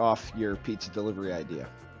piggyback off your pizza delivery idea.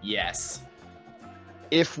 Yes.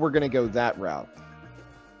 If we're going to go that route,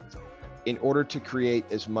 in order to create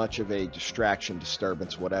as much of a distraction,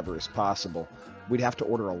 disturbance, whatever as possible, we'd have to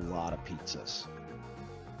order a lot of pizzas.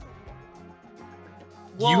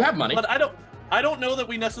 Well, you have money. But I don't know that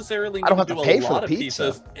we necessarily need I don't have to to do pay a for lot the of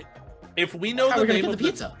pizza. pizzas. If we know How the are we name gonna of get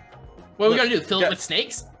the pizza? What are we gonna do? Fill it with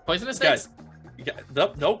snakes? Poisonous snakes?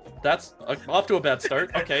 Nope. That's off to a bad start.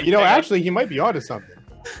 Okay. Actually, he might be onto something.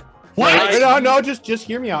 What? No, just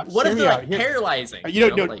hear me out. What if they're like paralyzing?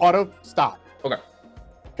 Otto, stop.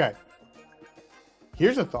 Okay.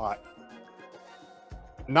 Here's a thought.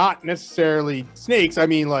 Not necessarily snakes. I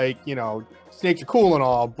mean, snakes are cool and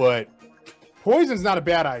all, but poison's not a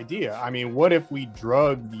bad idea. I mean, what if we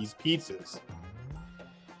drug these pizzas?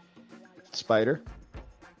 Spider?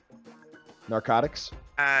 Narcotics?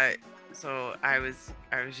 So I was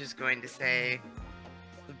just going to say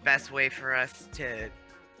the best way for us to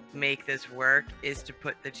make this work is to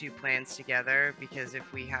put the two plans together, because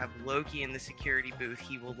if we have Loki in the security booth,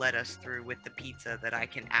 he will let us through with the pizza that I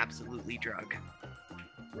can absolutely drug.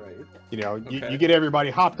 Right. You get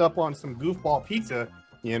everybody hopped up on some goofball pizza,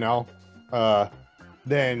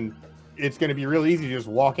 then it's going to be real easy to just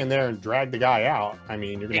walk in there and drag the guy out. I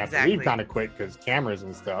mean, you're going to have to leave kind of quick because cameras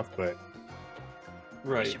and stuff, but...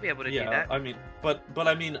 Right. You should be able to do that. I mean, but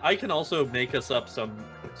I mean, I can also make us up some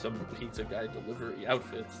pizza guy delivery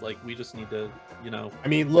outfits. Like, we just need to, I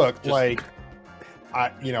mean, look,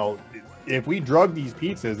 if we drug these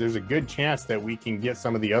pizzas, there's a good chance that we can get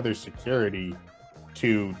some of the other security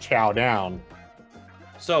to chow down.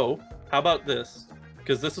 So, how about this?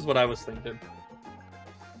 Because this is what I was thinking.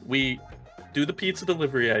 We do the pizza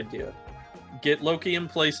delivery idea, get Loki in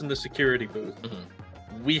place in the security booth. Mm-hmm.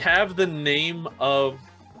 We have the name of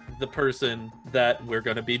the person that we're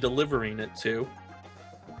going to be delivering it to.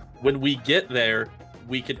 When we get there,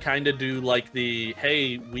 we could kind of do like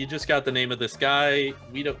hey, we just got the name of this guy.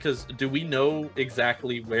 We don't, because do we know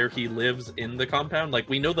exactly where he lives in the compound? Like,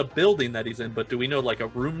 we know the building that he's in, but do we know like a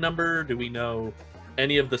room number? Do we know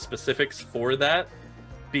any of the specifics for that?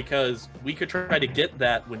 Because we could try to get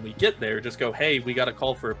that when we get there. Just go, hey, we got a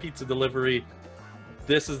call for a pizza delivery.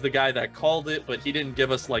 This is the guy that called it, but he didn't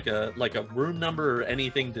give us like a room number or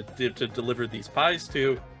anything to deliver these pies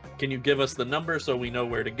to. Can you give us the number so we know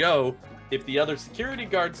where to go? If the other security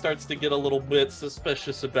guard starts to get a little bit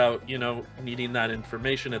suspicious about, needing that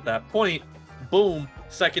information at that point, boom,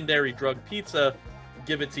 secondary drug pizza,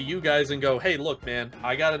 give it to you guys and go, hey, look, man,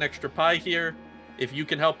 I got an extra pie here. If you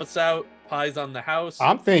can help us out, pies on the house.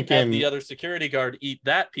 I'm Have thinking the other security guard eat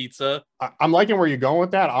that pizza. I'm liking where you're going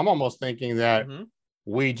with that. I'm almost thinking that Mhm.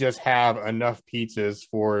 we just have enough pizzas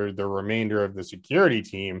for the remainder of the security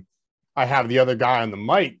team. I have the other guy on the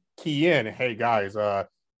mic key in, hey guys,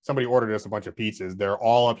 somebody ordered us a bunch of pizzas. They're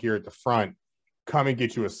all up here at the front. Come and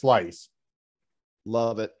get you a slice.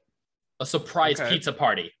 Love it. A surprise Okay. pizza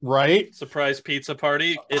party. Right? Surprise pizza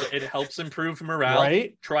party. It helps improve morale.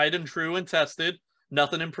 Right? Tried and true and tested.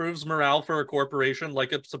 Nothing improves morale for a corporation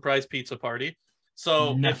like a surprise pizza party.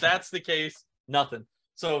 So Nothing. if that's the case, nothing.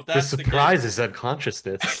 So if The that's surprise is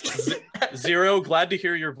unconsciousness. the case, Zero, glad to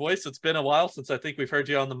hear your voice. It's been a while since I think we've heard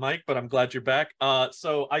you on the mic, but I'm glad you're back.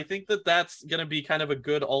 So I think that that's going to be kind of a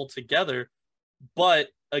good altogether. But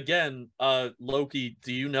again, Loki,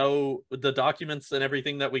 do you know the documents and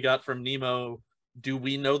everything that we got from Nemo? Do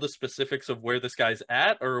we know the specifics of where this guy's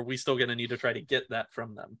at, or are we still going to need to try to get that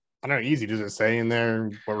from them? I don't know, easy. Does it say in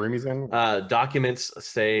there what room he's in? Documents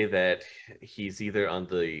say that he's either on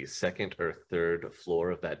the second or third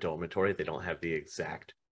floor of that dormitory. They don't have the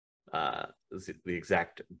exact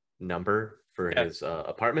number for his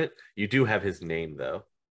apartment. You do have his name though.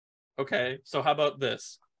 Okay, so how about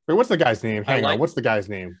this? Wait, what's the guy's name? Hang on, like- what's the guy's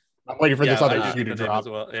name? I'm waiting for this I other need shoe to the name drop. as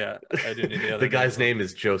well. Yeah, I do need the other. The guy's name. name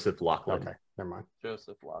is Joseph Lachlan. Okay, never mind.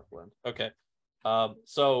 Joseph Lachlan. Okay.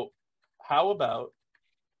 So how about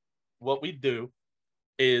what we do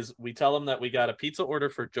is we tell him that we got a pizza order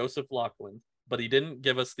for Joseph Lachlan, but he didn't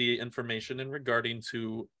give us the information in regarding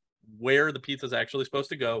to where the pizza is actually supposed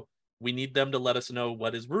to go. We need them to let us know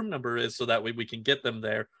what his room number is so that way we can get them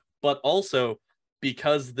there. But also,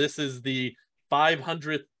 because this is the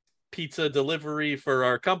 500th pizza delivery for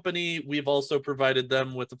our company, we've also provided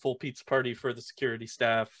them with a full pizza party for the security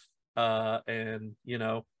staff, and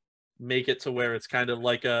make it to where it's kind of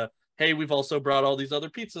like a, hey, we've also brought all these other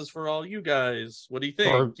pizzas for all you guys. What do you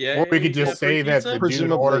think? Or we could just say that the dude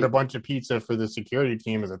Presumably- ordered a bunch of pizza for the security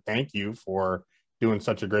team as a thank you for doing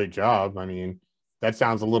such a great job. I mean, that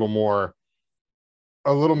sounds a little more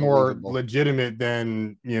Believable. legitimate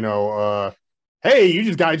than hey,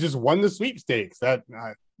 you guys just won the sweepstakes.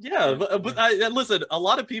 Yeah, but listen, a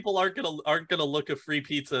lot of people aren't gonna look a free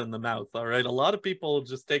pizza in the mouth. All right, a lot of people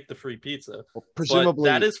just take the free pizza. Well, presumably,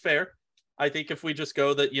 But that is fair. I think if we just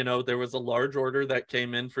go that there was a large order that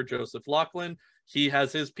came in for Joseph Lachlan. He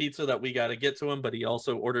has his pizza that we got to get to him, but he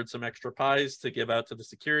also ordered some extra pies to give out to the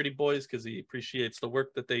security boys because he appreciates the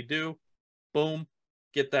work that they do. Boom,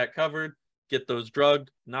 get that covered. Get those drugged.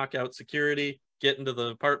 Knock out security. Get into the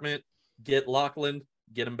apartment. Get Lachlan.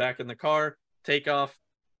 Get him back in the car. Take off.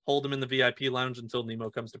 Hold him in the VIP lounge until Nemo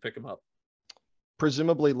comes to pick him up.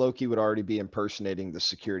 presumably Loki would already be impersonating the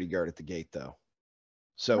security guard at the gate, though.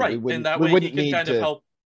 So Right, we wouldn't, and that we way he wouldn't can need kind to of help.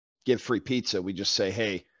 give free pizza. We just say,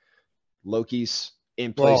 hey, Loki's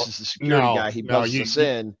in Well, place as the security no, guy. He no, buzzes you- us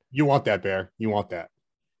in. You want that, Bear. You want that.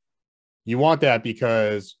 You want that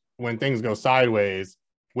because when things go sideways,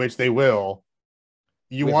 which they will,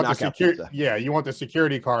 you With want the knockout security. pizza. Yeah, you want the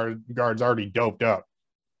security guards already doped up.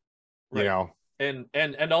 Right. You know,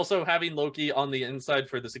 And also having Loki on the inside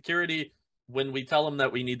for the security. When we tell him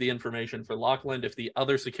that we need the information for Lachlan, if the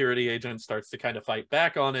other security agent starts to kind of fight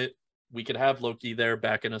back on it, we could have Loki there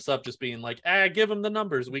backing us up, just being like, give him the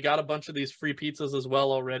numbers. We got a bunch of these free pizzas as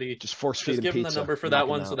well already. Just force feed Just him give him pizza. the number for knock that him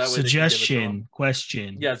one out. so that way they can give it to him. Suggestion,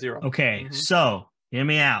 question. Yeah, Zero. Okay, Mhm. so hear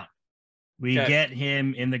me out. We Okay. get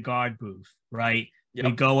him in the guard booth, right? We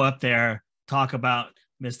Yep. go up there, talk about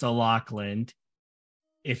Mr. Lachlan.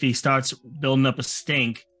 If he starts building up a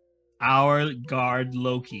stink, our guard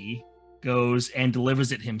Loki goes and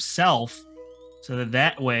delivers it himself, so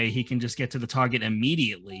that way he can just get to the target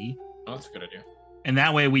immediately. Oh, that's a good idea. And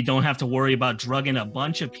that way we don't have to worry about drugging a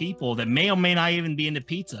bunch of people that may or may not even be into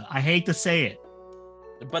pizza. I hate to say it.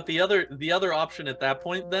 But the other option at that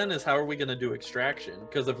point then is how are we going to do extraction?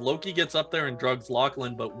 Because if Loki gets up there and drugs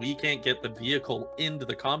Lachlan, but we can't get the vehicle into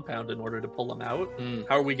the compound in order to pull him out,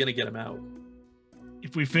 how are we going to get him out?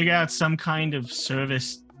 If we figure out some kind of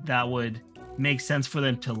service that would make sense for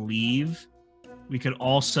them to leave, we could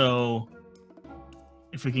also,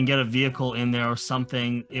 if we can get a vehicle in there or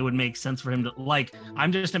something, it would make sense for him to, like,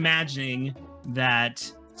 I'm just imagining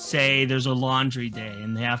that, say there's a laundry day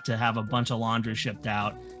and they have to have a bunch of laundry shipped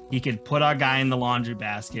out. He could put our guy in the laundry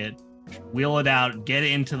basket, wheel it out, get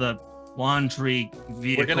it into the laundry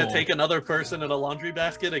vehicle. We're going to take another person in a laundry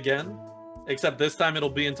basket again? Except this time it'll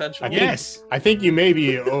be intentional. Yes. I think you may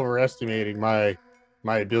be overestimating my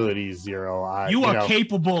abilities, Zero. You are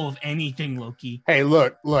capable of anything, Loki. Hey,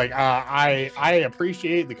 look, I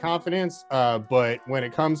appreciate the confidence, but when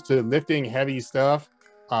it comes to lifting heavy stuff,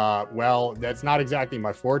 well, that's not exactly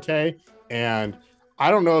my forte. And I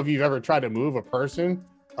don't know if you've ever tried to move a person,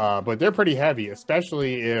 but they're pretty heavy,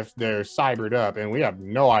 especially if they're cybered up, and we have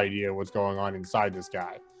no idea what's going on inside this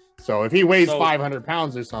guy. So if he weighs 500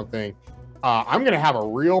 pounds or something, I'm going to have a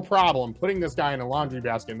real problem putting this guy in a laundry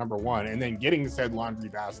basket, number one, and then getting said laundry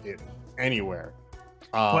basket anywhere.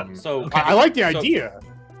 I like the idea,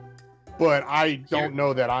 but I don't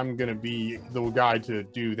know that I'm going to be the guy to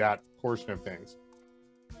do that portion of things.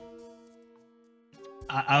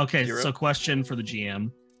 Okay, so question for the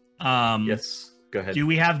GM. Yes, go ahead. Do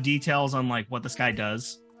we have details on like what this guy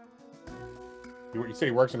does? You said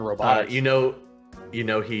he works in robotics. You know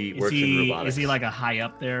he works in robotics. Is he like a high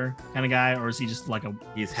up there kind of guy, or is he just like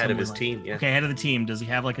He's head of his team, yeah. Okay, head of the team. Does he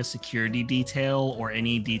have like a security detail or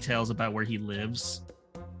any details about where he lives?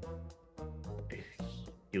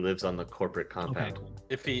 He lives on the corporate compound. Okay.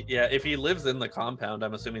 If he lives in the compound,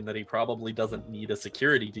 I'm assuming that he probably doesn't need a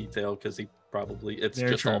security detail because it's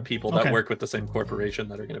Very just true. all people that work with the same corporation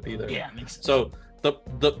that are going to be there. Yeah, makes sense. So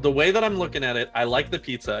the way that I'm looking at it, I like the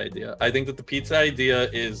pizza idea. I think that the pizza idea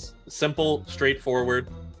is simple, straightforward.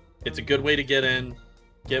 It's a good way to get in,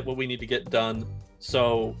 get what we need to get done.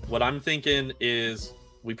 So what I'm thinking is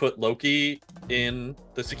we put Loki in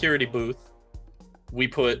the security booth. We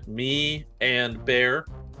put me and Bear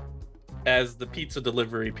as the pizza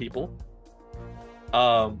delivery people.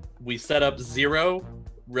 We set up Zero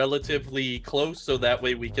relatively close so that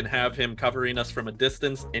way we can have him covering us from a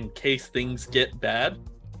distance in case things get bad.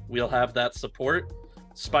 We'll have that support.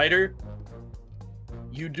 Spider,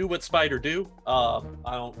 you do what Spider do. I'm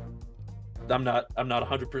not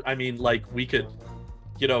 100%. I mean, like, we could,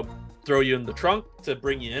 throw you in the trunk to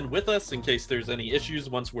bring you in with us in case there's any issues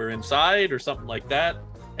once we're inside or something like that.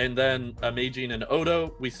 And then Amagine and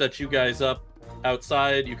Odo, we set you guys up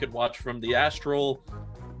outside. You could watch from the astral,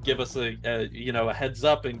 give us a heads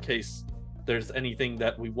up in case there's anything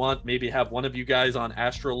that we want. Maybe have one of you guys on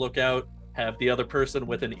astral lookout, have the other person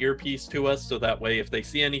with an earpiece to us, so that way if they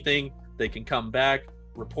see anything, they can come back,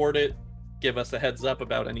 report it, give us a heads up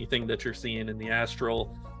about anything that you're seeing in the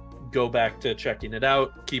astral, go back to checking it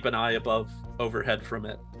out, keep an eye overhead from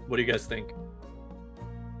it. What do you guys think?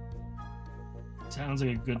 Sounds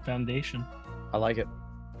like a good foundation. I like it.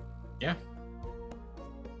 Yeah.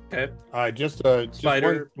 Okay. Just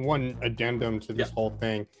one addendum to this whole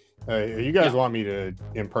thing. You guys want me to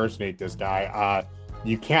impersonate this guy?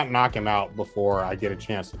 You can't knock him out before I get a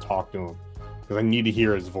chance to talk to him, because I need to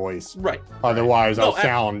hear his voice. Right. Otherwise, I'll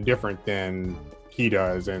sound different than he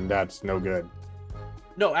does, and that's no good.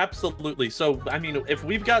 No, absolutely. So, I mean, if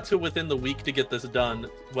we've got to within the week to get this done,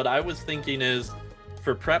 what I was thinking is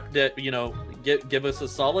for prep day, give us a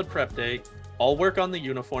solid prep day. I'll work on the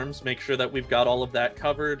uniforms, make sure that we've got all of that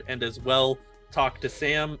covered, and as well talk to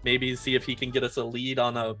Sam, maybe see if he can get us a lead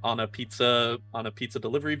on a pizza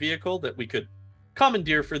delivery vehicle that we could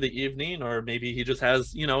commandeer for the evening, or maybe he just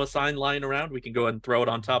has a sign lying around. We can go ahead and throw it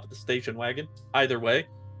on top of the station wagon. Either way.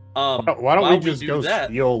 Why don't we just go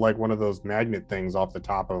steal like one of those magnet things off the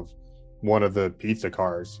top of one of the pizza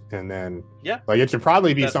cars, and then it should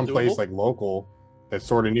probably be someplace like local that's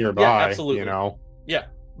sort of nearby. Yeah, absolutely. Yeah,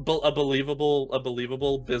 a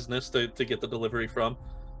believable business to get the delivery from.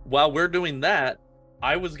 While we're doing that,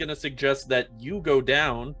 I was gonna suggest that you go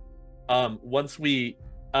down once we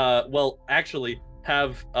actually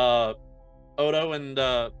have Odo and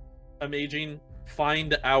Amaging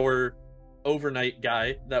find our overnight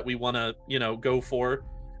guy that we want to go for,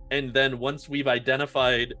 and then once we've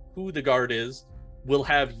identified who the guard is, we'll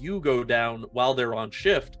have you go down while they're on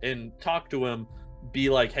shift and talk to him, be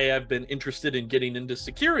like, hey, I've been interested in getting into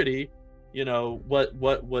security, what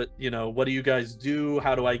do you guys do,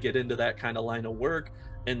 how do I get into that kind of line of work?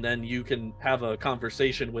 And then you can have a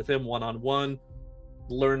conversation with him one-on-one,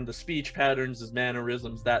 learn the speech patterns, his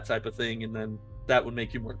mannerisms, that type of thing, and then that would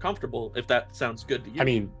make you more comfortable, if that sounds good to you. I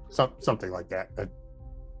mean, something like that.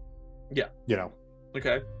 Yeah.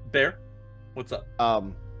 Okay. Bear, what's up?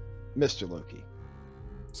 Mr. Loki.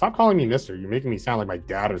 Stop calling me Mister. You're making me sound like my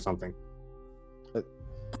dad or something.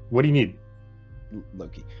 What do you need?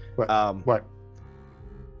 Loki. What?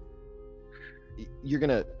 You're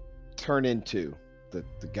gonna turn into the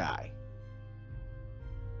guy.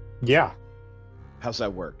 Yeah. How's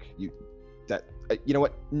that work? You know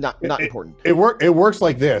what? Not important. It works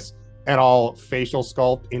like this, and I'll facial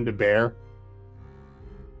sculpt into Bear,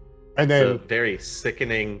 and then it's a very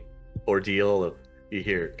sickening ordeal of you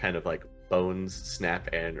hear kind of like bones snap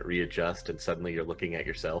and readjust, and suddenly you're looking at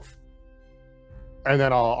yourself. And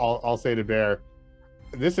then I'll say to Bear,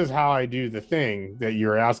 "This is how I do the thing that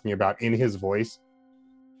you're asking about," in his voice.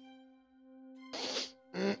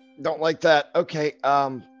 Don't like that. Okay.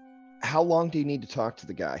 How long do you need to talk to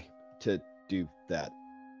the guy to do that?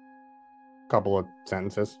 Couple of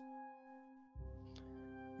sentences.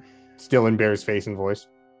 Still in Bear's face and voice.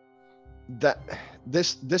 That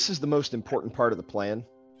this is the most important part of the plan,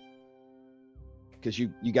 because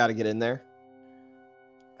you got to get in there.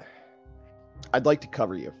 I'd like to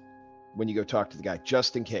cover you when you go talk to the guy,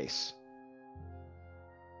 just in case.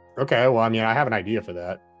 Okay, well, I mean, I have an idea for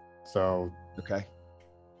that. So, Okay.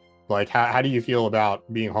 like, how do you feel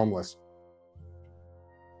about being homeless?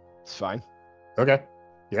 It's fine. Okay.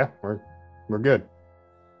 Yeah, we're good.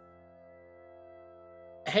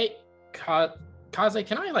 Hey, Kaze,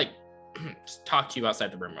 can I like just talk to you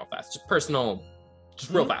outside the room real fast? Just personal,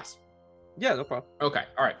 just real fast. Yeah, no problem. Okay,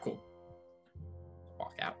 all right, cool.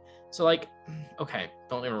 Walk out. So like, okay,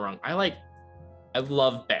 don't get me wrong. I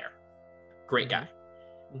love Bear. Great guy.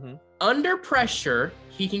 Mm-hmm. Under pressure,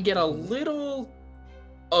 he can get a little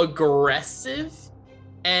aggressive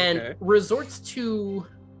and resorts to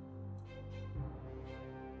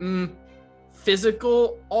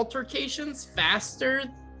physical altercations faster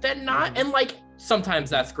than not. And like, sometimes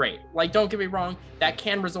that's great. Like, don't get me wrong, that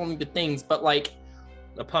can result into things, but like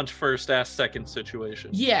a punch first, ass second situation.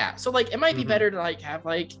 Yeah. So like, it might be better to like have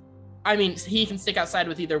like, I mean, he can stick outside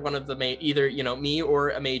with either one of the either, you know, me or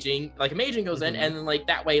Amazing. Like Amazing goes in, and then like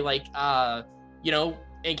that way, like, you know,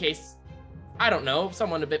 in case, I don't know,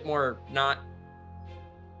 someone a bit more not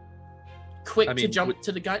quick to jump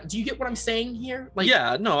to the gun. Do you get what I'm saying here? Like,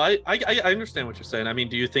 yeah, no, I understand what you're saying. I mean,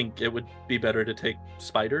 do you think it would be better to take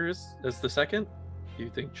Spider as the second? Do you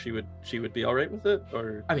think she would be all right with it,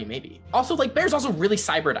 or? I mean, maybe. Also, like, Bear's also really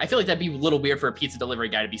cybered. I feel like that'd be a little weird for a pizza delivery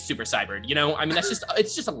guy to be super cybered. You know, I mean,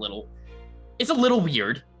 it's a little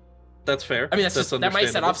weird. That's fair. I mean, that might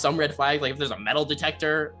set off some red flag. Like if there's a metal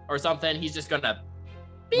detector or something, he's just gonna,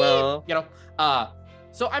 beep, you know.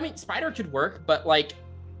 So I mean, Spider could work, but like,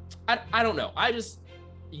 I don't know.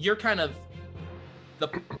 You're kind of the.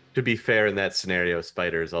 To be fair, in that scenario,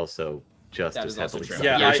 Spider is also just as heavily.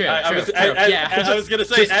 Yeah, I was gonna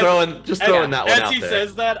say, just throwing that one out there. As he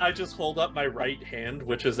says that, I just hold up my right hand,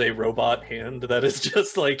 which is a robot hand that is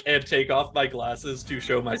just like, and take off my glasses to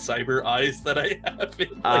show my cyber eyes that I have.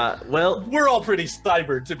 Like, well, we're all pretty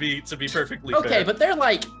cybered to be perfectly fair. Okay, but they're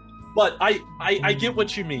like. But I get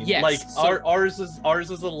what you mean. Yes, like ours is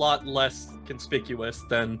a lot less conspicuous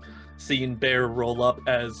than seeing Bear roll up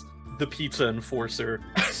as the pizza enforcer.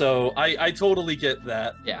 So I totally get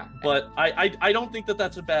that. Yeah. But I don't think that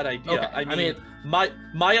that's a bad idea. Okay. I mean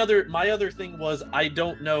my other thing was, I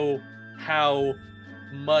don't know how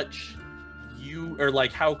much you, or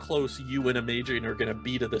like how close you and Amazing are gonna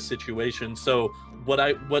be to the situation. So what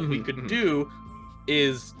we could do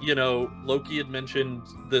is, you know, Loki had mentioned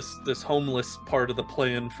this homeless part of the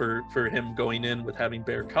plan for him going in with having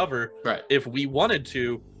Bear cover. Right. If we wanted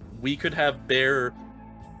to, we could have Bear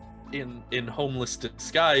in homeless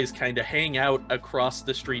disguise kind of hang out across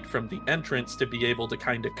the street from the entrance to be able to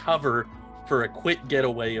kind of cover for a quick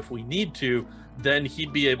getaway if we need to. Then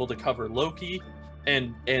he'd be able to cover Loki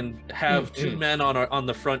and have two men on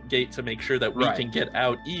the front gate to make sure that we can get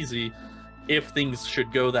out easy if things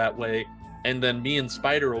should go that way. And then me and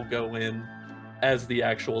Spider will go in as the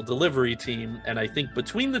actual delivery team. And I think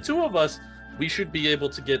between the two of us, we should be able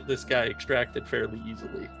to get this guy extracted fairly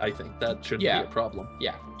easily. I think that shouldn't be a problem.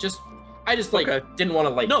 Yeah. I just like didn't want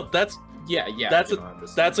to like. No, that's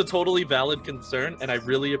that's a totally valid concern, and I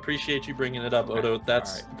really appreciate you bringing it up, Odo.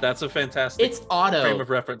 That's a fantastic. It's Otto. Frame of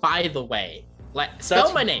reference. By the way,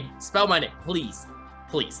 spell my name. Spell my name, please.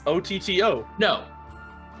 OTTO. No,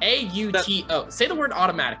 AUTO. Say the word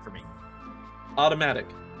automatic for me. Automatic.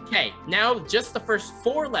 Okay, now just the first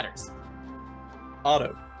 4 letters.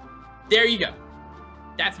 Otto. There you go.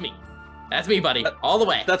 That's me. That's me, buddy. All the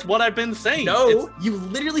way. That's what I've been saying. No, you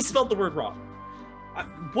literally spelled the word wrong.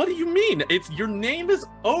 What do you mean? Your name is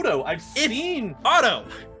Odo. I've seen Otto.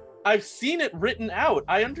 I've seen it written out.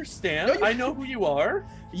 I understand. I know who you are.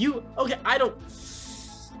 Okay, I don't.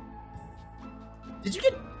 Did you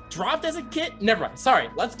get dropped as a kid? Never mind. Sorry.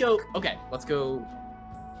 Let's go. Okay, let's go.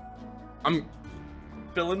 I'm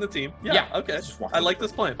filling the team. Yeah. Okay. I like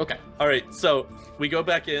this plan. Okay. All right. So we go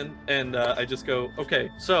back in, and I just go, okay.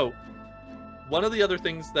 So one of the other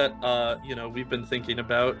things that we've been thinking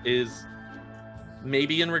about is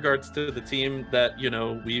maybe in regards to the team that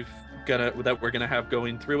we're gonna have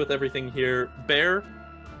going through with everything here. Bear,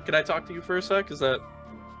 can I talk to you for a sec?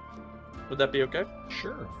 Would that be okay?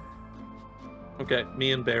 Sure. Okay,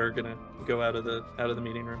 me and Bear are gonna go out of the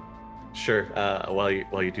meeting room. Sure. While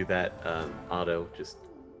you do that, Otto just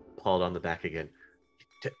pawed on the back again.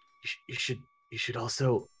 You should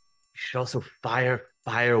also fire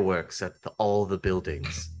fireworks at all the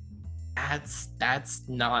buildings. That's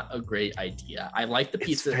not a great idea. I like the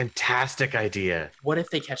pizza. It's a fantastic idea. What if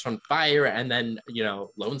they catch on fire and then,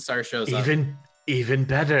 Lone Star shows up? Even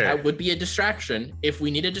better. That would be a distraction. If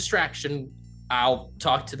we need a distraction, I'll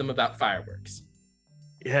talk to them about fireworks.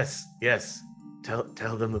 Yes.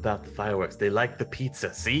 Tell them about the fireworks. They like the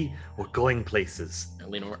pizza. See? We're going places. And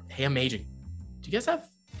lean over. Hey, I'm aging. Do you guys have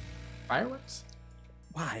fireworks?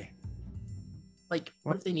 Why? Like,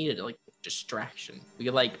 what if they needed like distraction? We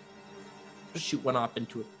could like shoot one off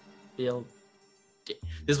into a field.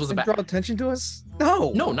 This was Draw attention to us?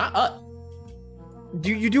 No. No, not us.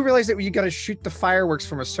 You do realize that you got to shoot the fireworks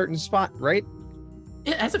from a certain spot, right?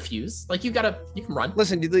 It has a fuse. Like you can run.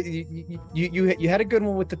 Listen, you had a good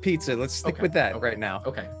one with the pizza. Let's stick with that right now.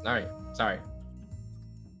 Okay. All right. Sorry.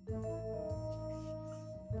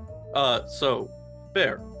 So,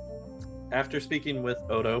 Bear, after speaking with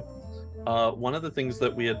Odo, one of the things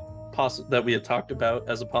that we had talked about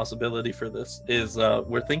as a possibility for this is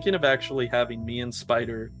we're thinking of actually having me and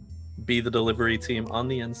Spider be the delivery team on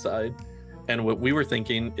the inside, and what we were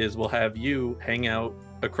thinking is we'll have you hang out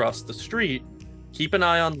across the street, keep an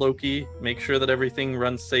eye on Loki, make sure that everything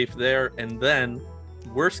runs safe there, and then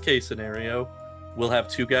worst case scenario, we'll have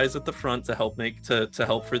two guys at the front to help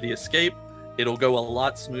for the escape. It'll go a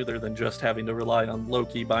lot smoother than just having to rely on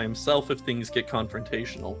Loki by himself if things get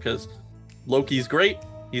confrontational, because Loki's great.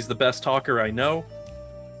 He's the best talker I know.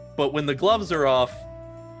 But when the gloves are off,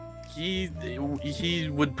 he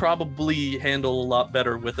would probably handle a lot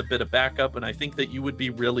better with a bit of backup, and I think that you would be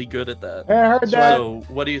really good at that. I heard that. So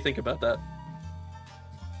what do you think about that?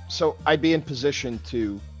 So I'd be in position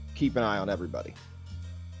to keep an eye on everybody.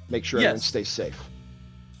 Make sure everyone stays safe.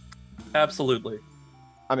 Absolutely.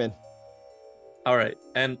 I'm in. All right.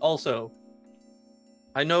 And also,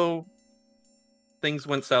 I know things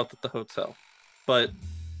went south at the hotel, but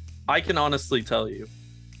I can honestly tell you,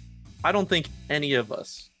 I don't think any of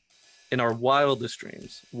us in our wildest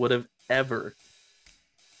dreams would have ever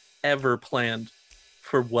planned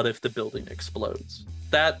for what if the building explodes.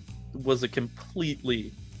 That was a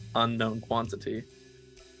completely unknown quantity.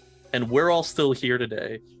 And we're all still here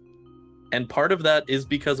today. And part of that is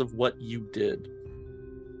because of what you did.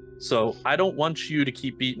 So I don't want you to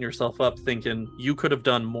keep beating yourself up thinking you could have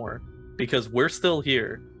done more, because we're still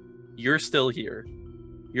here. You're still here.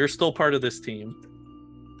 You're still part of this team.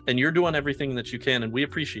 And you're doing everything that you can, and we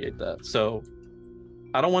appreciate that. So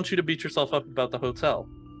I don't want you to beat yourself up about the hotel.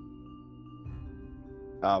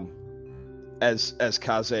 As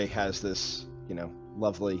Kaze has this,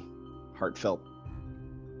 lovely, heartfelt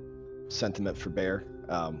sentiment for Bear,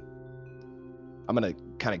 I'm gonna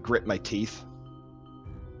kind of grit my teeth.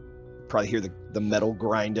 Probably hear the metal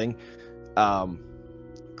grinding.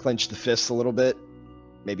 Clench the fists a little bit,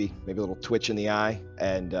 maybe a little twitch in the eye,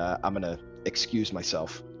 and I'm gonna excuse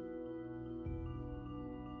myself.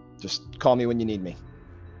 Just call me when you need me.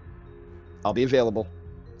 I'll be available.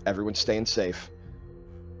 Everyone's staying safe.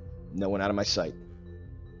 No one out of my sight.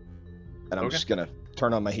 And I'm just gonna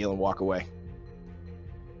turn on my heel and walk away.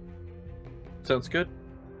 Sounds good.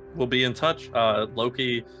 We'll be in touch.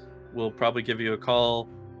 Loki will probably give you a call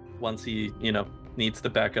once he, needs the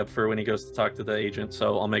backup for when he goes to talk to the agent.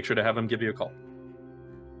 So I'll make sure to have him give you a call.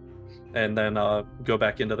 And then go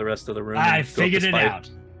back into the rest of the room. I figured it out.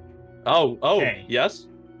 Oh, Okay. Yes?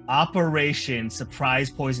 Operation Surprise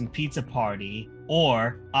Poison Pizza Party,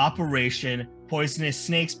 or Operation Poisonous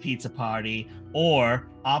Snakes Pizza Party, or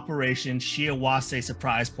Operation Shiawase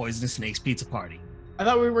Surprise Poisonous Snakes Pizza Party. I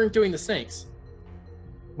thought we weren't doing the snakes.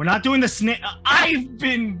 We're not doing the snake. I've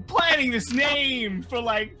been planning this name for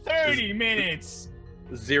like 30 minutes.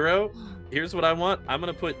 Zero. Here's what I want. I'm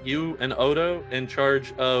going to put you and Odo in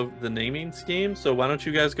charge of the naming scheme. So why don't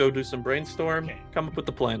you guys go do some brainstorm, come up with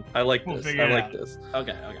the plan. I like this. I like this.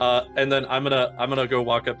 Okay. And then I'm going to go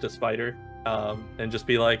walk up to Spider and just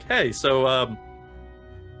be like, "Hey, so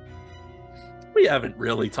we haven't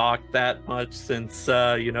really talked that much since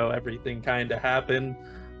everything kind of happened.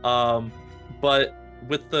 But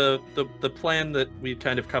with the plan that we've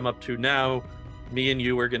kind of come up to now, me and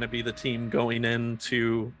you are going to be the team going in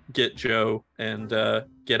to get Joe and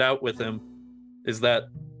get out with him. Is that,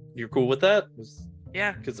 you're cool with that?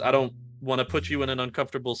 Yeah. Because I don't want to put you in an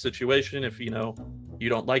uncomfortable situation if, you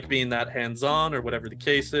don't like being that hands-on or whatever the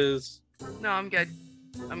case is. No, I'm good.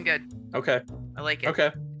 Okay. I like it.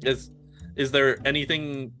 Okay. Is there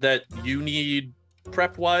anything that you need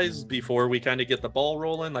prep-wise before we kind of get the ball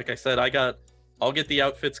rolling? Like I said, I'll get the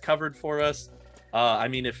outfits covered for us. I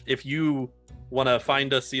mean, if you want to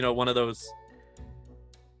find us, one of those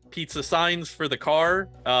pizza signs for the car,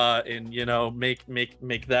 and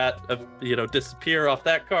make that disappear off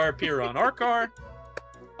that car, appear on our car.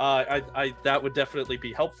 I that would definitely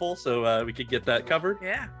be helpful, so we could get that covered.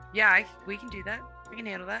 Yeah, we can do that. We can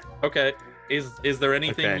handle that. Okay. Is there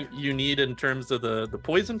anything Okay. you need in terms of the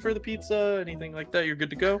poison for the pizza? Anything like that? You're good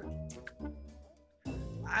to go?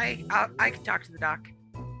 I can talk to the doc.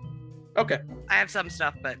 Okay. I have some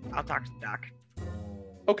stuff, but I'll talk to the doc.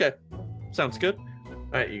 Okay. Sounds good.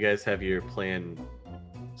 All right, you guys have your plan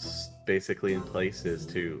basically in place is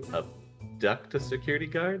to abduct a security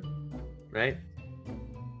guard, right?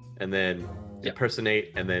 And then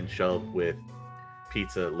impersonate and then show up with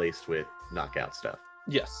pizza laced with knockout stuff.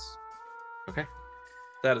 Yes. Okay.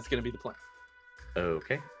 That is going to be the plan.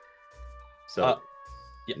 Okay. So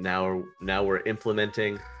yeah. now we're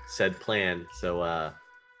implementing said plan. So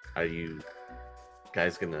are you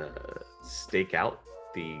guys gonna stake out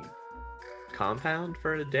the compound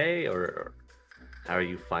for a day, or how are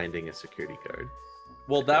you finding a security guard?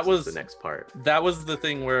 Well, that was the next part. That was the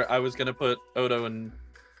thing where I was going to put Odo and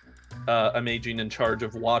Amaging in charge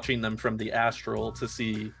of watching them from the astral to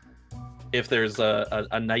see if there's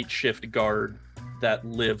a night shift guard that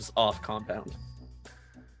lives off compound.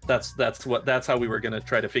 That's how we were going to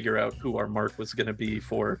try to figure out who our mark was going to be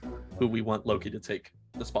for who we want Loki to take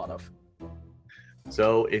the spot of.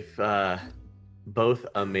 So if both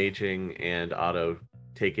Amaging and Otto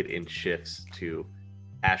take it in shifts to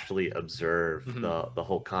actually observe the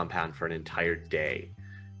whole compound for an entire day,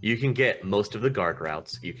 you can get most of the guard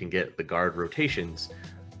routes, you can get the guard rotations.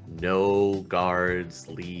 No guards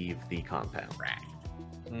leave the compound.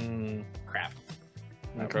 Crap.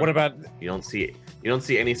 Okay. What about you don't see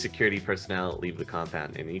any security personnel leave the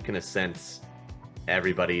compound, and you can sense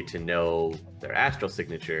everybody to know their astral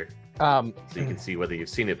signature, so you can see whether you've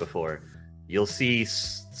seen it before. You'll see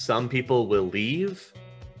some people will leave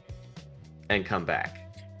and come back.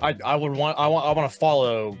 I want to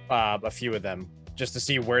follow a few of them just to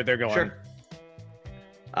see where they're going.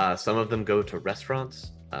 Sure. Some of them go to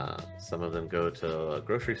restaurants. Some of them go to a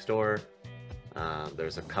grocery store.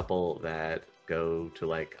 There's a couple that go to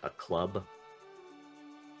like a club.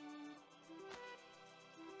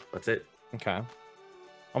 That's it. Okay.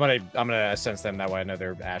 I'm gonna sense them that way. I know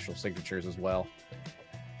their astral signatures as well.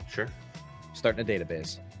 Sure. Starting a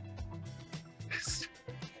database.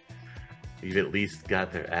 You've at least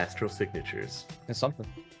got their astral signatures. It's something.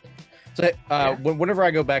 So whenever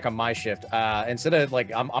I go back on my shift, instead of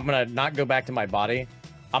like I'm gonna not go back to my body,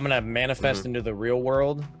 I'm gonna manifest into the real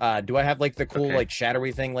world. Do I have like the cool like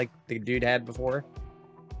shadowy thing like the dude had before?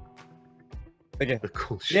 The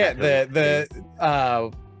cool shadowy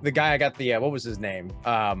the guy I got the what was his name?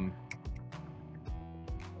 The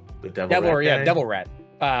devil rat guy? Devil rat.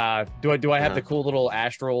 Do I have the cool little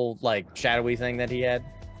astral like shadowy thing that he had?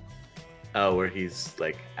 Oh, where he's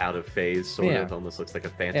like out of phase, sort of, almost looks like a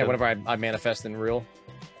phantom. Yeah, whenever I manifest in real.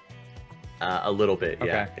 A little bit,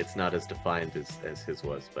 yeah. Okay. It's not as defined as his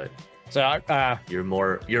was, but so you're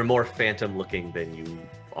more phantom looking than you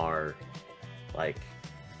are like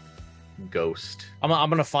ghost. I'm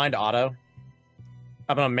gonna find Otto.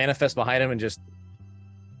 I'm gonna manifest behind him and just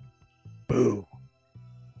boo.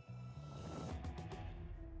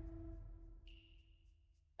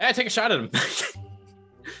 Hey, take a shot at him.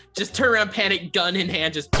 Just turn around, panic, gun in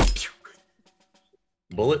hand, just.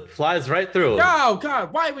 Bullet flies right through him. Oh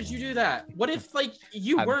God! Why would you do that? What if like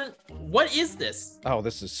you weren't? What is this? Oh,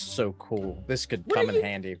 this is so cool. This could come in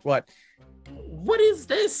handy. What? What is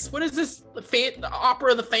this? What is this? The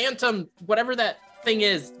Opera of the Phantom, whatever that thing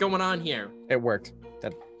is going on here. It worked.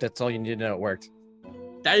 That's all you need to know. It worked.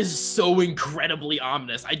 That is so incredibly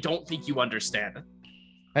ominous. I don't think you understand.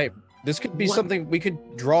 Hey, this could be something we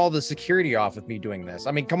could draw the security off with me doing this.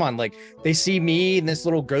 I mean, come on, like they see me in this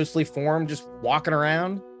little ghostly form just walking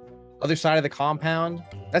around other side of the compound.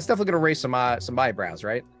 That's definitely gonna raise some eyebrows,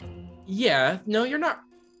 right? Yeah, no, you're not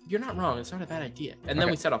wrong. It's not a bad idea. And then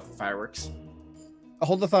we set off the fireworks.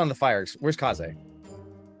 Hold the thought on the fireworks. Where's Kaze?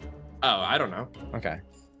 Oh, I don't know. Okay.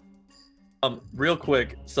 Real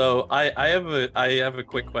quick. So I have a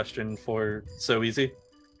quick question for So Easy.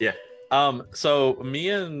 Yeah. So me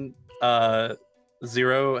and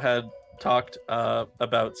Zero had talked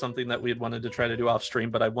about something that we had wanted to try to do off stream,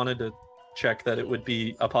 but I wanted to check that it would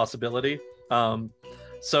be a possibility.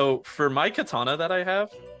 So for my katana that I have,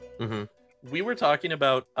 we were talking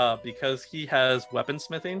about because he has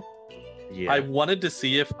weaponsmithing. Yeah. I wanted to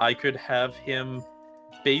see if I could have him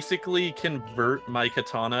basically convert my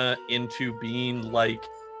katana into being like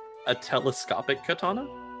a telescopic katana.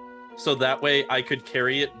 So that way I could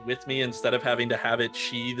carry it with me instead of having to have it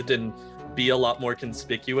sheathed and be a lot more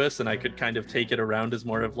conspicuous, and I could kind of take it around as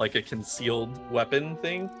more of like a concealed weapon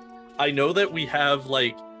thing. I know that we have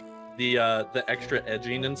like the extra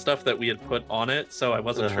edging and stuff that we had put on it, so I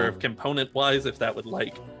wasn't sure if component wise if that would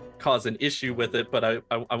like cause an issue with it, but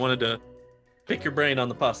I wanted to pick your brain on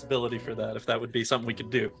the possibility for that, if that would be something we could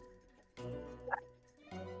do.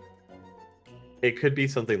 It could be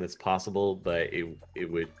something that's possible, but it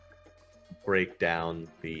would break down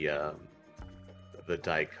the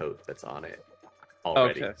die coat that's on it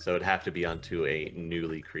already. Okay. So it'd have to be onto a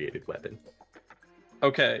newly created weapon.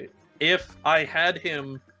 Okay, if I had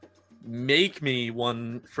him make me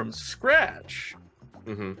one from scratch,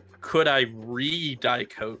 could I re-die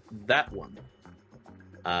coat that one?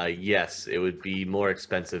 Yes, it would be more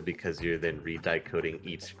expensive because you're then re-die coating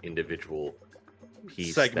each individual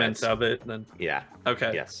piece. Segments of it, then. Yeah.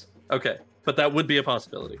 Okay. Yes. Okay, but that would be a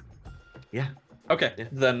possibility. Yeah. Okay, Yeah.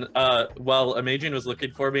 then while Imagine was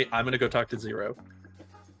looking for me, I'm gonna go talk to Zero.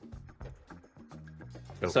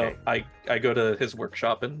 Okay. So I go to his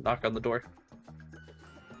workshop and knock on the door.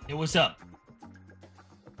 Hey, what's up?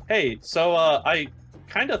 Hey, so I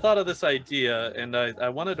kind of thought of this idea, and I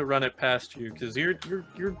wanted to run it past you because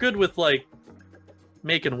you're good with like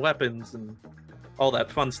making weapons and all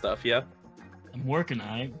that fun stuff, yeah? I'm working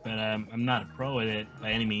on it, but I'm not a pro at it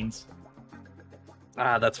by any means.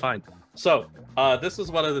 Ah, that's fine. So this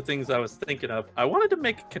is one of the things I was thinking of. I wanted to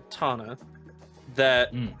make a katana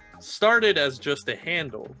that started as just a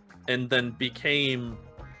handle and then became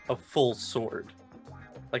a full sword,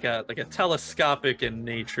 like a telescopic in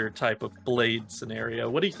nature type of blade scenario.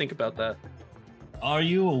 What do you think about that? Are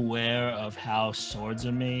you aware of how swords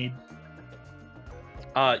are made?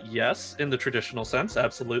 Yes, in the traditional sense,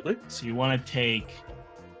 absolutely. So you want to take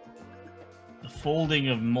the folding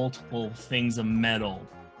of multiple things of metal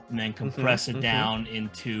and then compress it down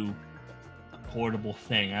into a portable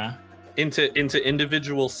thing, huh? Into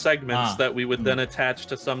individual segments that we would then attach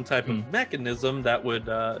to some type of mechanism that would,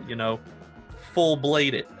 full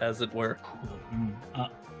blade it, as it were.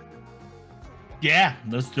 Yeah,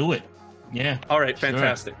 let's do it. Yeah. All right, sure.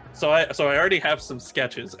 fantastic. So I already have some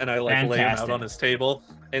sketches, and I lay them out on his table,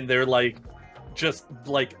 and they're like, just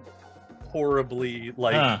like horribly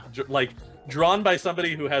like drawn by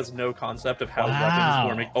somebody who has no concept of how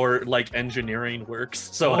weapons or like engineering works.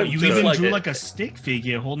 So you even drew like a stick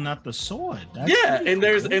figure holding out the sword. That's and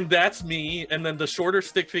cool. and that's me, and then the shorter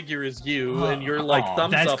stick figure is you, and you're like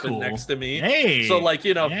thumbs up cool. and next to me. Hey, so like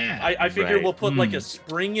I figure we'll put like a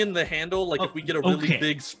spring in the handle, like if we get a really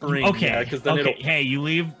big spring. Okay. Because then it'll. Hey, you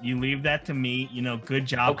leave that to me. Good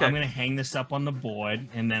job. Okay. I'm gonna hang this up on the board,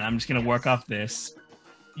 and then I'm just gonna work off this.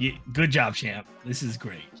 Good job, champ. This is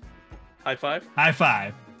great. High five. High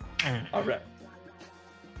five. All right.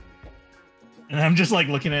 And I'm just like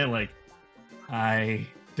looking at it like, I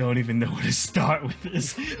don't even know where to start with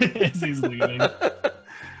this as he's leaving.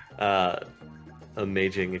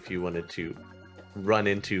 Amazing if you wanted to run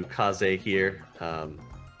into Kaze here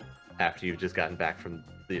after you've just gotten back from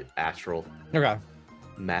the astral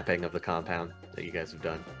mapping of the compound that you guys have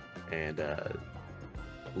done, and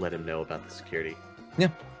let him know about the security. Yeah,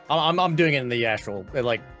 I'm doing it in the astral,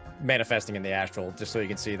 like manifesting in the astral, just so you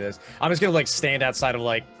can see this. I'm just gonna like stand outside of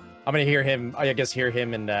like, I'm gonna hear him. I guess hear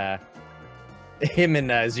him and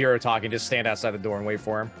Zero talking. Just stand outside the door and wait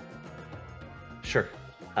for him. Sure.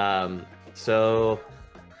 So,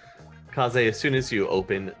 Kaze, as soon as you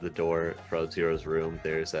open the door from Zero's room,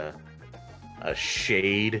 there's a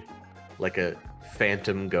shade, like a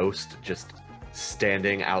phantom ghost, just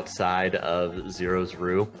standing outside of Zero's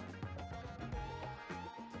room.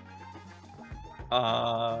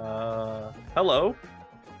 Hello.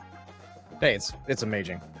 Hey, it's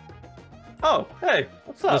amazing. Oh, hey,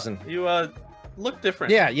 what's up? Listen, you look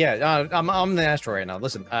different. Yeah. I'm in the astral right now.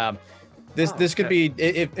 Listen, this could be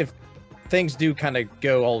if things do kind of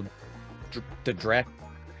go all to dreck.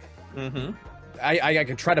 Mm-hmm. I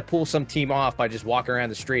can try to pull some team off by just walking around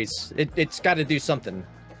the streets. It's got to do something.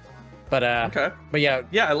 But okay. But yeah.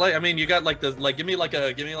 I mean, you got like give me like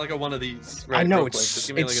a one of these. Right, I know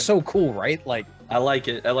it's so cool, right? Like I like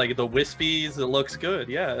it. I like the wispies. It looks good.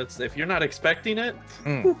 Yeah, it's if you're not expecting it.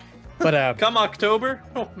 But come October,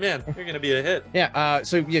 oh man, you're gonna be a hit. Yeah.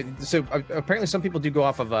 So apparently some people do go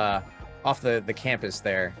off of the campus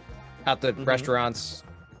there, out to restaurants,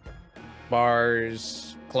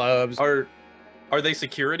 bars, clubs. Are they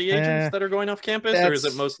security agents that are going off campus, or is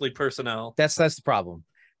it mostly personnel? That's the problem.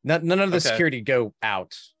 None of the security go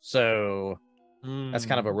out, so that's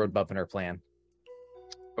kind of a road bump in our plan.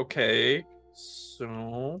 Okay,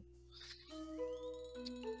 so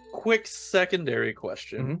quick secondary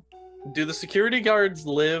question: do the security guards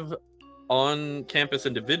live on campus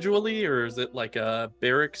individually, or is it like a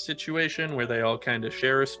barracks situation where they all kind of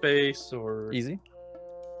share a space? Or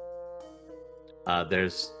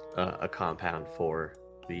there's a compound for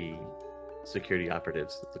the security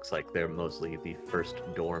operatives. It looks like they're mostly the first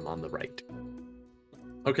dorm on the right.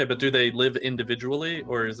 Okay, but do they live individually,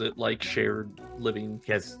 or is it like shared living?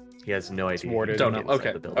 He has no idea. warded. Don't know. Inside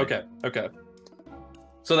Okay, the building. okay.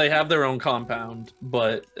 So they have their own compound,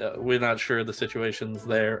 but we're not sure the situation's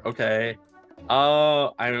there. Okay.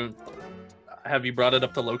 Have you brought it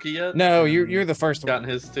up to Loki yet? No, you're the first Gotten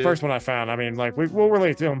his too. first one I found. I mean, like we'll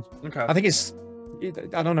relate to him. Okay. I think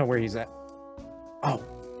I don't know where he's at. Oh,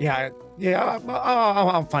 yeah.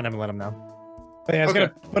 I'll find him and let him know. But yeah, it's Okay.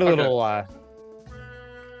 gonna put a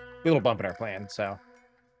little bump in our plan. So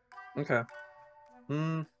Okay.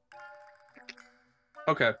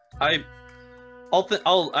 Okay.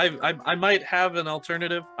 I might have an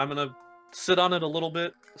alternative. I'm gonna sit on it a little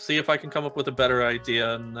bit, see if I can come up with a better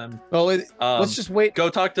idea, and then let's just wait. go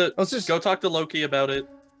talk to Let's talk to Loki about it.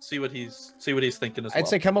 See what he's thinking as well. I'd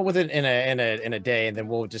say come up with it in a day, and then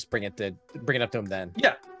we'll just bring it up to him then.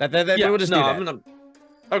 Yeah. We'll just do that.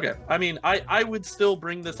 Okay. I mean, I would still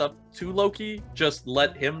bring this up to Loki. Just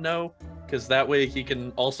let him know, because that way he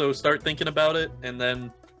can also start thinking about it, and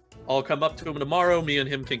then I'll come up to him tomorrow. Me and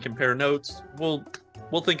him can compare notes. We'll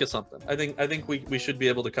think of something. I think we should be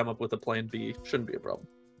able to come up with a plan B. Shouldn't be a problem.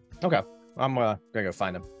 Okay. I'm gonna go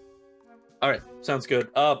find him. All right. Sounds good.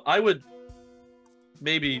 I would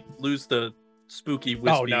maybe lose the spooky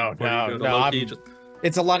wispy. Oh no. Loki.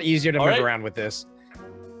 It's a lot easier to All move right. around with this.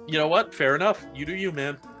 You know what? Fair enough. You do you,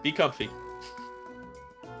 man. Be comfy.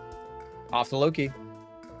 Off to Loki.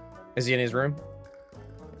 Is he in his room?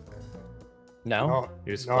 No. No,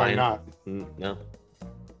 He was no, I'm flying. not. No.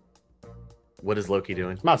 What is Loki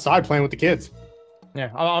doing? I'm outside playing with the kids. Yeah.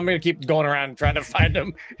 I'm gonna keep going around trying to find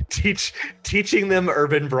him. Teaching them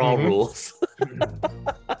urban brawl Mhm. rules.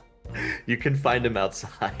 You can find him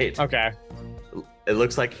outside. Okay. It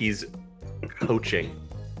looks like he's coaching.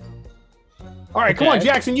 All right, come on, Okay.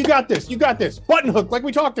 Jackson, you got this. You got this. Button hook, like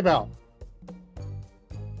we talked about.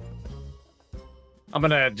 I'm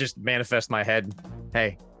gonna just manifest my head.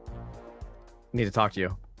 Hey, need to talk to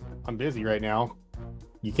you. I'm busy right now.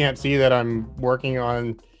 You can't see that I'm working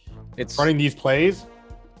on It's running these plays.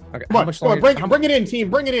 okay. Come on, bring it in, team.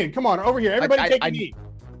 Bring it in. Come on, over here. Everybody take a knee.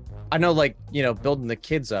 I know, like, building the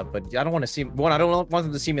kids up, but I don't want to see one. I don't want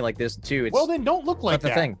them to see me like this. Two. It's Well, then don't look like not the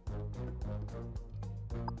that. thing.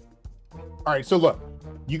 All right, so look,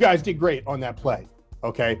 you guys did great on that play,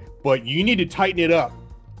 okay? But you need to tighten it up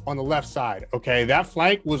on the left side, okay? That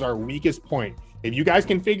flank was our weakest point. If you guys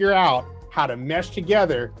can figure out how to mesh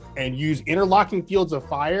together and use interlocking fields of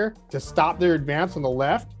fire to stop their advance on the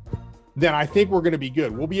left, then I think we're going to be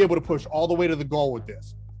good. We'll be able to push all the way to the goal with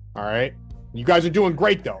this. All right? You guys are doing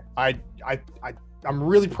great, though. I'm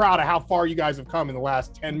really proud of how far you guys have come in the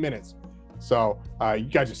last 10 minutes. So you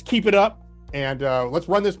guys just keep it up, and let's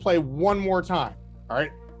run this play one more time. All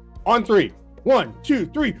right? On 3. 1, 2,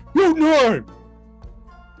 3. Route 9!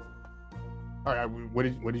 All right, what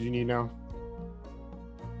did you need now?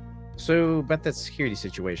 So about that security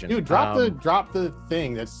situation, Dude, drop the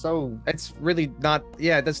thing. That's so. It's really not.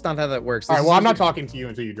 Yeah, that's not how that works. All right, This well, is I'm not usually- talking to you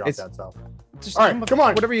until you drop It's- that stuff. Just All right, come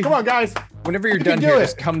on, come on, guys. Whenever you're You can done do here, it.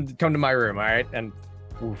 just come to my room. All right, and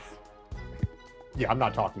Oof. Yeah, I'm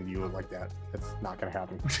not talking to you like that. That's not gonna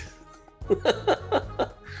happen.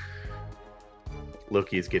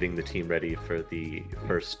 Loki is getting the team ready for the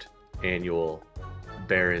first annual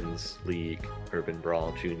Barons League Urban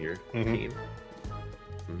Brawl Junior Mhm. team.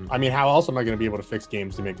 I mean, how else am I gonna be able to fix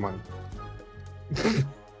games to make money?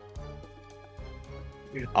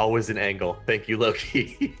 Always an angle. Thank you,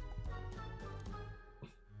 Loki.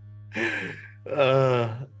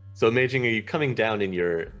 So, Amazing, are you coming down in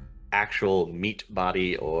your actual meat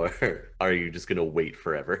body, or are you just gonna wait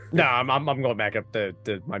forever? no, I'm going back up to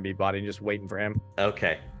my meat body and just waiting for him.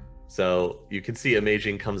 Okay. So you can see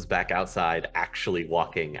Amazing comes back outside, actually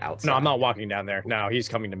walking outside. No, I'm not walking down there. No, he's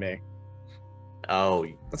coming to me. Oh,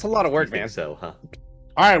 you That's a lot of work, think man. so, huh?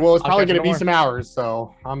 All right, well, it's I'll probably catch you gonna be tomorrow. some hours,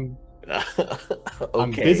 so I'm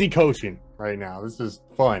Okay. busy coaching right now. This is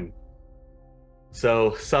fun.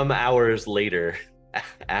 So some hours later,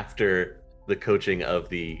 after the coaching of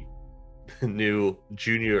the new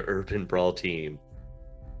junior urban brawl team,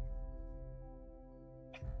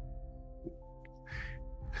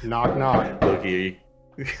 Knock, knock. Loki,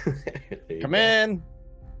 Come in.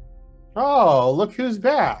 Oh, look who's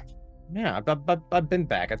back, Yeah, I've been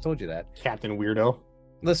back. I told you that. Captain Weirdo.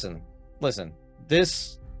 Listen.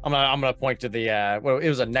 This I'm gonna point to the well, it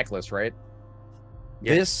was a necklace, right?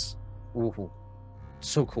 Yeah. This, ooh,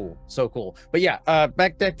 so cool. But yeah,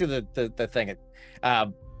 back to the thing.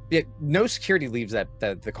 No security leaves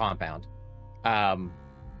the compound.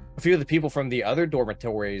 a few of the people from the other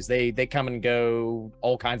dormitories, they come and go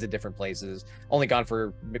all kinds of different places, only gone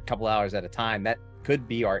for a couple hours at a time. That could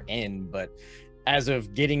be our end, but as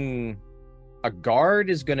of getting a guard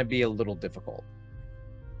is going to be a little difficult.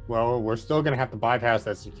 Well, we're still going to have to bypass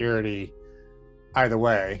that security either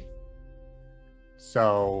way.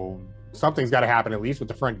 So something's got to happen, at least with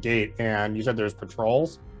the front gate. And you said there's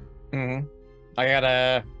patrols? Mm-hmm. I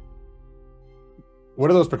gotta... What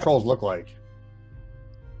do those patrols look like?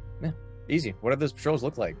 Yeah, easy. What do those patrols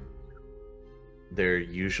look like? They're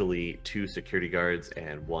usually 2 security guards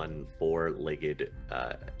and 1 4-legged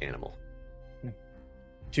animal.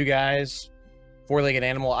 2 guys, 4-legged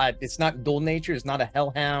animal. It's not dual nature. It's not a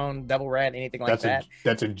hellhound, devil rat, anything like that.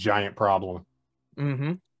 That's a giant problem.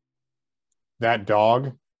 Mm-hmm. That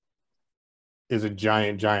dog is a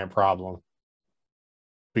giant problem.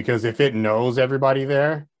 Because if it knows everybody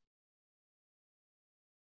there,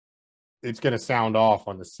 it's going to sound off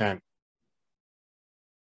on the scent.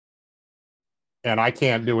 And I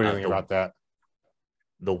can't do anything about that.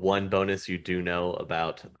 The one bonus you do know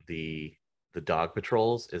about the dog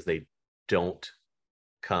patrols is they don't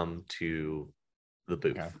come to the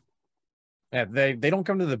booth. Okay. Yeah, they don't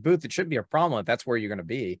come to the booth. It should be a problem if that's where you're going to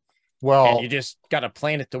be. Well, and you just got to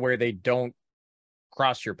plan it to where they don't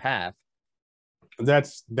cross your path.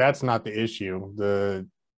 That's not the issue. The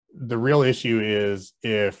real issue is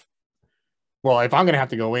if I'm going to have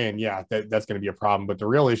to go in, yeah, that's going to be a problem. But the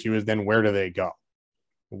real issue is then where do they go?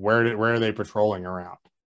 Where are they patrolling around?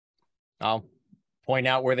 I'll point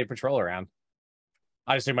out where they patrol around.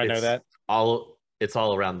 I assume I know that. It's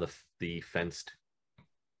all around the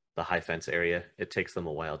high fence area. It takes them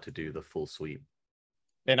a while to do the full sweep.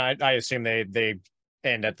 And I assume they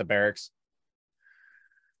end at the barracks.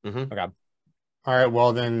 Mm-hmm. Okay. All right,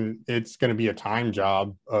 well, then it's going to be a time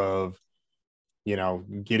job of,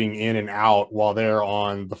 getting in and out while they're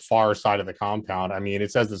on the far side of the compound. I mean,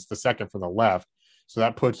 it says it's the second from the left, so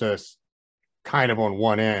that puts us kind of on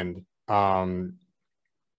one end.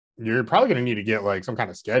 You're probably going to need to get like some kind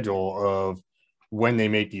of schedule of when they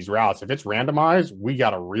make these routes. If it's randomized, we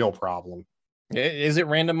got a real problem. Is it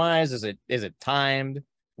randomized? Is it timed?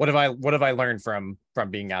 What have I learned from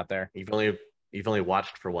being out there? You've only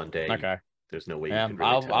watched for one day. Okay. There's no way you can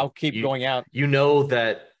really tell. I'll keep going out. You know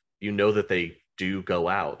that they do go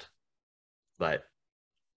out, but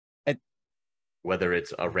whether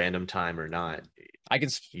it's a random time or not,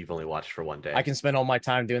 you've only watched for one day. I can spend all my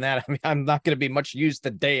time doing that. I mean, I'm not going to be much use the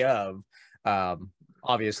day of,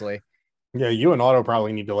 obviously. Yeah, you and Otto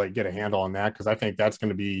probably need to get a handle on that, because I think that's going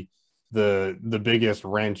to be the biggest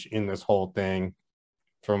wrench in this whole thing.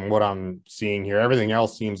 From what I'm seeing here, everything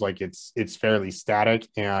else seems like it's fairly static,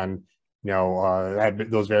 and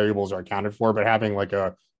those variables are accounted for. But having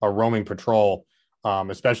a roaming patrol,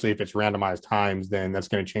 especially if it's randomized times, then that's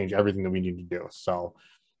going to change everything that we need to do. So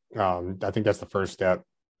I think that's the first step.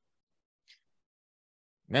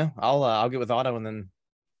 Yeah, I'll get with Otto, and then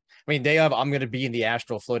day of, I'm going to be in the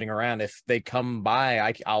astral floating around. If they come by,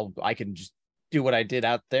 I can just do what I did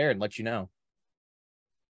out there and let you know.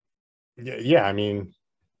 Yeah, I mean,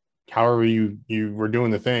 however you were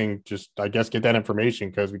doing the thing, just I guess get that information,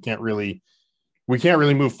 because we can't really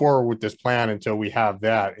move forward with this plan until we have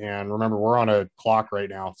that. And remember, we're on a clock right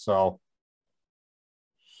now, so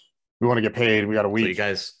we want to get paid. We got a week.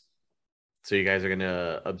 So you guys are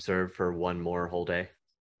gonna observe for one more whole day?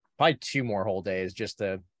 Probably 2 more whole days, just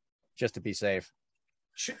to be safe.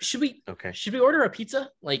 Should we? Okay. Should we order a pizza?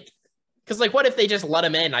 Because what if they just let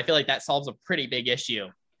them in? I feel like that solves a pretty big issue.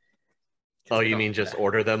 Oh, you mean just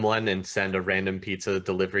order them one and send a random pizza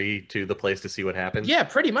delivery to the place to see what happens? Yeah,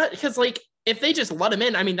 pretty much. Because if they just let them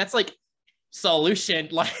in, I mean, that's solution.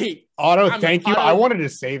 Otto, thank you. I wanted to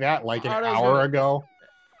say that an hour ago.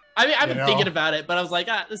 I mean, I've been thinking about it, but I was like,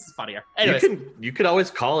 this is funnier. Anyways, you could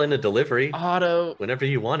always call in a delivery. Otto whenever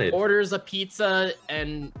you wanted. Orders a pizza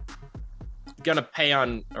and gonna pay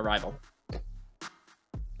on arrival.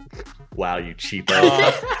 Wow, you cheapo.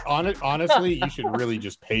 Honestly, you should really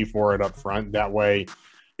just pay for it up front. That way,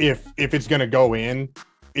 if it's gonna go in,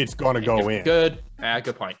 it's gonna go in. Good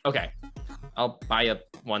point. Okay, I'll buy a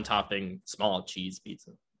 1-topping small cheese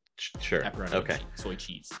pizza. Sure. Pepperoni, okay. Soy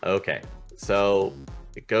cheese. Okay. So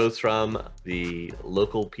it goes from the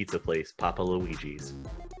local pizza place, Papa Luigi's.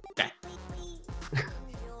 Okay.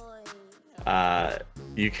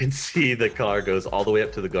 You can see the car goes all the way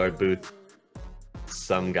up to the guard booth.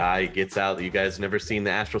 Some guy gets out. You guys never seen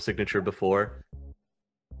the astral signature before.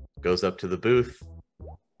 Goes up to the booth.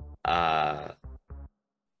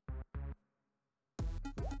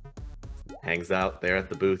 Hangs out there at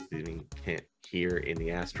the booth. You can't hear in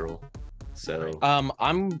the astral. So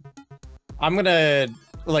I'm gonna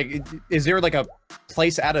like, is there like a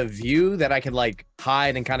place out of view that I can like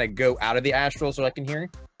hide and kind of go out of the astral so I can hear?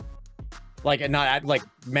 Like, and not like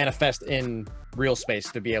manifest in real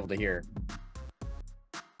space to be able to hear.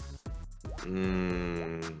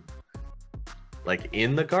 Like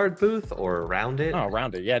in the guard booth or around it? Oh,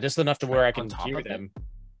 around it. Yeah, just enough to where I can On top hear of it? them.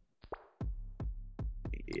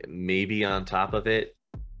 Maybe on top of it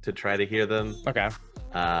to try to hear them. Okay.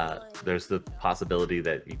 There's the possibility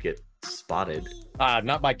that you get spotted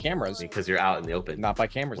Not by cameras. because you're out in the open. Not by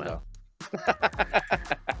cameras, Well. though.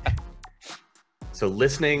 So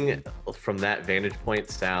listening from that vantage point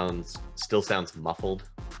still sounds muffled,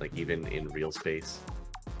 like even in real space.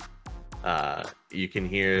 You can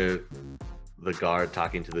hear the guard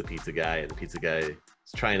talking to the pizza guy, and the pizza guy is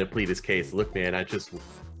trying to plead his case. Look, man, I just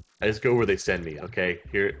go where they send me. Okay,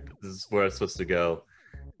 this is where I'm supposed to go.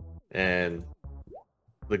 And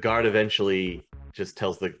the guard eventually just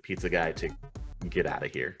tells the pizza guy to get out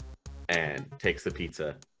of here, and takes the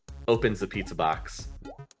pizza, opens the pizza box,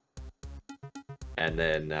 and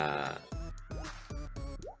then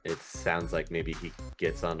it sounds like maybe he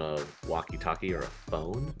gets on a walkie-talkie or a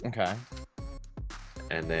phone. Okay.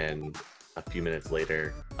 And then a few minutes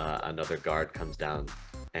later, another guard comes down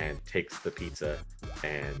and takes the pizza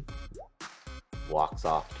and walks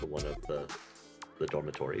off to one of the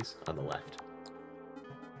dormitories on the left.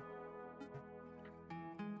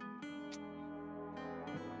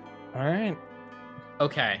 All right.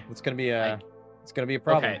 Okay. It's gonna be a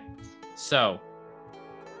problem. Okay. So,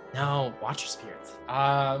 no, Watcher Spirits.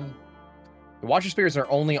 The Watcher Spirits are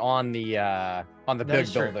only on the big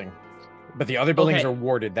That's true. building, but the other buildings Okay. are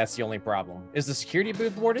warded. That's the only problem. Is the security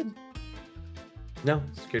booth warded? No,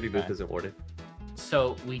 security booth Okay. isn't warded.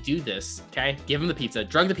 So we do this, okay? Give him the pizza,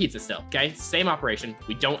 drug the pizza still, okay? Same operation.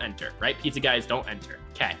 We don't enter, right? Pizza guys don't enter,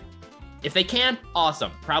 okay? If they can,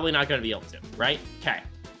 awesome. Probably not going to be able to, right? Okay.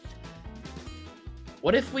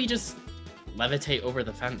 What if we just levitate over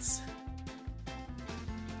the fence?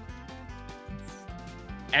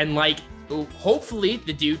 And like, hopefully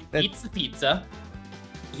the dude eats the pizza.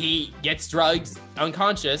 He gets drugs,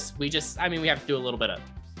 unconscious. We have to do a little bit of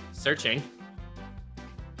searching.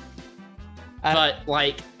 But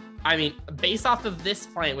like, based off of this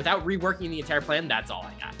plan, without reworking the entire plan, that's all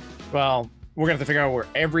I got. Well, we're gonna have to figure out where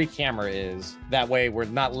every camera is. That way, we're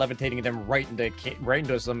not levitating them right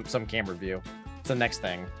into some camera view. It's the next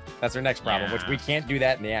thing. That's our next problem, which we can't do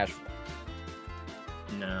that in the astral.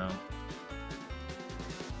 No.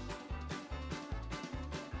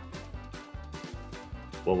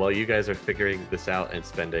 Well, while you guys are figuring this out and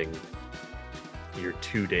spending your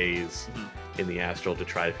 2 days in the astral to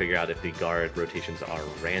try to figure out if the guard rotations are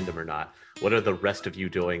random or not, what are the rest of you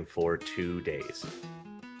doing for 2 days?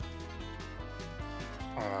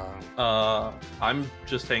 I'm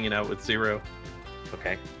just hanging out with Zero.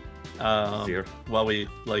 Okay. Zero. While we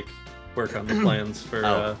like work on the plans for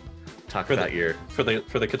talk for about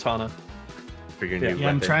the katana. For your new Yeah, I'm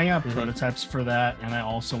weapon. trying out prototypes for that, and I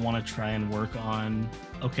also want to try and work on.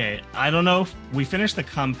 Okay, I don't know if we finished the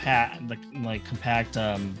compact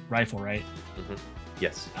rifle, right?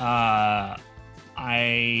 Yes. I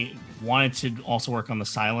wanted to also work on the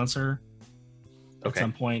silencer at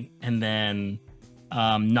some point, and then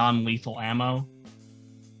non-lethal ammo.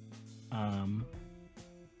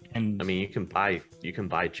 And I mean, you can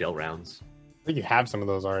buy gel rounds. I think you have some of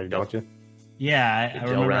those already, don't you? yeah, I Gel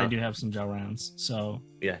remember I round. do have some gel rounds. So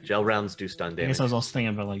Yeah, gel rounds do stun I damage. guess I was also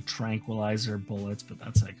thinking about like tranquilizer bullets, but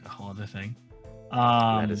that's like a whole other thing.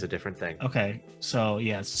 That is a different thing. Okay, so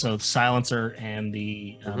yeah, so the silencer and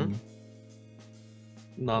the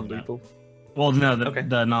Non-lethal. well, no,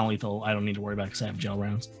 the non-lethal I don't need to worry about because I have gel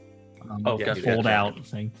rounds. Gotcha. Fold out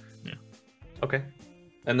thing. Yeah. Okay.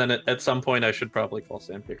 And then at some point, I should probably call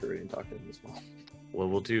Sam Pickery and talk to him as well. Well,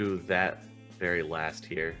 we'll do that very last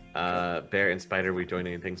here. Bear and Spider, we doing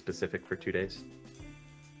anything specific for 2 days?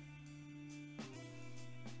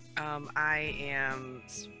 I am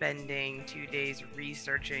spending 2 days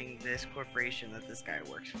researching this corporation that this guy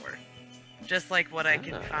works for. Just like what I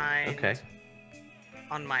can find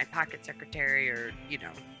on my pocket secretary or,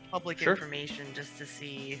 public information just to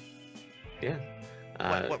see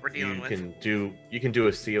what we're dealing with. You can do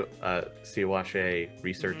a Shiawase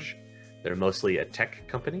research. They're mostly a tech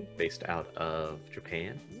company based out of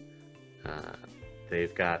Japan.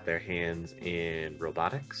 They've got their hands in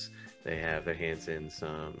robotics. They have their hands in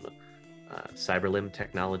some cyberlimb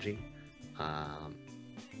technology.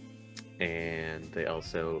 And they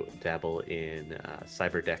also dabble in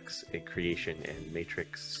cyberdex creation and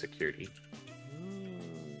matrix security.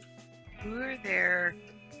 Who are their,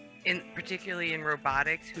 particularly in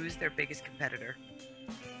robotics, who's their biggest competitor?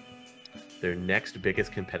 Their next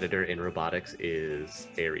biggest competitor in robotics is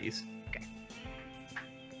Ares.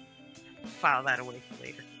 File that away for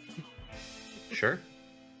later. Sure.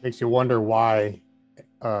 Makes you wonder why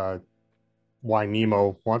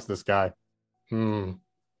Nemo wants this guy. It's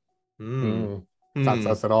not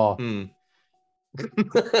sus at all.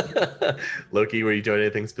 Loki, were you doing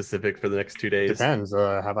anything specific for the next 2 days? Depends.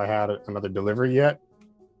 Have I had another delivery yet?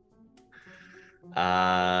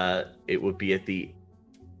 It would be at the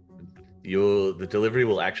delivery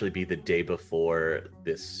will actually be the day before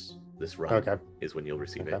this run. Okay. Is when you'll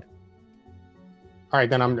receive it. All right,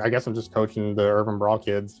 then I guess I'm just coaching the Urban Brawl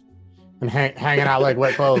kids and hanging out like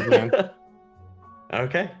wet clothes, man.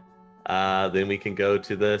 Okay. Then we can go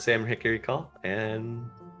to the Sam Hickory call, and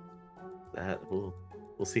we'll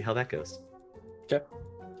see how that goes. Okay.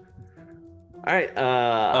 All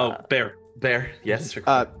right. Bear. Yes.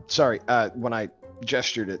 Sorry. When I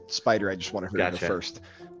gestured at Spider, I just wanted her to go first.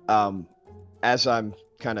 As I'm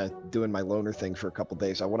kind of doing my loner thing for a couple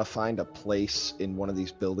days, I want to find a place in one of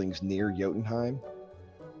these buildings near Jotunheim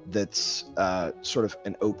that's sort of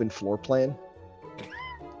an open floor plan,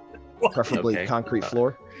 preferably concrete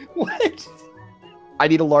floor. What? I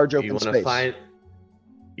need a large open space.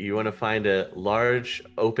 You want to find a large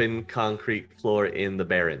open concrete floor in the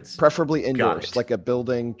Barrens, preferably indoors, like a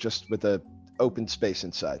building just with a open space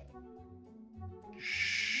inside.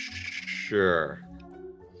 Sure.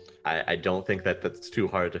 I don't think that's too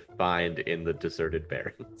hard to find in the deserted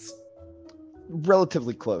Barrens.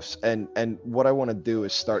 Relatively close, and what I want to do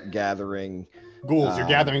is start gathering ghouls. You're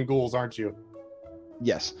gathering ghouls, aren't you?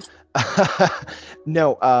 Yes.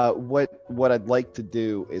 No. What I'd like to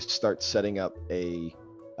do is start setting up a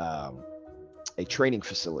training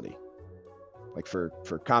facility, like for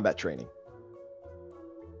combat training.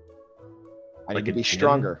 I need to be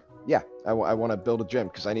stronger. Yeah, I want to build a gym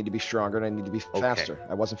because I need to be stronger and I need to be faster.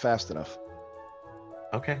 I wasn't fast enough.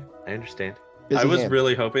 Okay, I understand. I was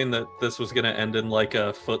really hoping that this was going to end in like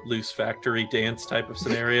a Footloose factory dance type of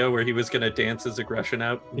scenario where he was going to dance his aggression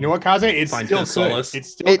out. You know what, Kaze? It's still good.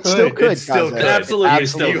 It's still good. It's still good. Absolutely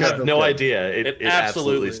still You good. have no idea. It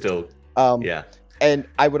absolutely still. Yeah. And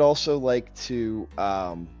I would also like to,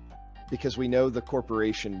 because we know the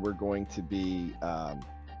corporation we're going to be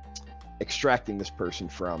extracting this person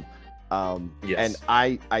from. Yes. And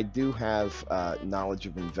I do have knowledge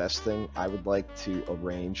of investing. I would like to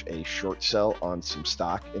arrange a short sell on some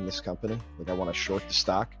stock in this company. Like I want to short the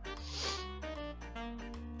stock.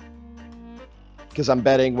 Because I'm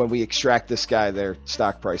betting when we extract this guy, their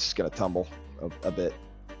stock price is going to tumble a bit.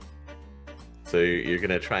 So you're going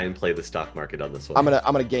to try and play the stock market on this one. I'm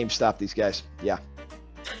gonna GameStop these guys. Yeah.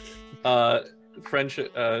 French,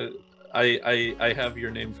 I have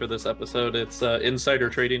your name for this episode. It's insider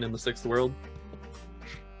trading in the sixth world.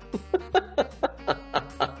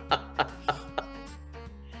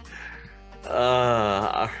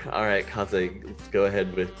 All right, Kaze, let's go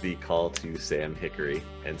ahead with the call to Sam Hickory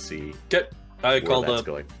and see. Okay, I call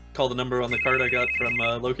the number on the card I got from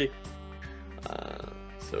Loki.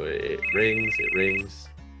 So it rings.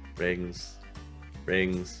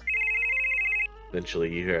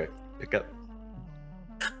 Eventually, you hear a pickup.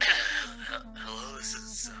 Hello, this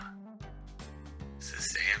is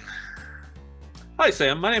Sam. Hi,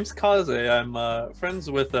 Sam. My name's Kaze. I'm friends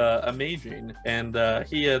with Amazing, and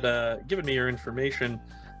he had given me your information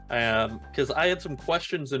because I had some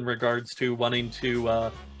questions in regards to wanting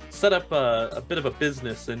to set up a bit of a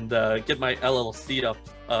business and get my LLC up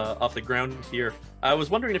off the ground here. I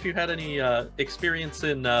was wondering if you had any experience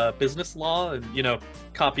in business law and,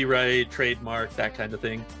 copyright, trademark, that kind of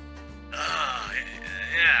thing. Oh,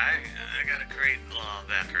 yeah, I got a great law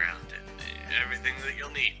background and everything that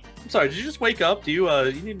you'll need. I'm sorry, did you just wake up? Do you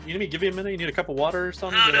need me to give you a minute? You need a cup of water or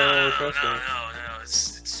something? No,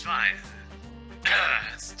 it's fine.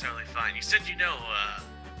 It's totally fine. You said you know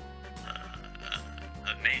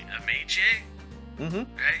a mage, mm-hmm.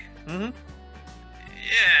 right? Mm-hmm.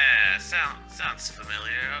 Yeah, sounds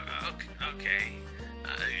familiar. Okay.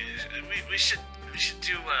 We should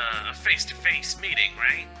do a face-to-face meeting,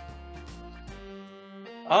 right?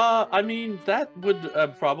 I mean, that would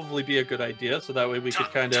probably be a good idea, so that way we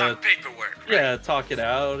could kind of talk paperwork, right? Yeah, talk it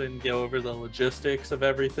out and go over the logistics of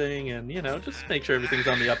everything, and just make sure everything's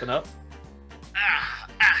on the up and up.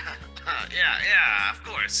 Yeah, of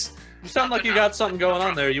course. You sound like you got something going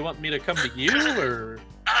on there. You want me to come to you, or?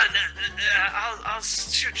 I'll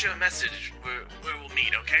shoot you a message where we'll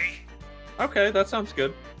meet, okay? Okay, that sounds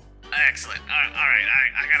good. Excellent. All right,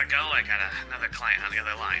 I gotta go. I got another client on the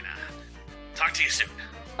other line. Talk to you soon.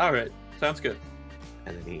 All right, sounds good.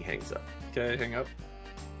 And then he hangs up. Okay, hang up.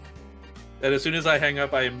 And as soon as I hang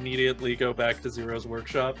up, I immediately go back to Zero's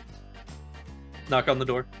workshop. knock on the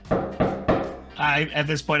door. At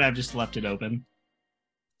this point, I've just left it open.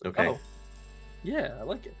 Okay. Oh. Yeah, I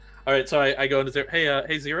like it. All right, so I go into Zero.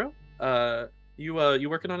 Hey Zero. You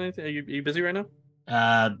working on anything? Are you busy right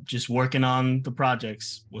now? Just working on the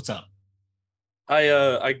projects. What's up?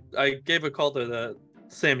 I gave a call to the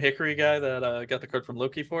Sam Hickory guy that got the card from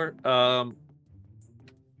Loki for.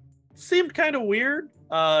 Seemed kind of weird.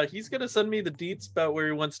 He's gonna send me the deets about where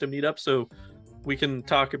he wants to meet up, so we can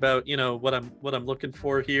talk about what I'm looking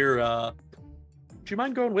for here. Do you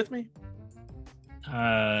mind going with me?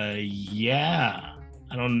 Yeah.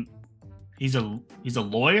 I don't. He's a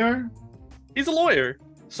lawyer. He's a lawyer.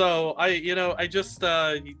 So I just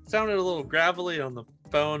he sounded a little gravelly on the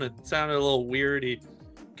phone. It sounded a little weird. He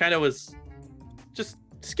kind of was just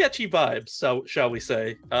sketchy vibes, so shall we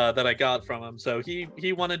say, that I got from him. So he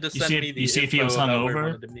wanted to send me the You see if he info was about where he hungover?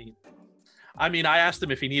 wanted to meet. I mean, I asked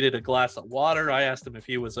him if he needed a glass of water. I asked him if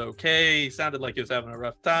he was okay. He sounded like he was having a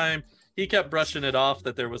rough time. He kept brushing it off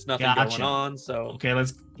that there was nothing Gotcha. going on. So Okay,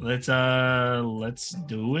 let's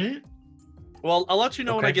do it. well, I'll let you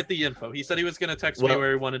know when I Okay. get the info. He said he was going to text me Well- where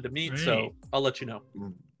he wanted to meet, so Great. I'll let you know.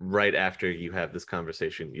 Right after you have this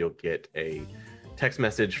conversation, you'll get a text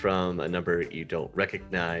message from a number you don't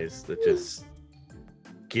recognize that just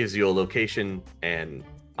gives you a location, and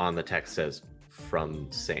on the text says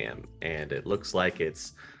from Sam, and it looks like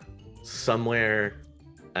it's somewhere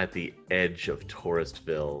at the edge of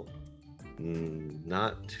Touristville,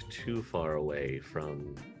 not too far away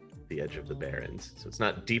from the edge of the Barrens. So it's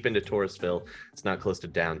not deep into Touristville, it's not close to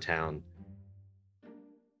downtown.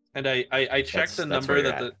 And I checked the That's number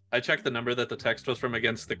where that you're I checked the number that the text was from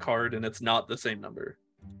against the card, and it's not the same number.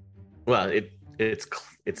 Well,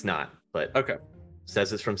 it's not, but Okay,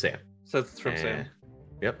 says it's from Sam. says it's from Sam.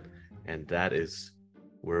 Yep. And that is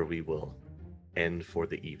where we will end for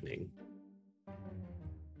the evening.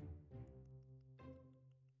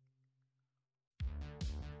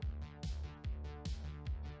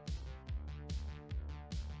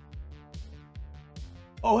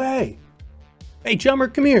 Oh, hey. Hey, Chummer,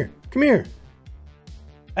 come here. Come here.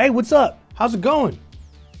 Hey, what's up? How's it going?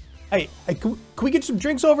 Hey, can we get some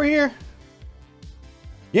drinks over here?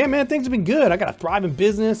 Yeah, man, things have been good. I got a thriving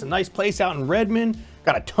business, a nice place out in Redmond.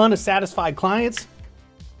 Got a ton of satisfied clients.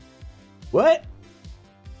 What?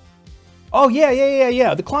 Oh,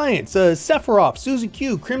 yeah. The clients, Sephiroth, Susie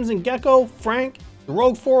Q, Crimson Gecko, Frank, the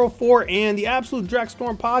Rogue 404, and the Absolute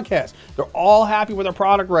Dreckstorm podcast. They're all happy with our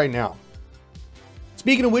product right now.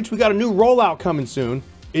 Speaking of which, we got a new rollout coming soon.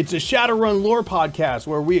 It's a Shadowrun lore podcast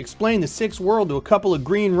where we explain the Sixth World to a couple of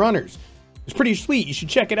green runners. It's pretty sweet. You should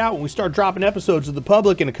check it out when we start dropping episodes to the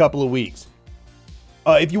public in a couple of weeks.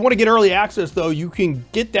 If you want to get early access, though, you can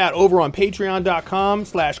get that over on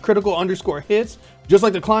patreon.com/critical_hits, just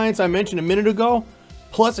like the clients I mentioned a minute ago,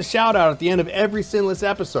 plus a shout out at the end of every SINless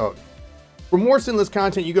episode. For more SINless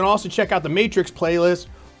content, you can also check out the Matrix playlist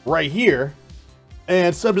right here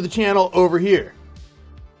and sub to the channel over here.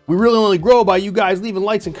 We really only grow by you guys leaving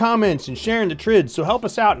likes and comments and sharing the trids, so help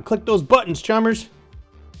us out and click those buttons, chummers.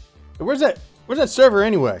 Where's that server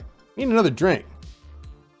anyway? Need another drink.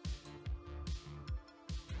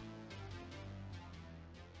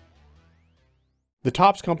 The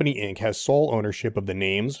Topps Company Inc. has sole ownership of the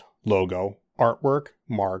names, logo, artwork,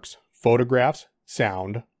 marks, photographs,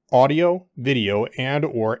 sound, audio, video,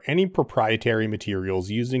 and/or any proprietary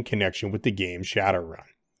materials used in connection with the game Shadowrun.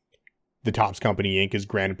 The Topps Company Inc. is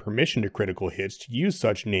granted permission to Critical Hits to use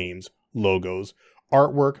such names, logos,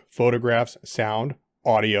 artwork, photographs, sound,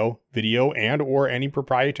 audio, video, and/or any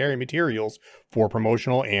proprietary materials for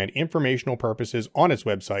promotional and informational purposes on its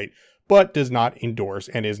website, but does not endorse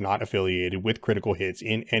and is not affiliated with Critical Hits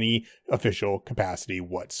in any official capacity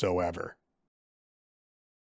whatsoever.